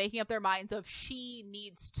people making up their minds of she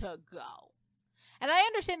needs to go. And I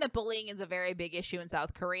understand that bullying is a very big issue in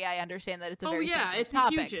South Korea. I understand that it's a very sensitive it's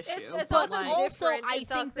topic. a huge issue. It's But also like, also, different I in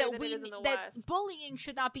South think Korea that than it is in the that West. bullying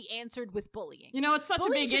should not be answered with bullying. you know, it's such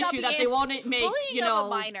bullying a big should not issue be that they answered- won't make, bullying you of know, a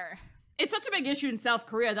minor. it's such a big issue in South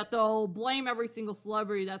Korea that they'll blame every single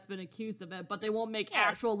celebrity that's been accused of it, but they won't make Yes.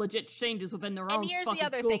 actual legit changes within their own And here's fucking the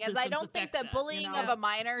other school thing: is I systems don't to think fix that it, bullying you know? of a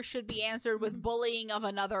minor should be answered with bullying of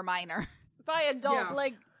another minor, By adults.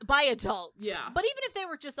 like by adults. Yeah. But even if they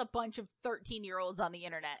were just a bunch of 13-year-olds on the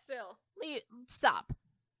internet, Still. stop.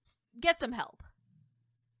 Get some help.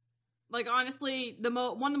 Like, honestly, one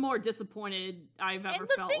of the more disappointed I've ever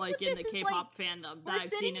the felt thing like with in the this is, K-pop fandom we're that I've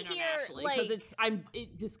seen sitting here, internationally, because it's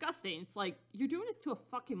disgusting. It's like, you're doing this to a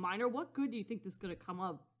fucking minor. What good do you think this is gonna come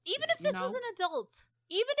of? Even if this was an adult,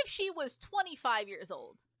 even if she was 25 years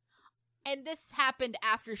old, and this happened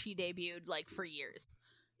after she debuted, like, for years,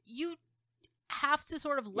 you have to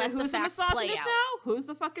sort of let the facts play out. Who's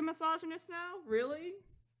the fucking misogynist now? Really?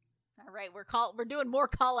 All right, we're doing more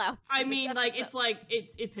call-outs. I mean, like, it's like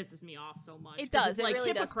it pisses me off so much. It does. It's it like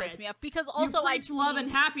really does piss me off because also I preach love and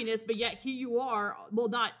happiness, but yet here you are. Well,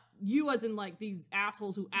 not you, as in like these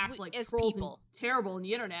assholes who act like trolls and terrible on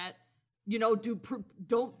the internet. You know,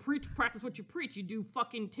 don't practice what you preach. You do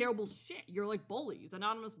fucking terrible shit. You're like bullies,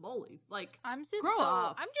 anonymous bullies. Like, I'm just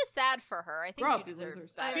up. I'm just sad for her. I think she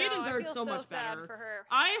deserves better. She deserves so much better. For her.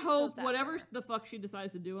 I hope whatever the fuck she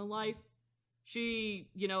decides to do in life, she,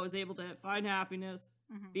 you know, is able to find happiness,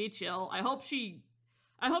 be chill. I hope she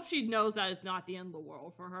knows that it's not the end of the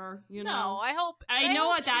world for her, you know? No, I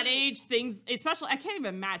know at that age, things, especially, I can't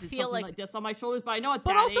even imagine something like this on my shoulders, but I know at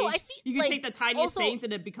that age, you can take the tiniest things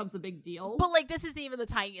and it becomes a big deal. But, like, this isn't even the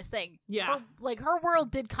tiniest thing. Yeah. Her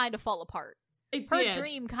world did kind of fall apart. Her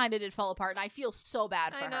dream kind of did fall apart, and I feel so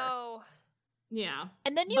bad for her. I know. Yeah.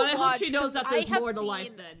 And then I hope she knows that there's more to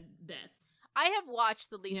life than this. I have watched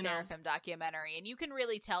the Lee Seraphim documentary, and you can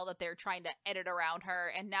really tell that they're trying to edit around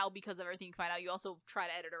her, and now because of everything you find out, you also try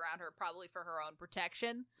to edit around her probably for her own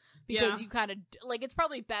protection, because you kind of, like, it's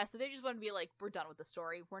probably best that they just want to be like, we're done with the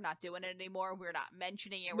story, we're not doing it anymore, we're not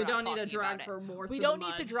mentioning it, we don't need to drag for more. We don't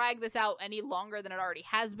need to drag this out any longer than it already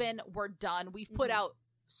has been. We're done. We've put out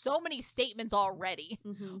so many statements already.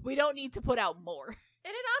 We don't need to put out more.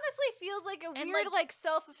 And it honestly feels like a weird, like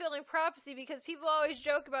self-fulfilling prophecy, because people always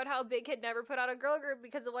joke about how Big Hit never put out a girl group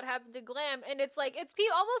because of what happened to Glam, and it's like, it's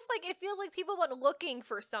almost like it feels like people went looking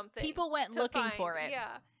for something. People went looking for it.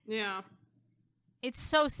 Yeah. Yeah. It's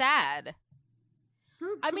so sad.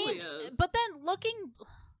 I mean, but then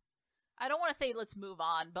I don't want to say let's move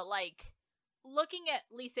on, but like, looking at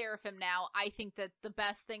Lee Seraphim now, I think that the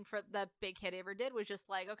best thing for that Big Hit ever did was just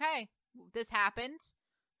like, okay, this happened.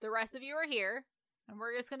 The rest of you are here. And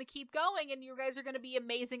we're just going to keep going, and you guys are going to be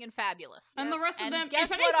amazing and fabulous. And the rest of them, guess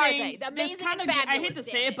what are they? The amazing and fabulous. I hate to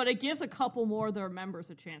say it, but it gives a couple more of their members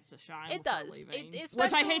a chance to shine. It does.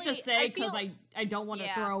 Which I hate to say, because I don't want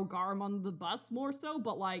to throw Garm on the bus more so,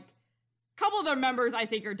 but like, a couple of their members I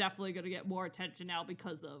think are definitely going to get more attention now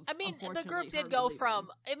because of, I mean, the group did go from,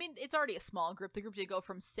 I mean, it's already a small group. The group did go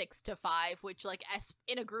from 6 to 5, which, like,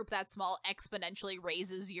 in a group that small exponentially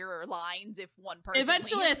raises your lines if one person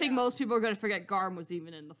eventually leaves. I think most people are going to forget Garm was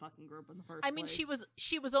even in the fucking group in the first place. I mean, she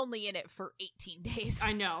was only in it for 18 days.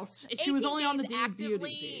 I know. She was only on the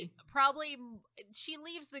DVD. Probably, she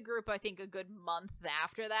leaves the group, I think, a good month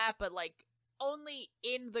after that, but, like, only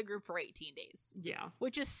in the group for 18 days. Yeah.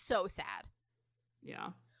 Which is so sad. Yeah.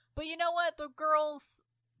 But you know what? The girls,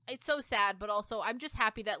 it's so sad, but also I'm just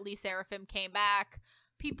happy that Lee Seraphim came back.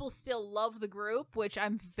 People still love the group, which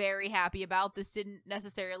I'm very happy about. This didn't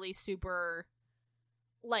necessarily super,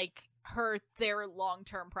 like, hurt their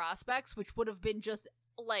long-term prospects, which would have been just,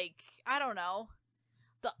 like, I don't know.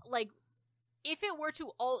 If it were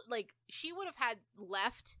to all, like, she would have had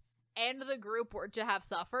left and the group were to have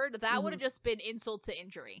suffered, that would have just been insult to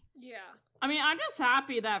injury. Yeah. I mean, I'm just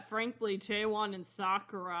happy that, frankly, Chaewon and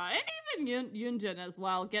Sakura, and even Yoonjin as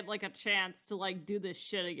well, get, like, a chance to, like, do this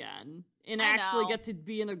shit again. And actually get to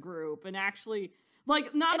be in a group, and actually,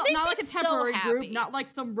 like, not like a temporary group, not like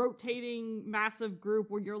some rotating massive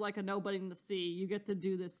group where you're like a nobody in the sea. You get to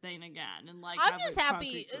do this thing again, and like, I'm just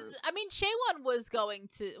happy. I mean, Chaewon was going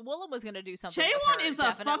to, Willem was going to do something. Chaewon is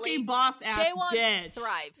a fucking boss ass bitch.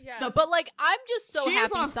 Thrive. Yes. But like, I'm just so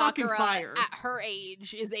happy Sakura fire. at her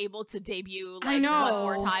age is able to debut like I know. one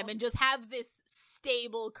more time and just have this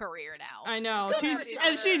stable career now. I know.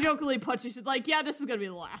 She jokingly put, she's like, yeah, this is gonna be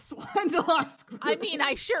the last one, the last group. I mean,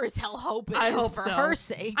 I sure as hell hope it is for her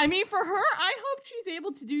sake. I mean, for her, I hope she's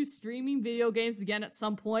able to do streaming video games again at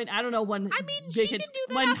some point. I don't know when. I mean, she can do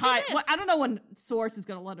that after this. I don't know when Source is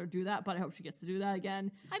gonna let her do that, but I hope she gets to do that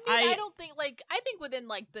again. I mean, I don't think I think within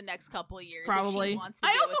like the next couple of years, probably. If she wants to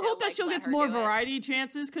I also hope that she'll get more do variety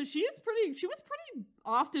chances, because she was pretty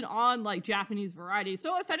often on like Japanese variety.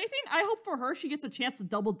 So if anything, I hope for her she gets a chance to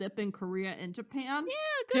double dip in Korea and Japan.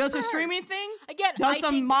 Yeah, good does for a her. streaming thing Again, does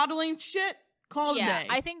some modeling shit. Call it a day.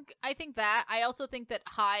 I think that. I also think that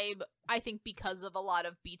Hybe, I think because of a lot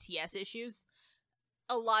of BTS issues,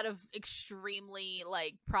 a lot of extremely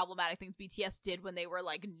like problematic things BTS did when they were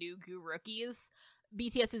like new goo rookies,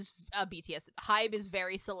 Hybe is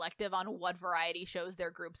very selective on what variety shows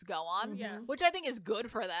their groups go on, Yes. which I think is good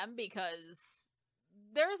for them because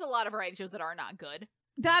there's a lot of variety shows that are not good.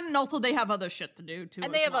 That, and also they have other shit to do too.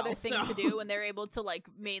 And they have other things to do, and they're able to like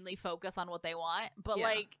mainly focus on what they want. But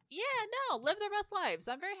Yeah. live their best lives.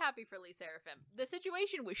 I'm very happy for Lee Seraphim. The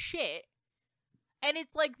situation was shit, and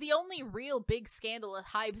it's like the only real big scandal that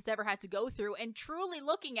Hybe has ever had to go through. And truly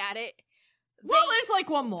looking at it, Well, there's like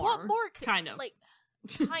one more. what more? Kind of. Like,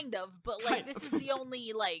 kind of, but like Kind this of. is the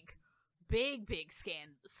only like big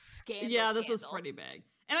scandal. Yeah, this was scandal. pretty big.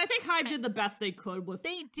 And I think Hybe did the best they could with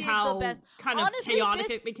They did how the best. kind of Honestly, chaotic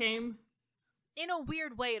this- it became. In a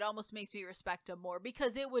weird way, it almost makes me respect him more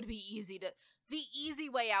because it would be easy to. The easy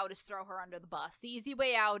way out is throw her under the bus. The easy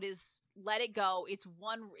way out is let it go. It's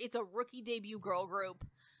a rookie debut girl group.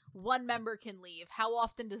 One member can leave. How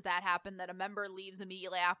often does that happen? That a member leaves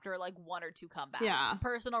immediately after like 1 or 2 comebacks, Yeah.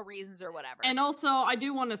 personal reasons or whatever. And also, I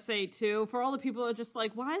do want to say, too, for all the people that are just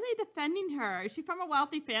like, why are they defending her? Is she from a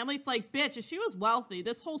wealthy family? It's like, bitch, if she was wealthy,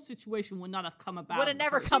 this whole situation would not have come about. Would have in the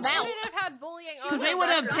never first come place. out. Wouldn't have had bullying on Because they her would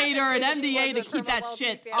have record paid her an if she NDA to wasn't keep from a that wealthy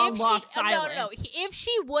shit family. on lock silent. No. If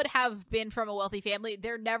she would have been from a wealthy family,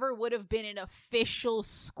 there never would have been an official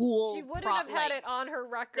school. She wouldn't have had it on her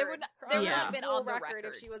record. There would not- on there would her have been school on the record.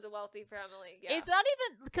 if she was a wealthy family. Yeah. It's not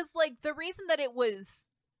even because like the reason that it was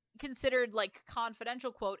considered like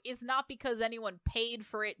confidential quote is not because anyone paid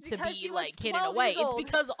for it to Because be she was like hidden 12 away. years It's old.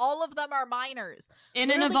 because all of them are minors. And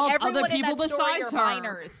it Literally involved everyone other in people that story besides are her.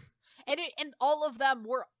 minors. And all of them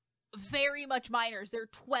were very much minors. They're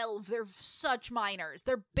 12. They're such minors.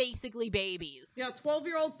 They're basically babies. Yeah,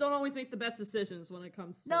 12-year-olds don't always make the best decisions when it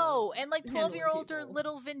comes to No, and like handling 12-year-olds are people.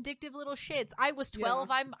 little vindictive little shits. I was 12.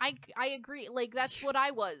 Yeah. I agree. Like that's what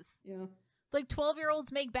I was. Yeah. Like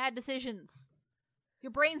 12-year-olds make bad decisions.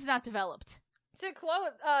 Your brain's not developed. To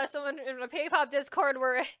quote someone in a K-pop Discord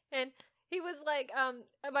and he was like,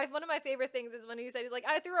 one of my favorite things is when he said, he's like,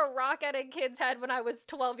 I threw a rock at a kid's head when I was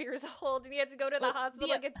 12 years old and he had to go to the Well,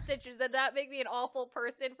 hospital and get stitches, and that made me an awful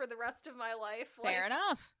person for the rest of my life. Fair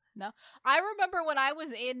enough. No. I remember when I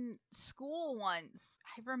was in school once,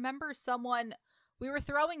 we were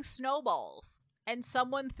throwing snowballs and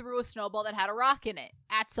someone threw a snowball that had a rock in it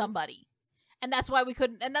at somebody. And that's why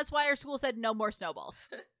that's why our school said no more snowballs.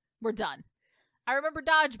 We're done. I remember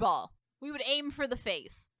dodgeball. We would aim for the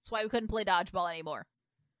face. That's why we couldn't play dodgeball anymore.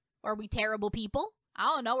 Are we terrible people?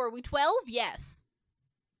 I don't know. Are we 12? Yes.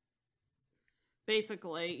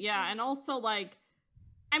 Basically, yeah. And also, like,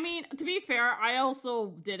 I mean, to be fair, I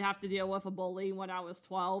also did have to deal with a bully when I was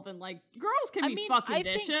 12, and, like, girls can be fucking I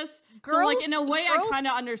think vicious. So, like, in a way, I girls- kind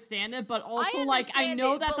of understand it, but also, I like, I understand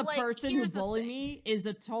know it, that but, the like, person who here's the bullied thing. me is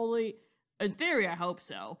a totally, in theory, I hope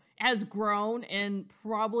so, has grown and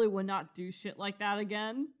probably would not do shit like that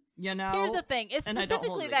again, you know? Here's the thing, it's and I don't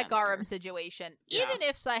hold specifically it that against her. Garum situation. Yeah. Even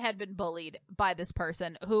if I had been bullied by this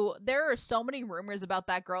person, who there are so many rumors about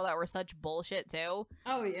that girl that were such bullshit too.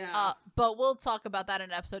 Oh, yeah. But we'll talk about that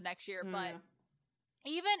in an episode next year. Yeah. But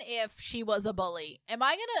even if she was a bully, am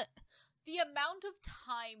I gonna? The amount of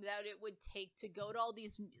time that it would take to go to all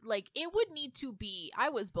these, like, it would need to be. I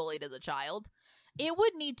was bullied as a child. It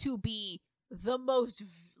would need to be the most,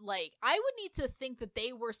 like, I would need to think that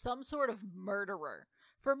they were some sort of murderer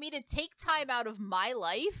for me to take time out of my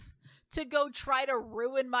life to go try to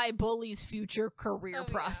ruin my bully's future career Oh,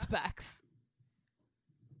 yeah. prospects.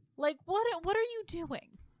 Like, what are you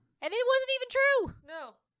doing? And it wasn't even true.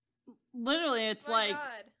 No. Literally, it's My like...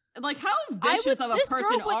 God. Like, how vicious of a this girl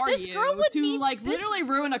person would- are this you girl would to, need- like, this- literally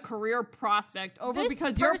ruin a career prospect over This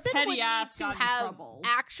because your person would petty need ass to got in have trouble?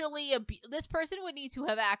 actually this person would need to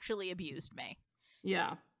have actually abused me.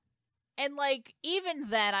 Yeah. And like even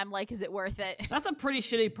then I'm like, is it worth it? That's a pretty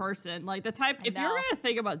shitty person. Like, the type, I if you're know. gonna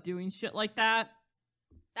think about doing shit like that,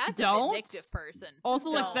 That's Don't. a vindictive person. also,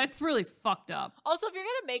 like, Don't. that's really fucked up. Also, if you're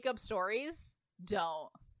gonna make up stories, don't.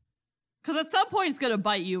 Because at some point, it's gonna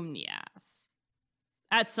bite you in the ass.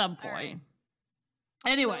 At some All right. point.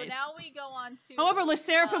 Anyways. So now we go on to However, Le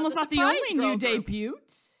Seraphim was the not the surprise only new girl group. debut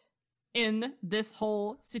in this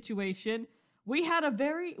whole situation. We had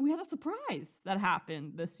a surprise that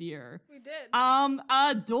happened this year. We did.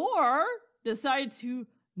 A door decided to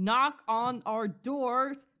knock on our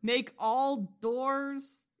doors, make all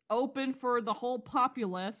doors open for the whole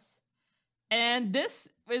populace. And this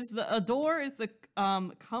is a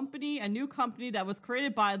company, a new company that was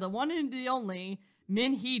created by the one and the only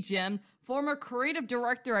Min Hee Jin, former creative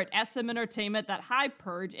director at SM Entertainment that Hybe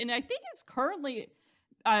purged, and I think is currently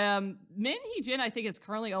Min Hee Jin. I think is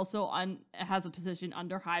currently also has a position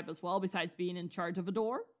under Hybe as well, besides being in charge of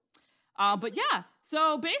Adore. But yeah,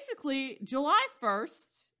 so basically, July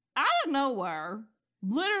 1st, out of nowhere,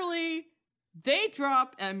 literally, they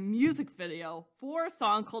dropped a music video for a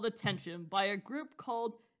song called Attention by a group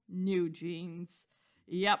called New Jeans.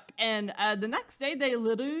 Yep, and the next day they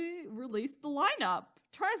literally released the lineup.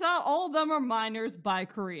 Turns out all of them are minors by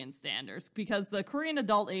Korean standards because the Korean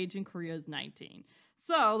adult age in Korea is 19.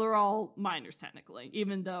 So they're all minors technically,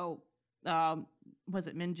 even though, was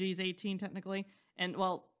it Minji's 18 technically? And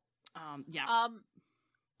well, yeah.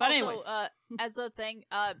 But also, anyways. as a thing,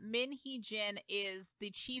 Min Hee-jin is the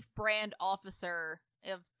chief brand officer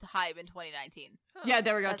of HYBE in 2019. Yeah,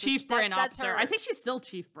 there we go. That's Chief brand that's officer. her. I think she's still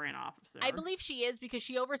chief brand officer. I believe she is because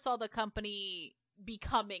she oversaw the company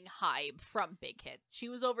becoming HYBE from Big Hit. She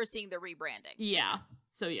was overseeing the rebranding. Yeah.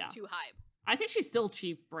 So yeah. To HYBE. I think she's still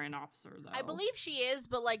chief brand officer though. I believe she is,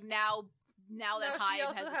 but like now that Now she HYBE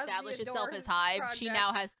also has has the established itself as Adores HYBE, project.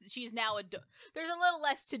 she's now there's a little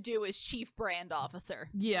less to do as chief brand officer.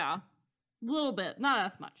 Yeah. A little bit. Not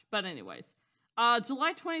as much. But anyways.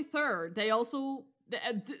 July 23rd, they also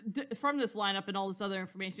from this lineup and all this other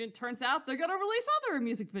information, it turns out they're gonna release other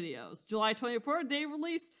music videos. July 24th, they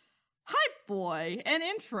release Hype Boy and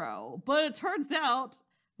Intro. But it turns out,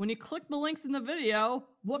 when you click the links in the video,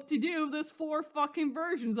 whoop-de-doo, there's 4 fucking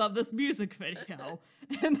versions of this music video.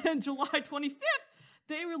 And then July 25th,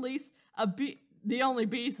 they release the only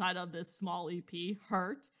B-side of this small EP,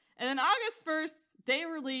 Hurt. And then August 1st, they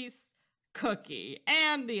release Cookie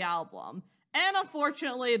and the album. And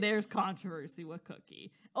unfortunately, there's controversy with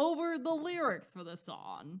Cookie over the lyrics for the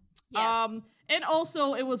song. Yes. And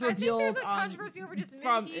also, it was revealed I think there's a controversy over just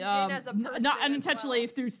from Min Hee-jin as a person. not as unintentionally well.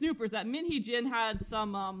 through snoopers that Min Hee-jin had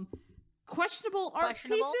some questionable art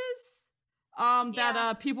pieces.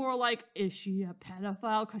 That people were like, is she a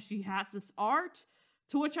pedophile because she has this art?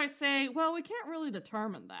 To which I say, well, we can't really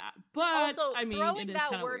determine that. But Also, I mean, throwing it is that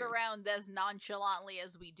kinda word weird. around as nonchalantly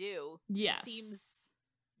as we do Yes. seems,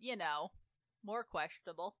 more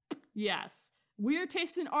questionable. Yes. Weird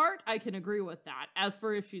taste in art, I can agree with that. As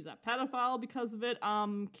for if she's a pedophile because of it,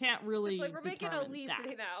 can't really It's like we're making a determine leap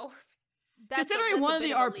that. now. Considering that's one a of bit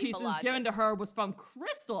the a art leap of pieces logic. given to her was from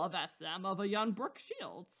Crystal of SM of a young Brooke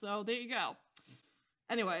Shields. So there you go.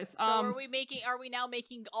 Anyways, So are we now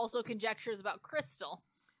making also conjectures about Crystal?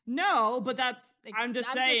 no, but that's I'm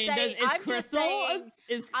just saying. Is Crystal?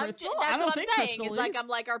 Is Crystal? I That's don't what I'm think saying. Crystal Is like I'm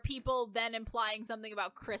like, are people then implying something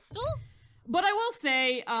about Crystal? But I will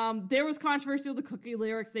say, there was controversy with the Cookie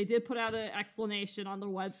lyrics. They did put out an explanation on their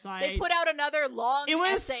website. They put out another long It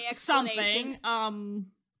was essay explanation. something.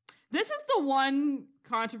 This is the one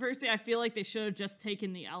controversy I feel like they should have just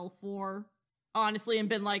taken the L for, honestly, and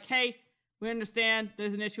been like, hey, we understand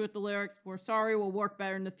there's an issue with the lyrics. We're sorry. We'll work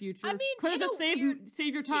better in the future. I mean, could have in just a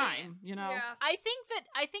save your time, you know? Yeah. I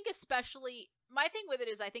think especially my thing with it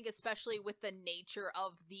is I think especially with the nature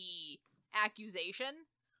of the accusation,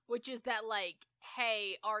 which is that like,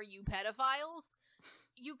 hey, are you pedophiles?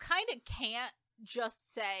 You kind of can't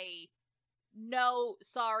just say, no,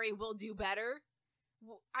 sorry, we'll do better.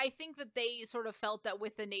 I think that they sort of felt that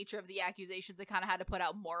with the nature of the accusations, they kind of had to put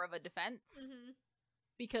out more of a defense. Mm-hmm.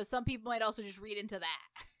 Because some people might also just read into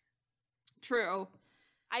that. True.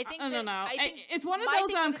 I think I don't know. I think it's one of my those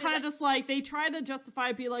thing that I'm with it is kind of that- just like, they try to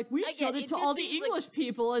justify, be like, we Again, showed it it to just all the seems like- English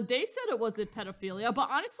people, and they said it wasn't pedophilia. But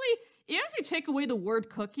honestly, even if you take away the word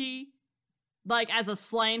cookie, like, as a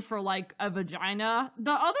slang for, like, a vagina,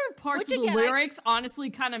 the other parts Which, of the again, lyrics honestly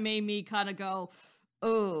kind of made me kind of go,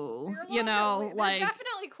 oh, They're a you little know, bit, like... they're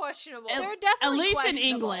definitely questionable. They're definitely least in questionable,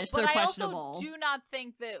 English, but they're I questionable. also do not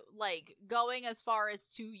think that like going as far as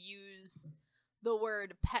to use the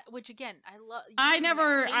word pet, which again I love.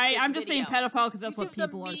 I'm just saying pedophile because that's what YouTube's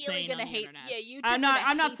people are immediately saying gonna on the hate. internet. Yeah, YouTube's I'm not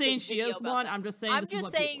gonna hate saying this she video is about one. that. I'm just saying I'm this is just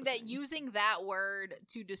what saying people are that using that word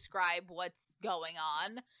to describe what's going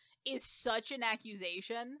on is such an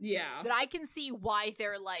accusation Yeah. that I can see why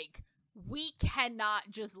they're like, we cannot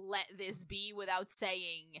just let this be without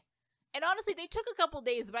saying. And honestly, they took a couple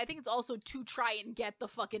days, but I think it's also to try and get the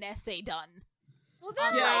fucking essay done. Well,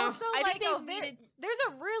 then Yeah. also I like think they needed- there's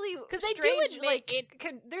a really 'Cause they do strange admit like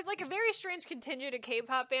it- there's like a very strange contingent of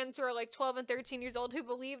K-pop fans who are like 12 and 13 years old who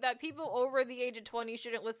believe that people over the age of 20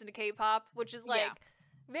 shouldn't listen to K-pop, which is like Yeah.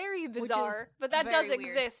 very bizarre. is But that very does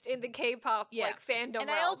weird. exist in the K-pop Yeah. like fandom.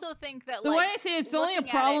 And I realm. also think that The like, way I say it's only a looking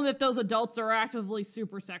at problem it- if those adults are actively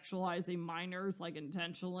super sexualizing minors, like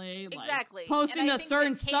intentionally, like Exactly. posting And I to think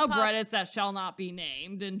certain that K-pop- subreddits that shall not be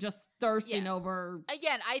named and just thirsting Yes. over.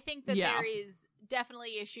 Again, I think that Yeah. there is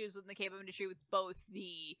definitely issues with the K-pop industry with both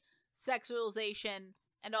the sexualization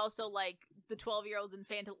and also like the 12-year-olds and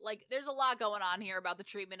like there's a lot going on here about the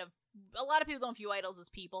treatment of a lot of people don't view idols as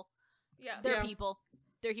people. yeah. They're Yeah. people.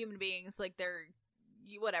 They're human beings. Like they're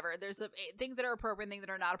whatever. There's things that are appropriate, things that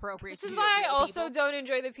are not appropriate. This is to why I real also people. don't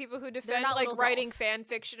enjoy the people who defend not like little writing dolls. fan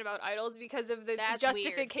fiction about idols because of the That's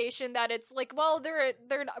justification that it's like, well, they're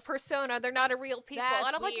not a persona, they're not a real people, That's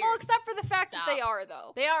and I'm like, weird. well, except for the fact that they Stop. are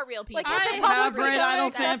though. They are real people. Like, it's a I public have read persona idol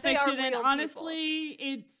except they are fanfiction, and real honestly,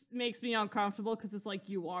 it makes me uncomfortable because it's like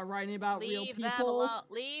you are writing about real Leave them people. alone.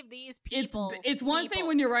 Leave these people. It's one thing people.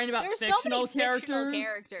 when you're writing about There's so fictional, many fictional characters.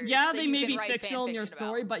 characters Yeah, that they you may can be write fictional in your fanfiction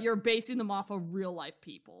story, about. but you're basing them off of real life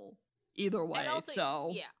people. Either way, And also, so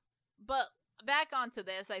yeah. But back onto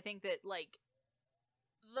this, I think that like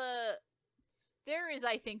there is,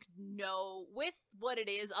 I think, no with what it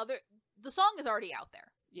is. The song is already out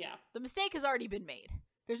there. yeah. The mistake has already been made.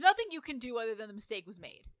 There's nothing you can do other than the mistake was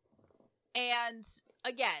made. And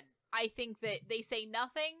again, I think that they say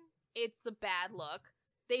nothing, it's a bad look.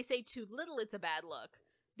 They say too little, it's a bad look.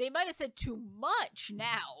 They might have said too much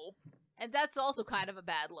now, and that's also kind of a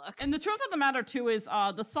bad look. And the truth of the matter too is,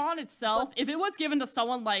 the song itself, if it was given to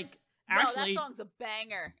someone like actually, no, that song's a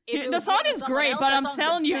banger. If it the was song given to is someone great, else, but that I'm song's a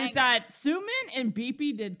telling you banger. is that Sumin and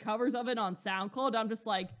Beepy did covers of it on SoundCloud. I'm just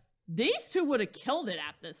like, these two would have killed it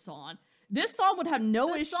at this song. This song would have no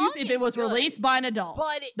The issues song if is it was good, released by an adult.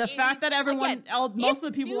 but The fact that everyone, again, most if of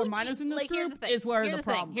the people were New minors in Jeans- this like, here's group the thing, is where here's the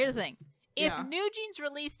thing, problem Here's the is. thing. If Yeah. New Jeans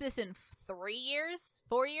released this in 3 years,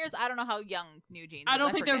 4 years, I don't know how young New Jeans I is,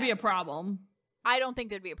 don't think there'd be a forget. problem. I don't think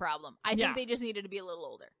there'd be a problem. I Yeah. think they just needed to be a little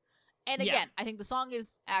older. And Yeah. again, I think the song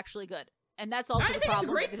is actually good. And that's also I the think it's a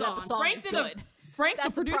problem. great is that the song. song Frank is did a- good. Frank, That's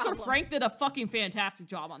the the producer, problem. Frank did a fucking fantastic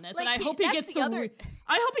job on this, Like, and I hope he that's gets the to. other-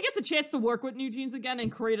 I hope he gets a chance to work with New Jeans again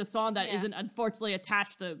and create a song that Yeah. not unfortunately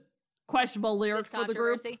attached to questionable lyrics This for the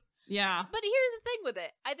group. controversy. Yeah, But here's the thing with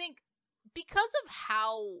it. I think because of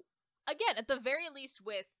how, again, at the very least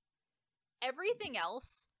with everything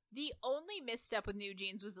else, the only misstep with New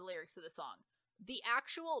Jeans was the lyrics of the song. The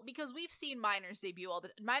actual, because we've seen minors debut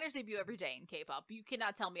minors debut every day in K-pop. You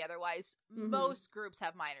cannot tell me otherwise. Mhm. Most groups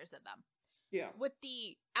have minors in them. yeah. With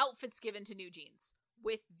the outfits given to New Jeans,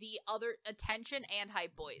 with the other attention and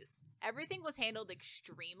hype boys, everything was handled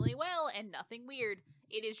extremely well and nothing weird.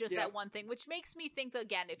 It is just Yeah. that one thing, which makes me think that,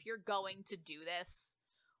 again, if you're going to do this,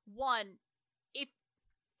 one, if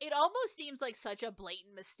it almost seems like such a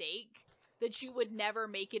blatant mistake that you would never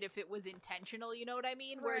make it if it was intentional, you know what I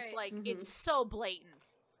mean? Where it's Right. like, Mhm. it's so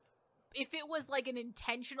blatant. If it was like an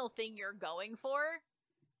intentional thing you're going for,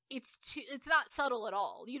 it's not subtle at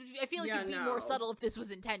all. I feel like Yeah, you'd be no. more subtle if this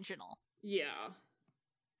was intentional. Yeah.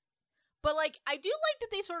 But like, I do like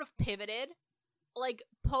that they've sort of pivoted. Like,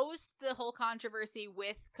 post the whole controversy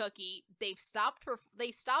with Cookie, they stopped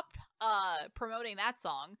promoting that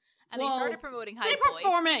song, and Well, they started promoting They Hype Boy.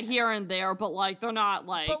 perform it here and there, but like they're not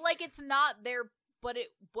like. But like, it's not their. But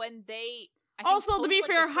it when they. I think Also, to post, be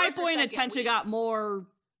like, fair, the Hype first or Boy and second Attention week, got more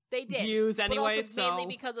they did views but anyway, also so mainly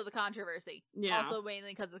because of the controversy. yeah. Also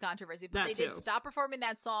mainly because of the controversy. But That they did too. stop performing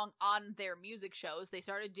that song on their music shows. They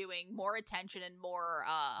started doing more Attention and more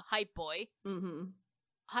Hype Boy. Mm-hmm.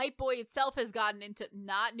 Hype Boy itself has gotten into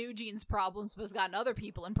not New Jeans problems, but has gotten other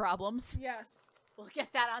people in problems. Yes. We'll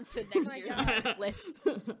get that onto Oh next my year's God. list.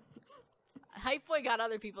 Hype Boy got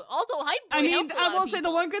other people. Also, Hype Boy. I mean, helped a lot I of will say the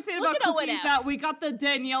people. one good thing Look about at Cookie is ONF. that we got the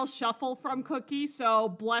Danielle Shuffle from Cookie, so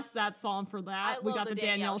bless that song for I that. We love got the the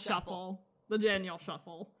Danielle Danielle Shuffle. The Danielle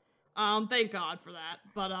Shuffle. Thank God for that.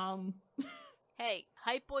 But Hey,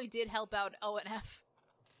 Hype Boy did help out ONF.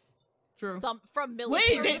 true. Some from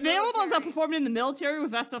military. Wait, they were the ones that military. performed in the military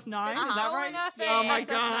with SF9. Is that right? ONF and Oh my SF9,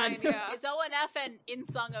 God. yeah. It's ONF and In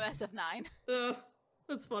Song of SF9.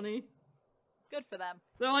 That's funny. Good for them.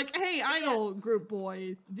 They're like, hey, idol group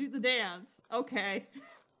boys, do the dance. Okay.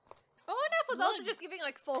 ONF was also Look. just giving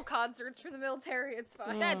like full concerts for the military. It's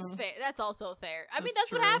fine. That's fair. That's also fair. I mean, That's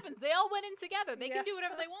that's what true. happens. They all went in together. They Yeah. can do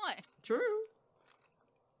whatever they want. True.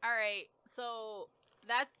 All right, so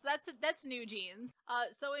that's New Jeans.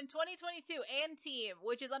 So in 2022, &TEAM,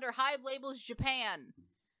 which is under Hybe Labels Japan,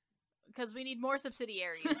 because we need more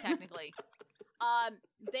subsidiaries technically.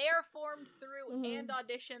 They are formed through and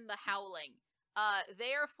audition The Howling.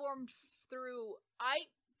 They are formed through. I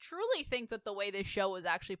truly think that the way this show was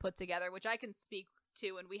actually put together, which I can speak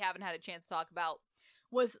to, and we haven't had a chance to talk about,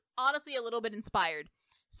 was honestly a little bit inspired.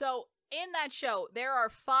 So in that show, there are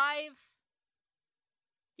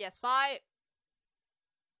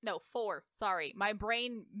four. Sorry, my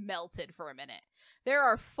brain melted for a minute. There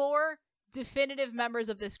are 4 definitive members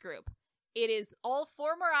of this group. It is all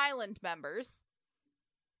former island members,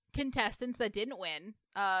 contestants that didn't win,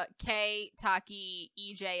 Kay, Taki,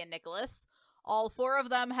 EJ, and Nicholas. All 4 of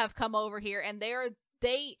them have come over here, and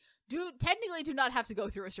they technically do not have to go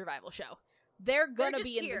through a survival show. They're gonna just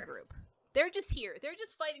be in here. the group. They're just here. They're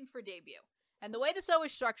just fighting for debut. And the way the show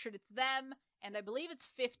is structured, it's them, and I believe it's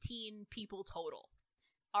 15 people total,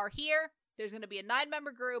 are here. There's going to be a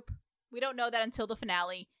 9-member group. We don't know that until the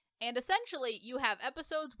finale. And essentially, you have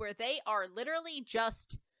episodes where they are literally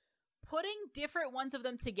just putting different ones of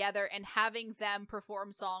them together and having them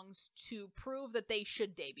perform songs to prove that they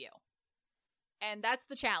should debut. And that's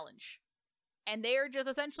the challenge. And they are just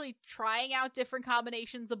essentially trying out different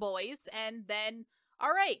combinations of boys, and then,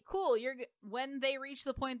 all right, cool. When they reach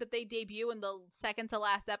the point that they debut in the second to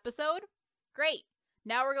last episode, great.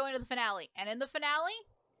 Now we're going to the finale. And in the finale,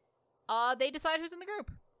 they decide who's in the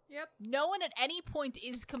group. Yep. No one at any point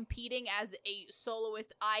is competing as a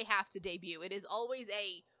soloist, I have to debut. It is always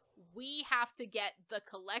we have to get the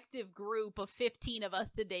collective group of 15 of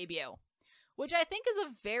us to debut. Which I think is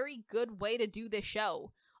a very good way to do this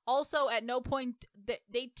show. Also, at no point,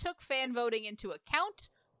 they took fan voting into account,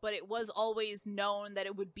 but it was always known that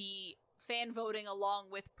it would be fan voting along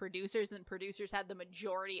with producers, and producers had the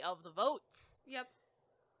majority of the votes. Yep.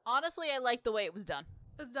 Honestly, I like the way it was done.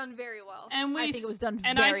 It was done very well. And I think it was done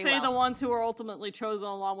and very I say well. the ones who were ultimately chosen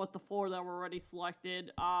along with the 4 that were already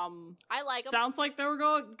selected. I like them. Sounds like they were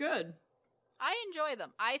going good. I enjoy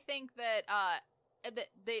them. I think that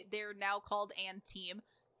they're now called And Team.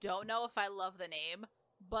 Don't know if I love the name,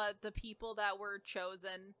 but the people that were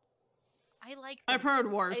chosen, I like them. I've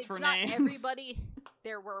heard worse It's for not names. everybody.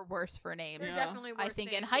 There were worse for names. There's Yeah. definitely worse I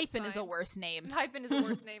think names. Enhypen It's is a fine. worse name. Enhypen is a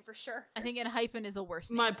worse name for sure. I think Enhypen is a worse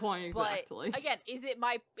name. My point exactly. But again, is it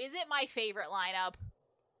my favorite lineup?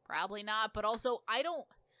 Probably not. But also,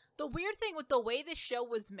 the weird thing with the way this show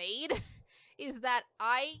was made is that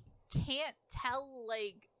I can't tell,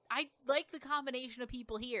 like, I like the combination of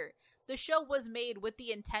people here. The show was made with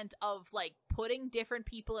the intent of, like, putting different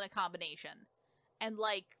people in a combination and,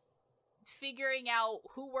 like, figuring out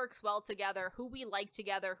who works well together, who we like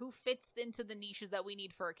together, who fits into the niches that we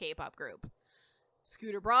need for a K-pop group.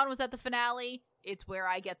 Scooter Braun was at the finale. It's where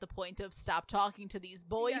I get the point of stop talking to these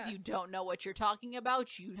boys. Yes. You don't know what you're talking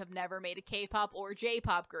about. You have never made a K-pop or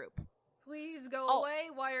J-pop group. Please go Oh, away.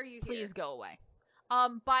 Why are you here? Please go away.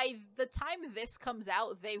 By the time this comes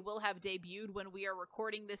out, they will have debuted. When we are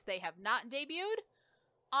recording this, they have not debuted.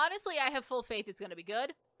 Honestly, I have full faith it's going to be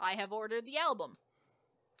good. I have ordered the album.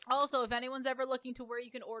 Also, if anyone's ever looking to where you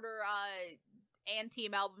can order And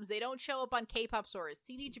Team albums, they don't show up on K-pop stores.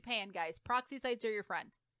 CD Japan, guys. Proxy sites are your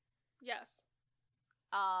friend. Yes.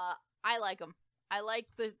 I like them.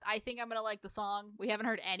 I think I'm gonna like the song. We haven't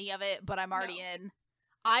heard any of it, but I'm already in.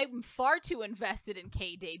 I'm far too invested in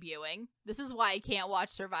K debuting. This is why I can't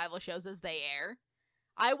watch survival shows as they air.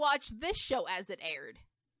 I watched this show as it aired.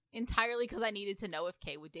 Entirely because I needed to know if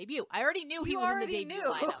K would debut. I already knew he You was in the already debut knew.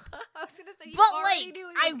 lineup. I was gonna say you But already like, knew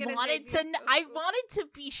he I was gonna wanted debut. I wanted to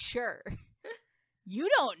be sure. You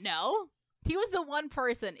don't know. He was the one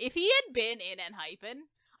person. If he had been in Enhypen,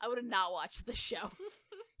 I would have not watched the show.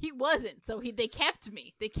 He wasn't, so they kept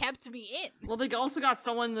me. They kept me in. Well, they also got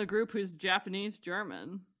someone in the group who's Japanese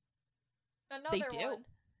German. Another They do. one.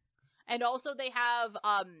 And also they have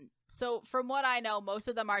so from what I know, most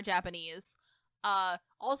of them are Japanese.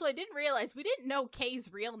 Also I didn't realize we didn't know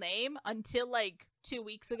K's real name until like 2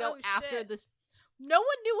 weeks ago Oh, after shit. this. No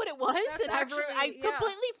one knew what it was, That's and actually- yeah.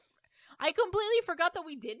 I completely forgot that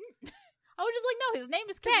we didn't. I was just like, no, his name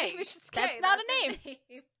is K. His name is just K. That's not a his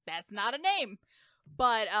name. That's not a name.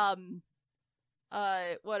 But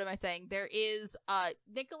what am I saying? There is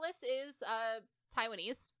Nicholas is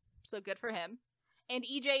Taiwanese, so good for him. And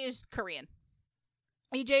EJ is Korean.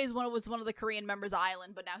 EJ was one of the Korean members of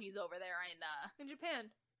Island, but now he's over there In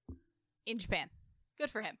Japan. in Japan.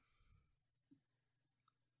 Good for him.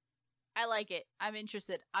 I like it. I'm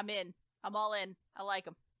interested. I'm in. I'm all in. I like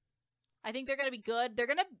them. I think they're going to be good. They're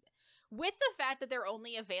going to, with the fact that they're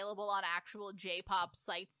only available on actual J-pop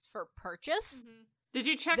sites for purchase, Mhm. Did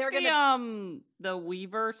you check They're the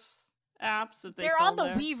Weverse apps if they're sell on the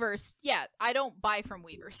there? Weverse. Yeah, I don't buy from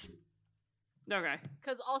Weverse. Okay.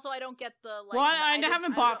 Because also I don't get the, like... Well, I don't-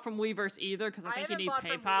 haven't I bought don't- from Weverse either because I think you haven't need bought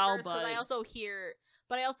from PayPal, Weverse, but I also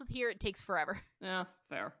hear it takes forever. yeah,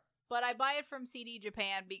 fair. But I buy it from CD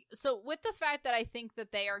Japan. So with the fact that I think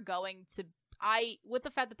that they are going to... with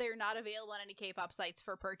the fact that they're not available on any K-pop sites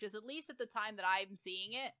for purchase, at least at the time that I'm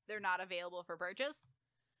seeing it, they're not available for purchase.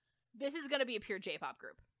 This is going to be a pure J-pop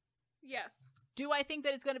group. Yes. Do I think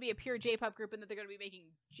that it's going to be a pure J-pop group and that they're going to be making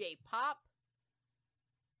J-pop?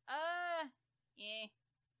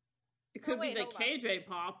 It could wait, be the hold on. KJ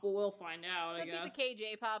pop, but we'll find out, I Could guess. be the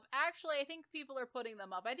KJ-pop. Actually, I think people are putting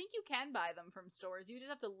them up. I think you can buy them from stores. You just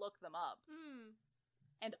have to look them up. Hmm.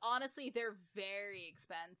 And honestly, they're very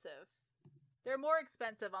expensive. They're more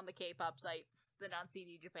expensive on the K-pop sites than on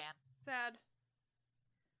CD Japan. Sad.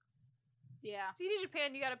 Yeah. CD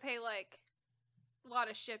Japan, you gotta pay like a lot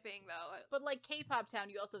of shipping though. But like K-pop Town,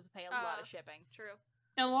 you also have to pay a lot of shipping. True.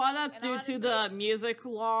 And a lot of that's And due honestly- to the music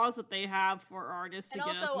laws that they have for artists to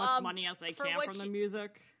And get as also, much money as they for can what from the you-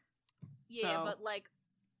 music. Yeah, So- but like,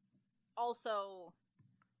 also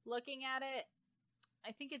looking at it,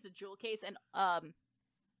 I think it's a jewel case, and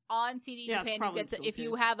on CD Yeah, it's Japan you probably get to jewel if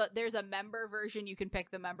you case. have there's a member version, you can pick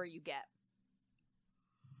the member you get.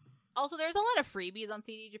 Also, there's a lot of freebies on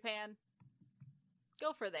CD Japan.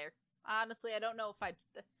 Go for there. Honestly, I don't know if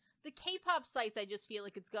the K-pop sites. I just feel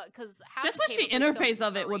like it's got because Just wish the interface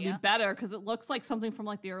of it would be better because it looks like something from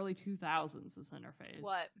like the early 2000s. This interface.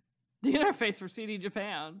 What? The interface for CD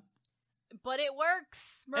Japan. But it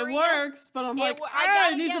works. Maria. It works, but I'm like,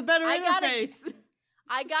 I it needs a better interface.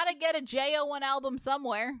 I gotta get a JO1 album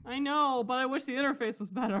somewhere. I know, but I wish the interface was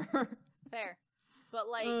better. Fair. But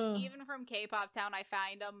like, Ugh. even from K-pop Town, I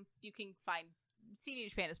find you can find CD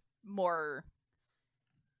Japan is more.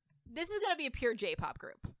 This is gonna be a pure J-pop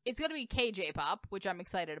group. It's gonna be KJ-pop, which I'm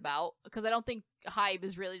excited about because I don't think Hybe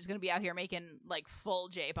is really just gonna be out here making like full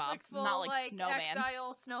J-pop, Like full, not like Snowman.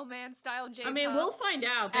 Exile, Snowman style J-pop. I mean, we'll find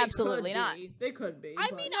out. They Absolutely could not. be. They could be. I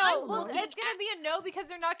but- mean, No, I well, will- it's gonna be a no because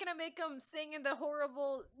they're not gonna make them sing in the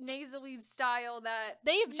horrible nasally style that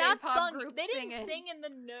They have not J-pop sung. groups They didn't sing sing in the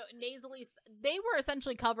nasally. They were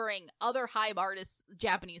essentially covering other Hybe artists'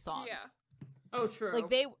 Japanese songs. Yeah. Oh, true. Like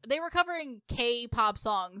they were covering K-pop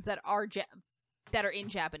songs that are in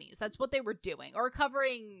Japanese. That's what they were doing, or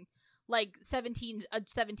covering like a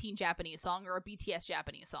 17 Japanese song or a BTS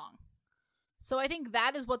Japanese song. So I think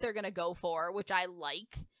that is what they're gonna go for, which I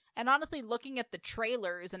like. And honestly, looking at the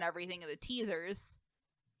trailers and everything and the teasers,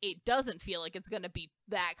 it doesn't feel like it's gonna be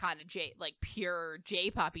that kind of pure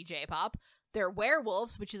J-poppy J-pop. They're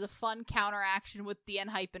werewolves, which is a fun counteraction with the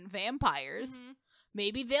Enhypen vampires. Mhm.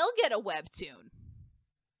 Maybe they'll get a webtoon.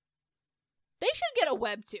 They should get a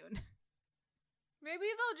webtoon. Maybe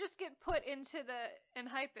they'll just get put into the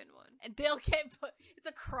Enhypen one. And they'll get put. It's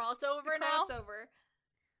a crossover It's a now. crossover.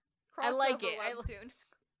 I like Crossover it. webtoon.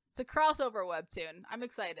 It's a crossover webtoon. I'm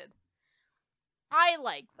excited. I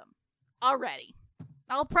like them already.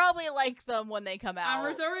 I'll probably like them when they come out. I'm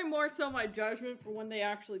reserving more so my judgment for when they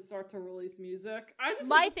actually start to release music. I just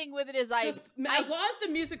My thing with it is as long as the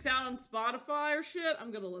music's out on Spotify or shit,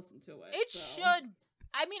 I'm gonna listen to it. it so. should.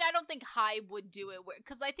 I mean, I don't think Hybe would do it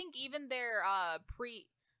because I think even their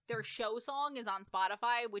show song is on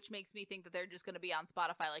Spotify, which makes me think that they're just going to be on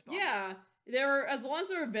Spotify like normal. Yeah, they're as long as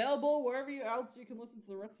they're available wherever else you can listen to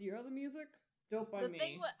the rest of your other music. Dope by The me.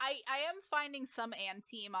 thing, I am finding some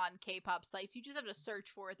team on K-pop sites. You just have to search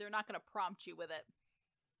for it. They're not going to prompt you with it.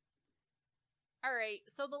 All right,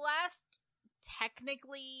 so the last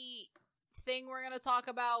technically thing we're going to talk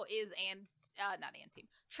about is not Team.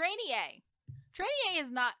 Trainee A. Trainee A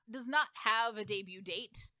does not have a debut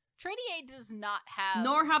date. Trainee A does not have.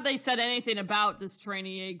 Nor have they said anything about this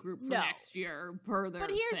trainee A group for No. next year per their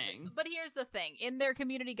thing. But here's the thing: in their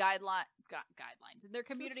community guidelines, in their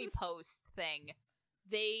community post thing,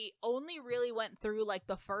 they only really went through like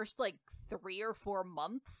the first 3 or 4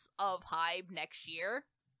 months of Hybe next year,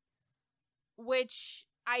 which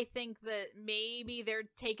I think that maybe they're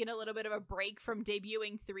taking a little bit of a break from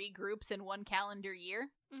debuting 3 groups in one calendar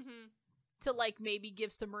year Mm-hmm. to maybe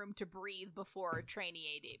give some room to breathe before Trainee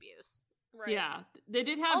A debuts. Right. Yeah, they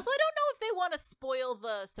did have. Also, I don't know if they want to spoil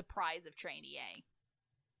the surprise of Trainee A.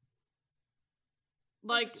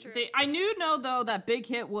 This is true. I know though that Big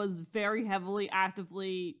Hit was very heavily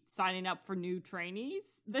actively signing up for new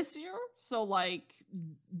trainees this year. So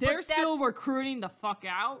they're But still that's- recruiting the fuck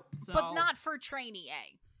out. So But not for Trainee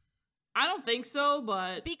A. I don't think so,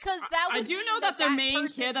 but Because that would I do mean know that their main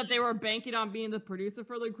person kid that they were needs- banking on being the producer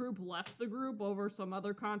for the group left the group over some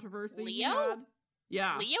other controversy. he Leo? had.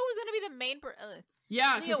 Yeah. Leo was going to be the main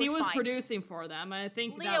Yeah, Leo because he was was fine. producing for them. I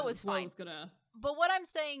think Leo that was was what fine. was gonna. But what I'm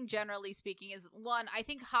saying, generally speaking, is one, I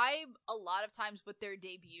think Hybe, a lot of times with their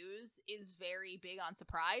debuts, is very big on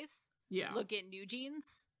surprise. Yeah. Look at New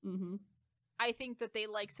Jeans. Mm-hmm. I think that they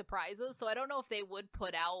like surprises, so I don't know if they would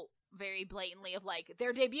put out very blatantly of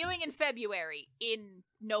they're debuting in February in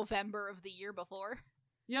November of the year before.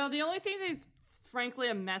 Yeah, the only thing they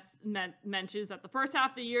frankly mentions that the first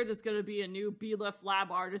half of the year there's going to be a new B-Lift lab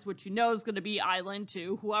artist, which you know is going to be Island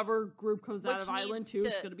 2. Whoever group comes out Which of Island needs 2,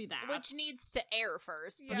 it's to- going to be that. Which needs to air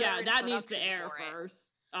first. but Yeah, they're in that needs to production air for it.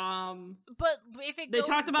 first. But if it They goes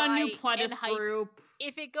talked about a new by Pledis Enhypen- group.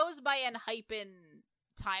 If it goes by Enhypen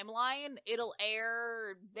timeline, it'll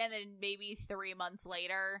air, and then maybe 3 months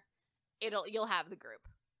later, you'll have the group.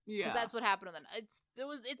 'Cause Yeah, that's what happened. Then it's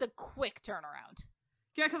a quick turnaround.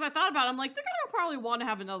 yeah. Because I thought about it, I'm like, they're going to probably want to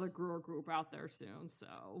have another girl group out there soon.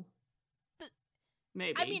 So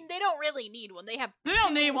Maybe. I mean, they don't really need one. They have They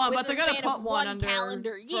don't need one, but within they're the gonna span put of one under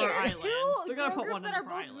calendar for year. Island. Two They're gonna girl put groups one that are under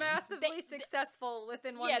for both Island. massively successful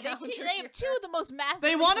within one Yeah, calendar they year. have two of the most massive.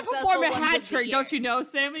 They want to perform a hat trick, don't you know,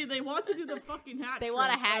 Sammy? They want to do the fucking hat trick. They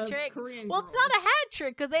want a hat of trick? Korean Well, it's girls. not a hat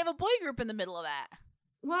trick because they have a boy group in the middle of that.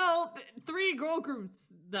 Well, 3 girl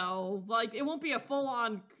groups though. Like it won't be a full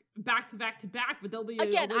on back to back to back, but they'll be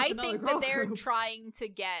Again, at least I another think girl that they're group. trying to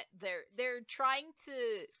get they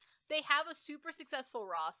have a super successful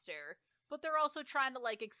roster, but they're also trying to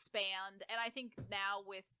like expand. And I think now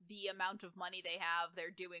with the amount of money they have, they're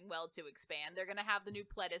doing well to expand. They're gonna have the new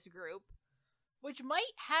Pledis group, which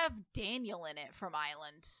might have Daniel in it from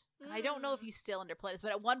Island. I don't know if he's still under Pledis,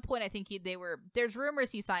 but at one point I think there's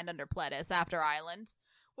rumors he signed under Pledis after Island,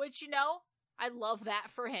 which, you know, I love that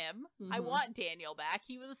for him. I Mhm. want Daniel back.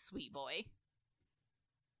 He was a sweet boy.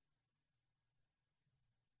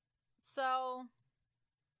 So,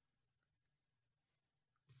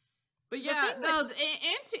 But yeah, thing no, with-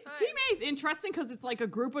 and Team A is interesting because it's like a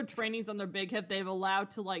group of trainees on their big hip. They've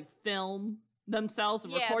allowed to like film themselves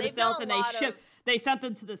and Yeah, record they've themselves, done and a lot of- they sent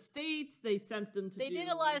them to the States. They sent them to. they did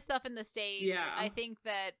a lot of stuff in the States. Yeah. I think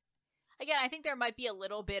that, again, I think there might be a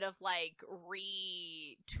little bit of like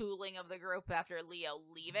retooling of the group after Leo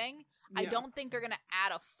leaving. I Yeah. don't think they're going to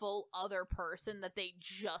add a full other person that they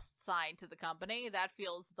just signed to the company. That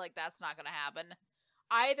feels like that's not going to happen.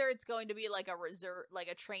 Either it's going to be like a reserve, like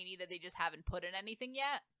a trainee that they just haven't put in anything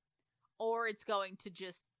yet, or it's going to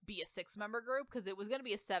just be a 6-member group, because it was going to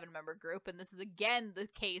be a 7-member group, and this is again the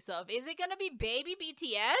case of, is it going to be baby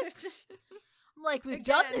BTS? I'm like, we've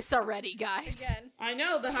done Again. this already, guys. Again. I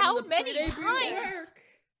know the How the many pre-debut times? work.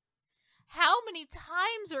 How many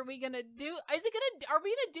times are we gonna do? Are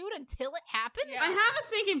we gonna do it until it happens? Yeah. I have a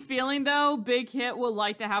sinking feeling though, Big Hit would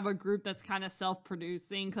like to have a group that's kind of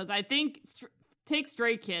self-producing because I think take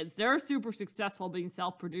Stray Kids, they're super successful being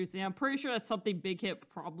self-producing. I'm pretty sure that's something Big Hit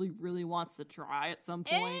probably really wants to try at some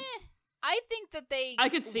point. I think that they. I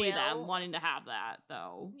could see will. them wanting to have that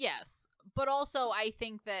though. Yes, but also I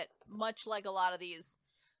think that much like a lot of these,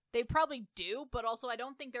 they probably do. But also, I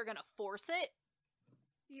don't think they're gonna force it.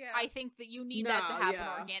 Yeah. I think that you need that to No, happen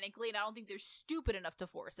yeah. organically, and I don't think they're stupid enough to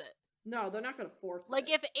force it. No, they're not going to force Like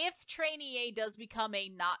if Trainee A does become a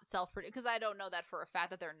not self-producing, because I don't know that for a fact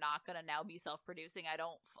that they're not going to now be self-producing.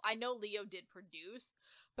 I know Leo did produce,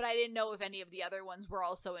 but I didn't know if any of the other ones were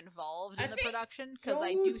also involved I in the think production, because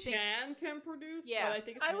I do think Chan can produce. Yeah. but I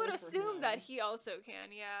think it's I would mainly for assume him. that he also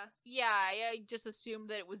can, yeah. yeah, I just assumed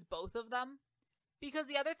that it was both of them. Because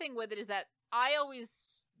the other thing with it is that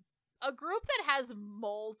a group that has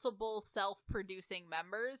multiple self-producing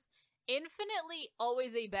members, infinitely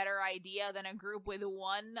always a better idea than a group with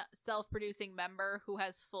one self-producing member who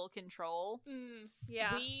has full control.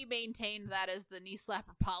 Yeah. We maintained that as the knee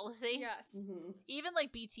slapper policy. Yes. Mhm. Even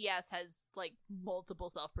like BTS has like multiple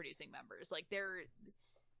self-producing members. Like there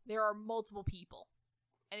are multiple people.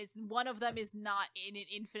 And it's one of them is not in an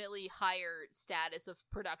infinitely higher status of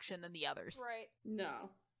production than the others. Right. No.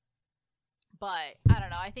 But I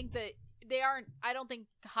don't know. I think that I don't think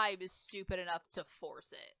HYBE is stupid enough to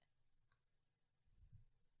force it.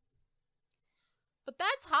 But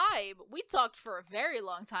that's HYBE. We talked for a very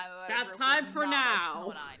long time about a That's group with HYBE for not much now.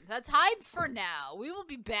 going on. That's HYBE for now. We will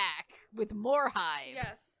be back with more HYBE.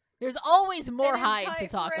 Yes. There's always more An HYBE to enti-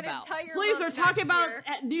 talk for an about. entire Please, they're month talking next about year.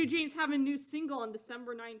 New Jeans having a new single on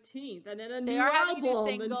December 19th, and then a They new are having a new album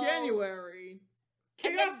single. in January.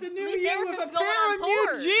 Kick And then off the new Lee year with a Seraphim's going pair on of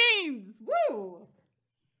tour. new jeans. Woo!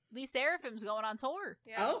 Lee Seraphim's going on tour.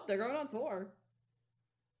 Yeah. Oh, they're going on tour.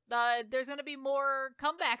 There's going to be more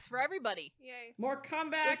comebacks for everybody. Yay. More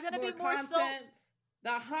comebacks, There's gonna more be more content.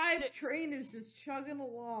 The hype The- train is just chugging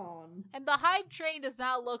along. And the HYBE train does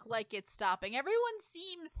not look like it's stopping. Everyone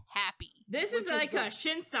seems happy. This is which like a good.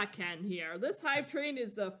 Shinsaken here. This hype train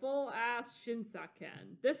is a full-ass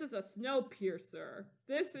Shinsaken. This is a Snowpiercer.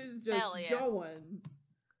 This is just Hell yeah. going.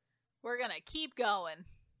 We're going to keep going.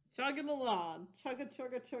 Chugging along. Chugga,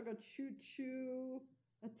 chugga, chugga, choo-choo.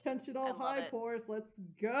 Attention all I love high it. pours. Let's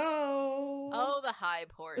go. Oh, the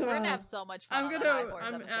HYBE horse. We're going to have so much fun I'm on gonna, the HYBE horse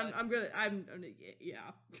episode. I'm gonna, yeah.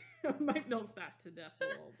 I might milk that to death a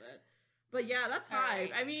little bit. But yeah, that's All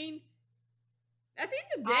hype. right. I mean, at the end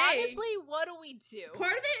of the day, Honestly, what do we do?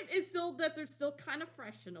 part of it is still that they're still kind of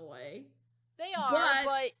fresh in a way. They are,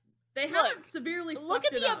 but they look, haven't severely look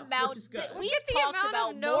fucked at it the up, amount which is good. that Look We've at the talked amount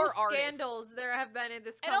about of no more artists. scandals there have been in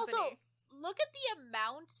this And company. also, look at the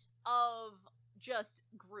amount of just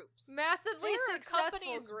groups. Massively There are successful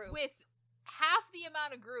companies groups. with half the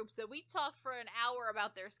amount of groups that we talked for an hour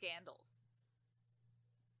about their scandals.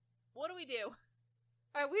 What do we do?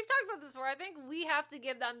 We've talked about this before. I think we have to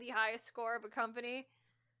give them the highest score of a company.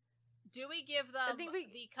 Do we give them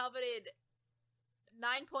the coveted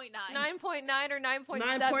 9.9? 9.9 or 9.7?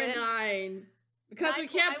 9.9. Because we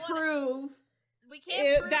can't prove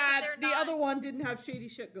that the other one didn't have shady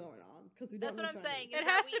shit going on. Because we don't That's what I'm saying. It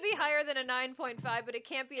has to be higher than a 9.5, but it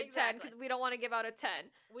can't be a 10 because we don't want to give out a 10.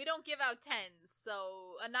 We don't give out 10s, so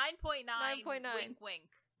a 9.9 wink wink.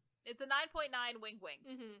 It's a 9.9 wink wink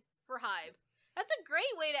for Hive. That's a great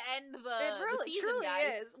way to end the season, truly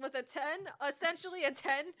guys. is. With a 10, essentially a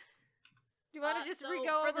 10. Do you want to just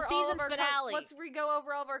re-go for over the season all of our finale? Let's re-go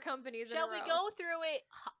over all of our companies. Shall we go through it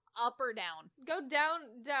up or down? Go down.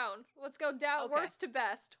 Let's go down, Okay. worst to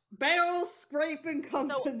best. Barrel scraping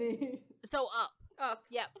company. So up. Up.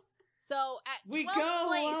 Yep. So at We 12th go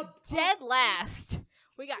place, up, dead last,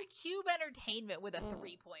 we got Cube Entertainment with a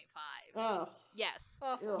 3.5. Oh. Yes.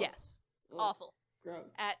 Awful. Yes. Ugh. Awful. Gross.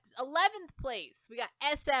 At 11th place, we got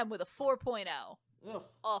SM with a 4.0. Ugh.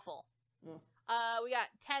 Awful. Ugh. We got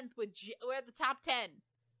 10th with we're at the top 10.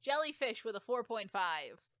 Jellyfish with a 4.5.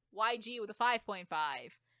 YG with a 5.5.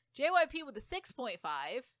 JYP with a 6.5.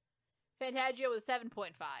 Fantasia with a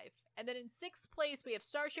 7.5. And then in 6th place, we have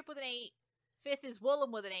Starship with an 8. 5th is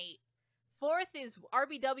Woollim with an 8. 4th is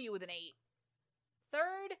RBW with an 8.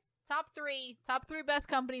 3rd, top 3 best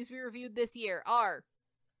companies we reviewed this year are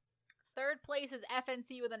 3rd place is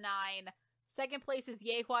FNC with a 9. 2nd place is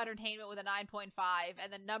Yeahua Entertainment with a 9.5.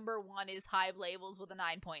 And then number 1 is Hive Labels with a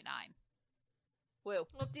 9.9. Woo.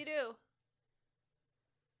 Whoop-de-doo.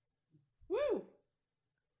 Woo.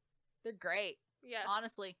 They're great. Yes.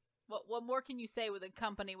 Honestly. What more can you say with a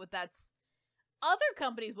company with that's... Other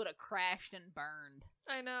companies would have crashed and burned.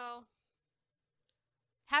 I know.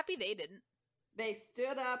 Happy they didn't. They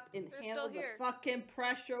stood up and They're handled still the here. fucking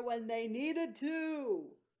pressure when they needed to.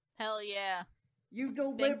 Hell yeah. You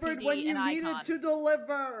delivered PD, when you an needed icon. to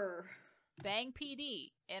deliver. Bang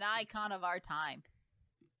PD, an icon of our time.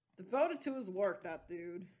 Devoted to his work, that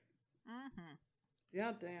dude. Mm-hmm.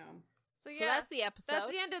 Yeah, damn. So yeah, So that's the episode.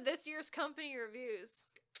 that's the end of this year's company reviews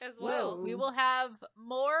as well. Whoa. We will have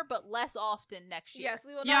more, but less often next year. Yes,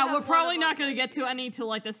 we will. Yeah, not we're have probably one of not going to next get to year. any till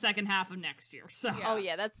like the second half of next year. So Oh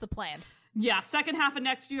yeah, that's the plan. yeah, second half of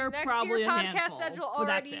next year, Next probably year, a podcast handful. schedule but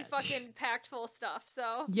that's already it. fucking packed full stuff.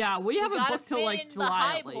 So Yeah, we haven't gotta booked till fit like in the July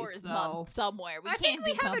Hive at least. Horrors So month somewhere. We I can't think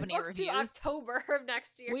do we haven't company booked reviews. to October of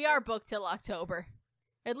next year. We are booked till October.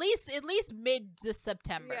 At least mid to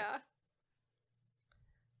September. Yeah.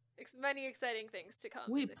 Many exciting things to come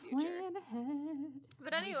we in the future. plan ahead.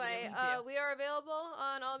 But anyway, really do. we are available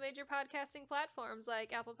on all major podcasting platforms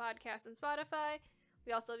like Apple Podcasts and Spotify.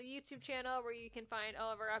 We also have a YouTube channel where you can find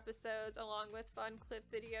all of our episodes along with fun clip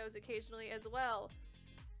videos occasionally as well.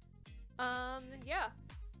 Yeah.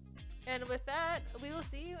 And with that, we will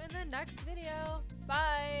see you in the next video.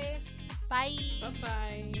 Bye! Bye. Bye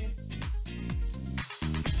bye.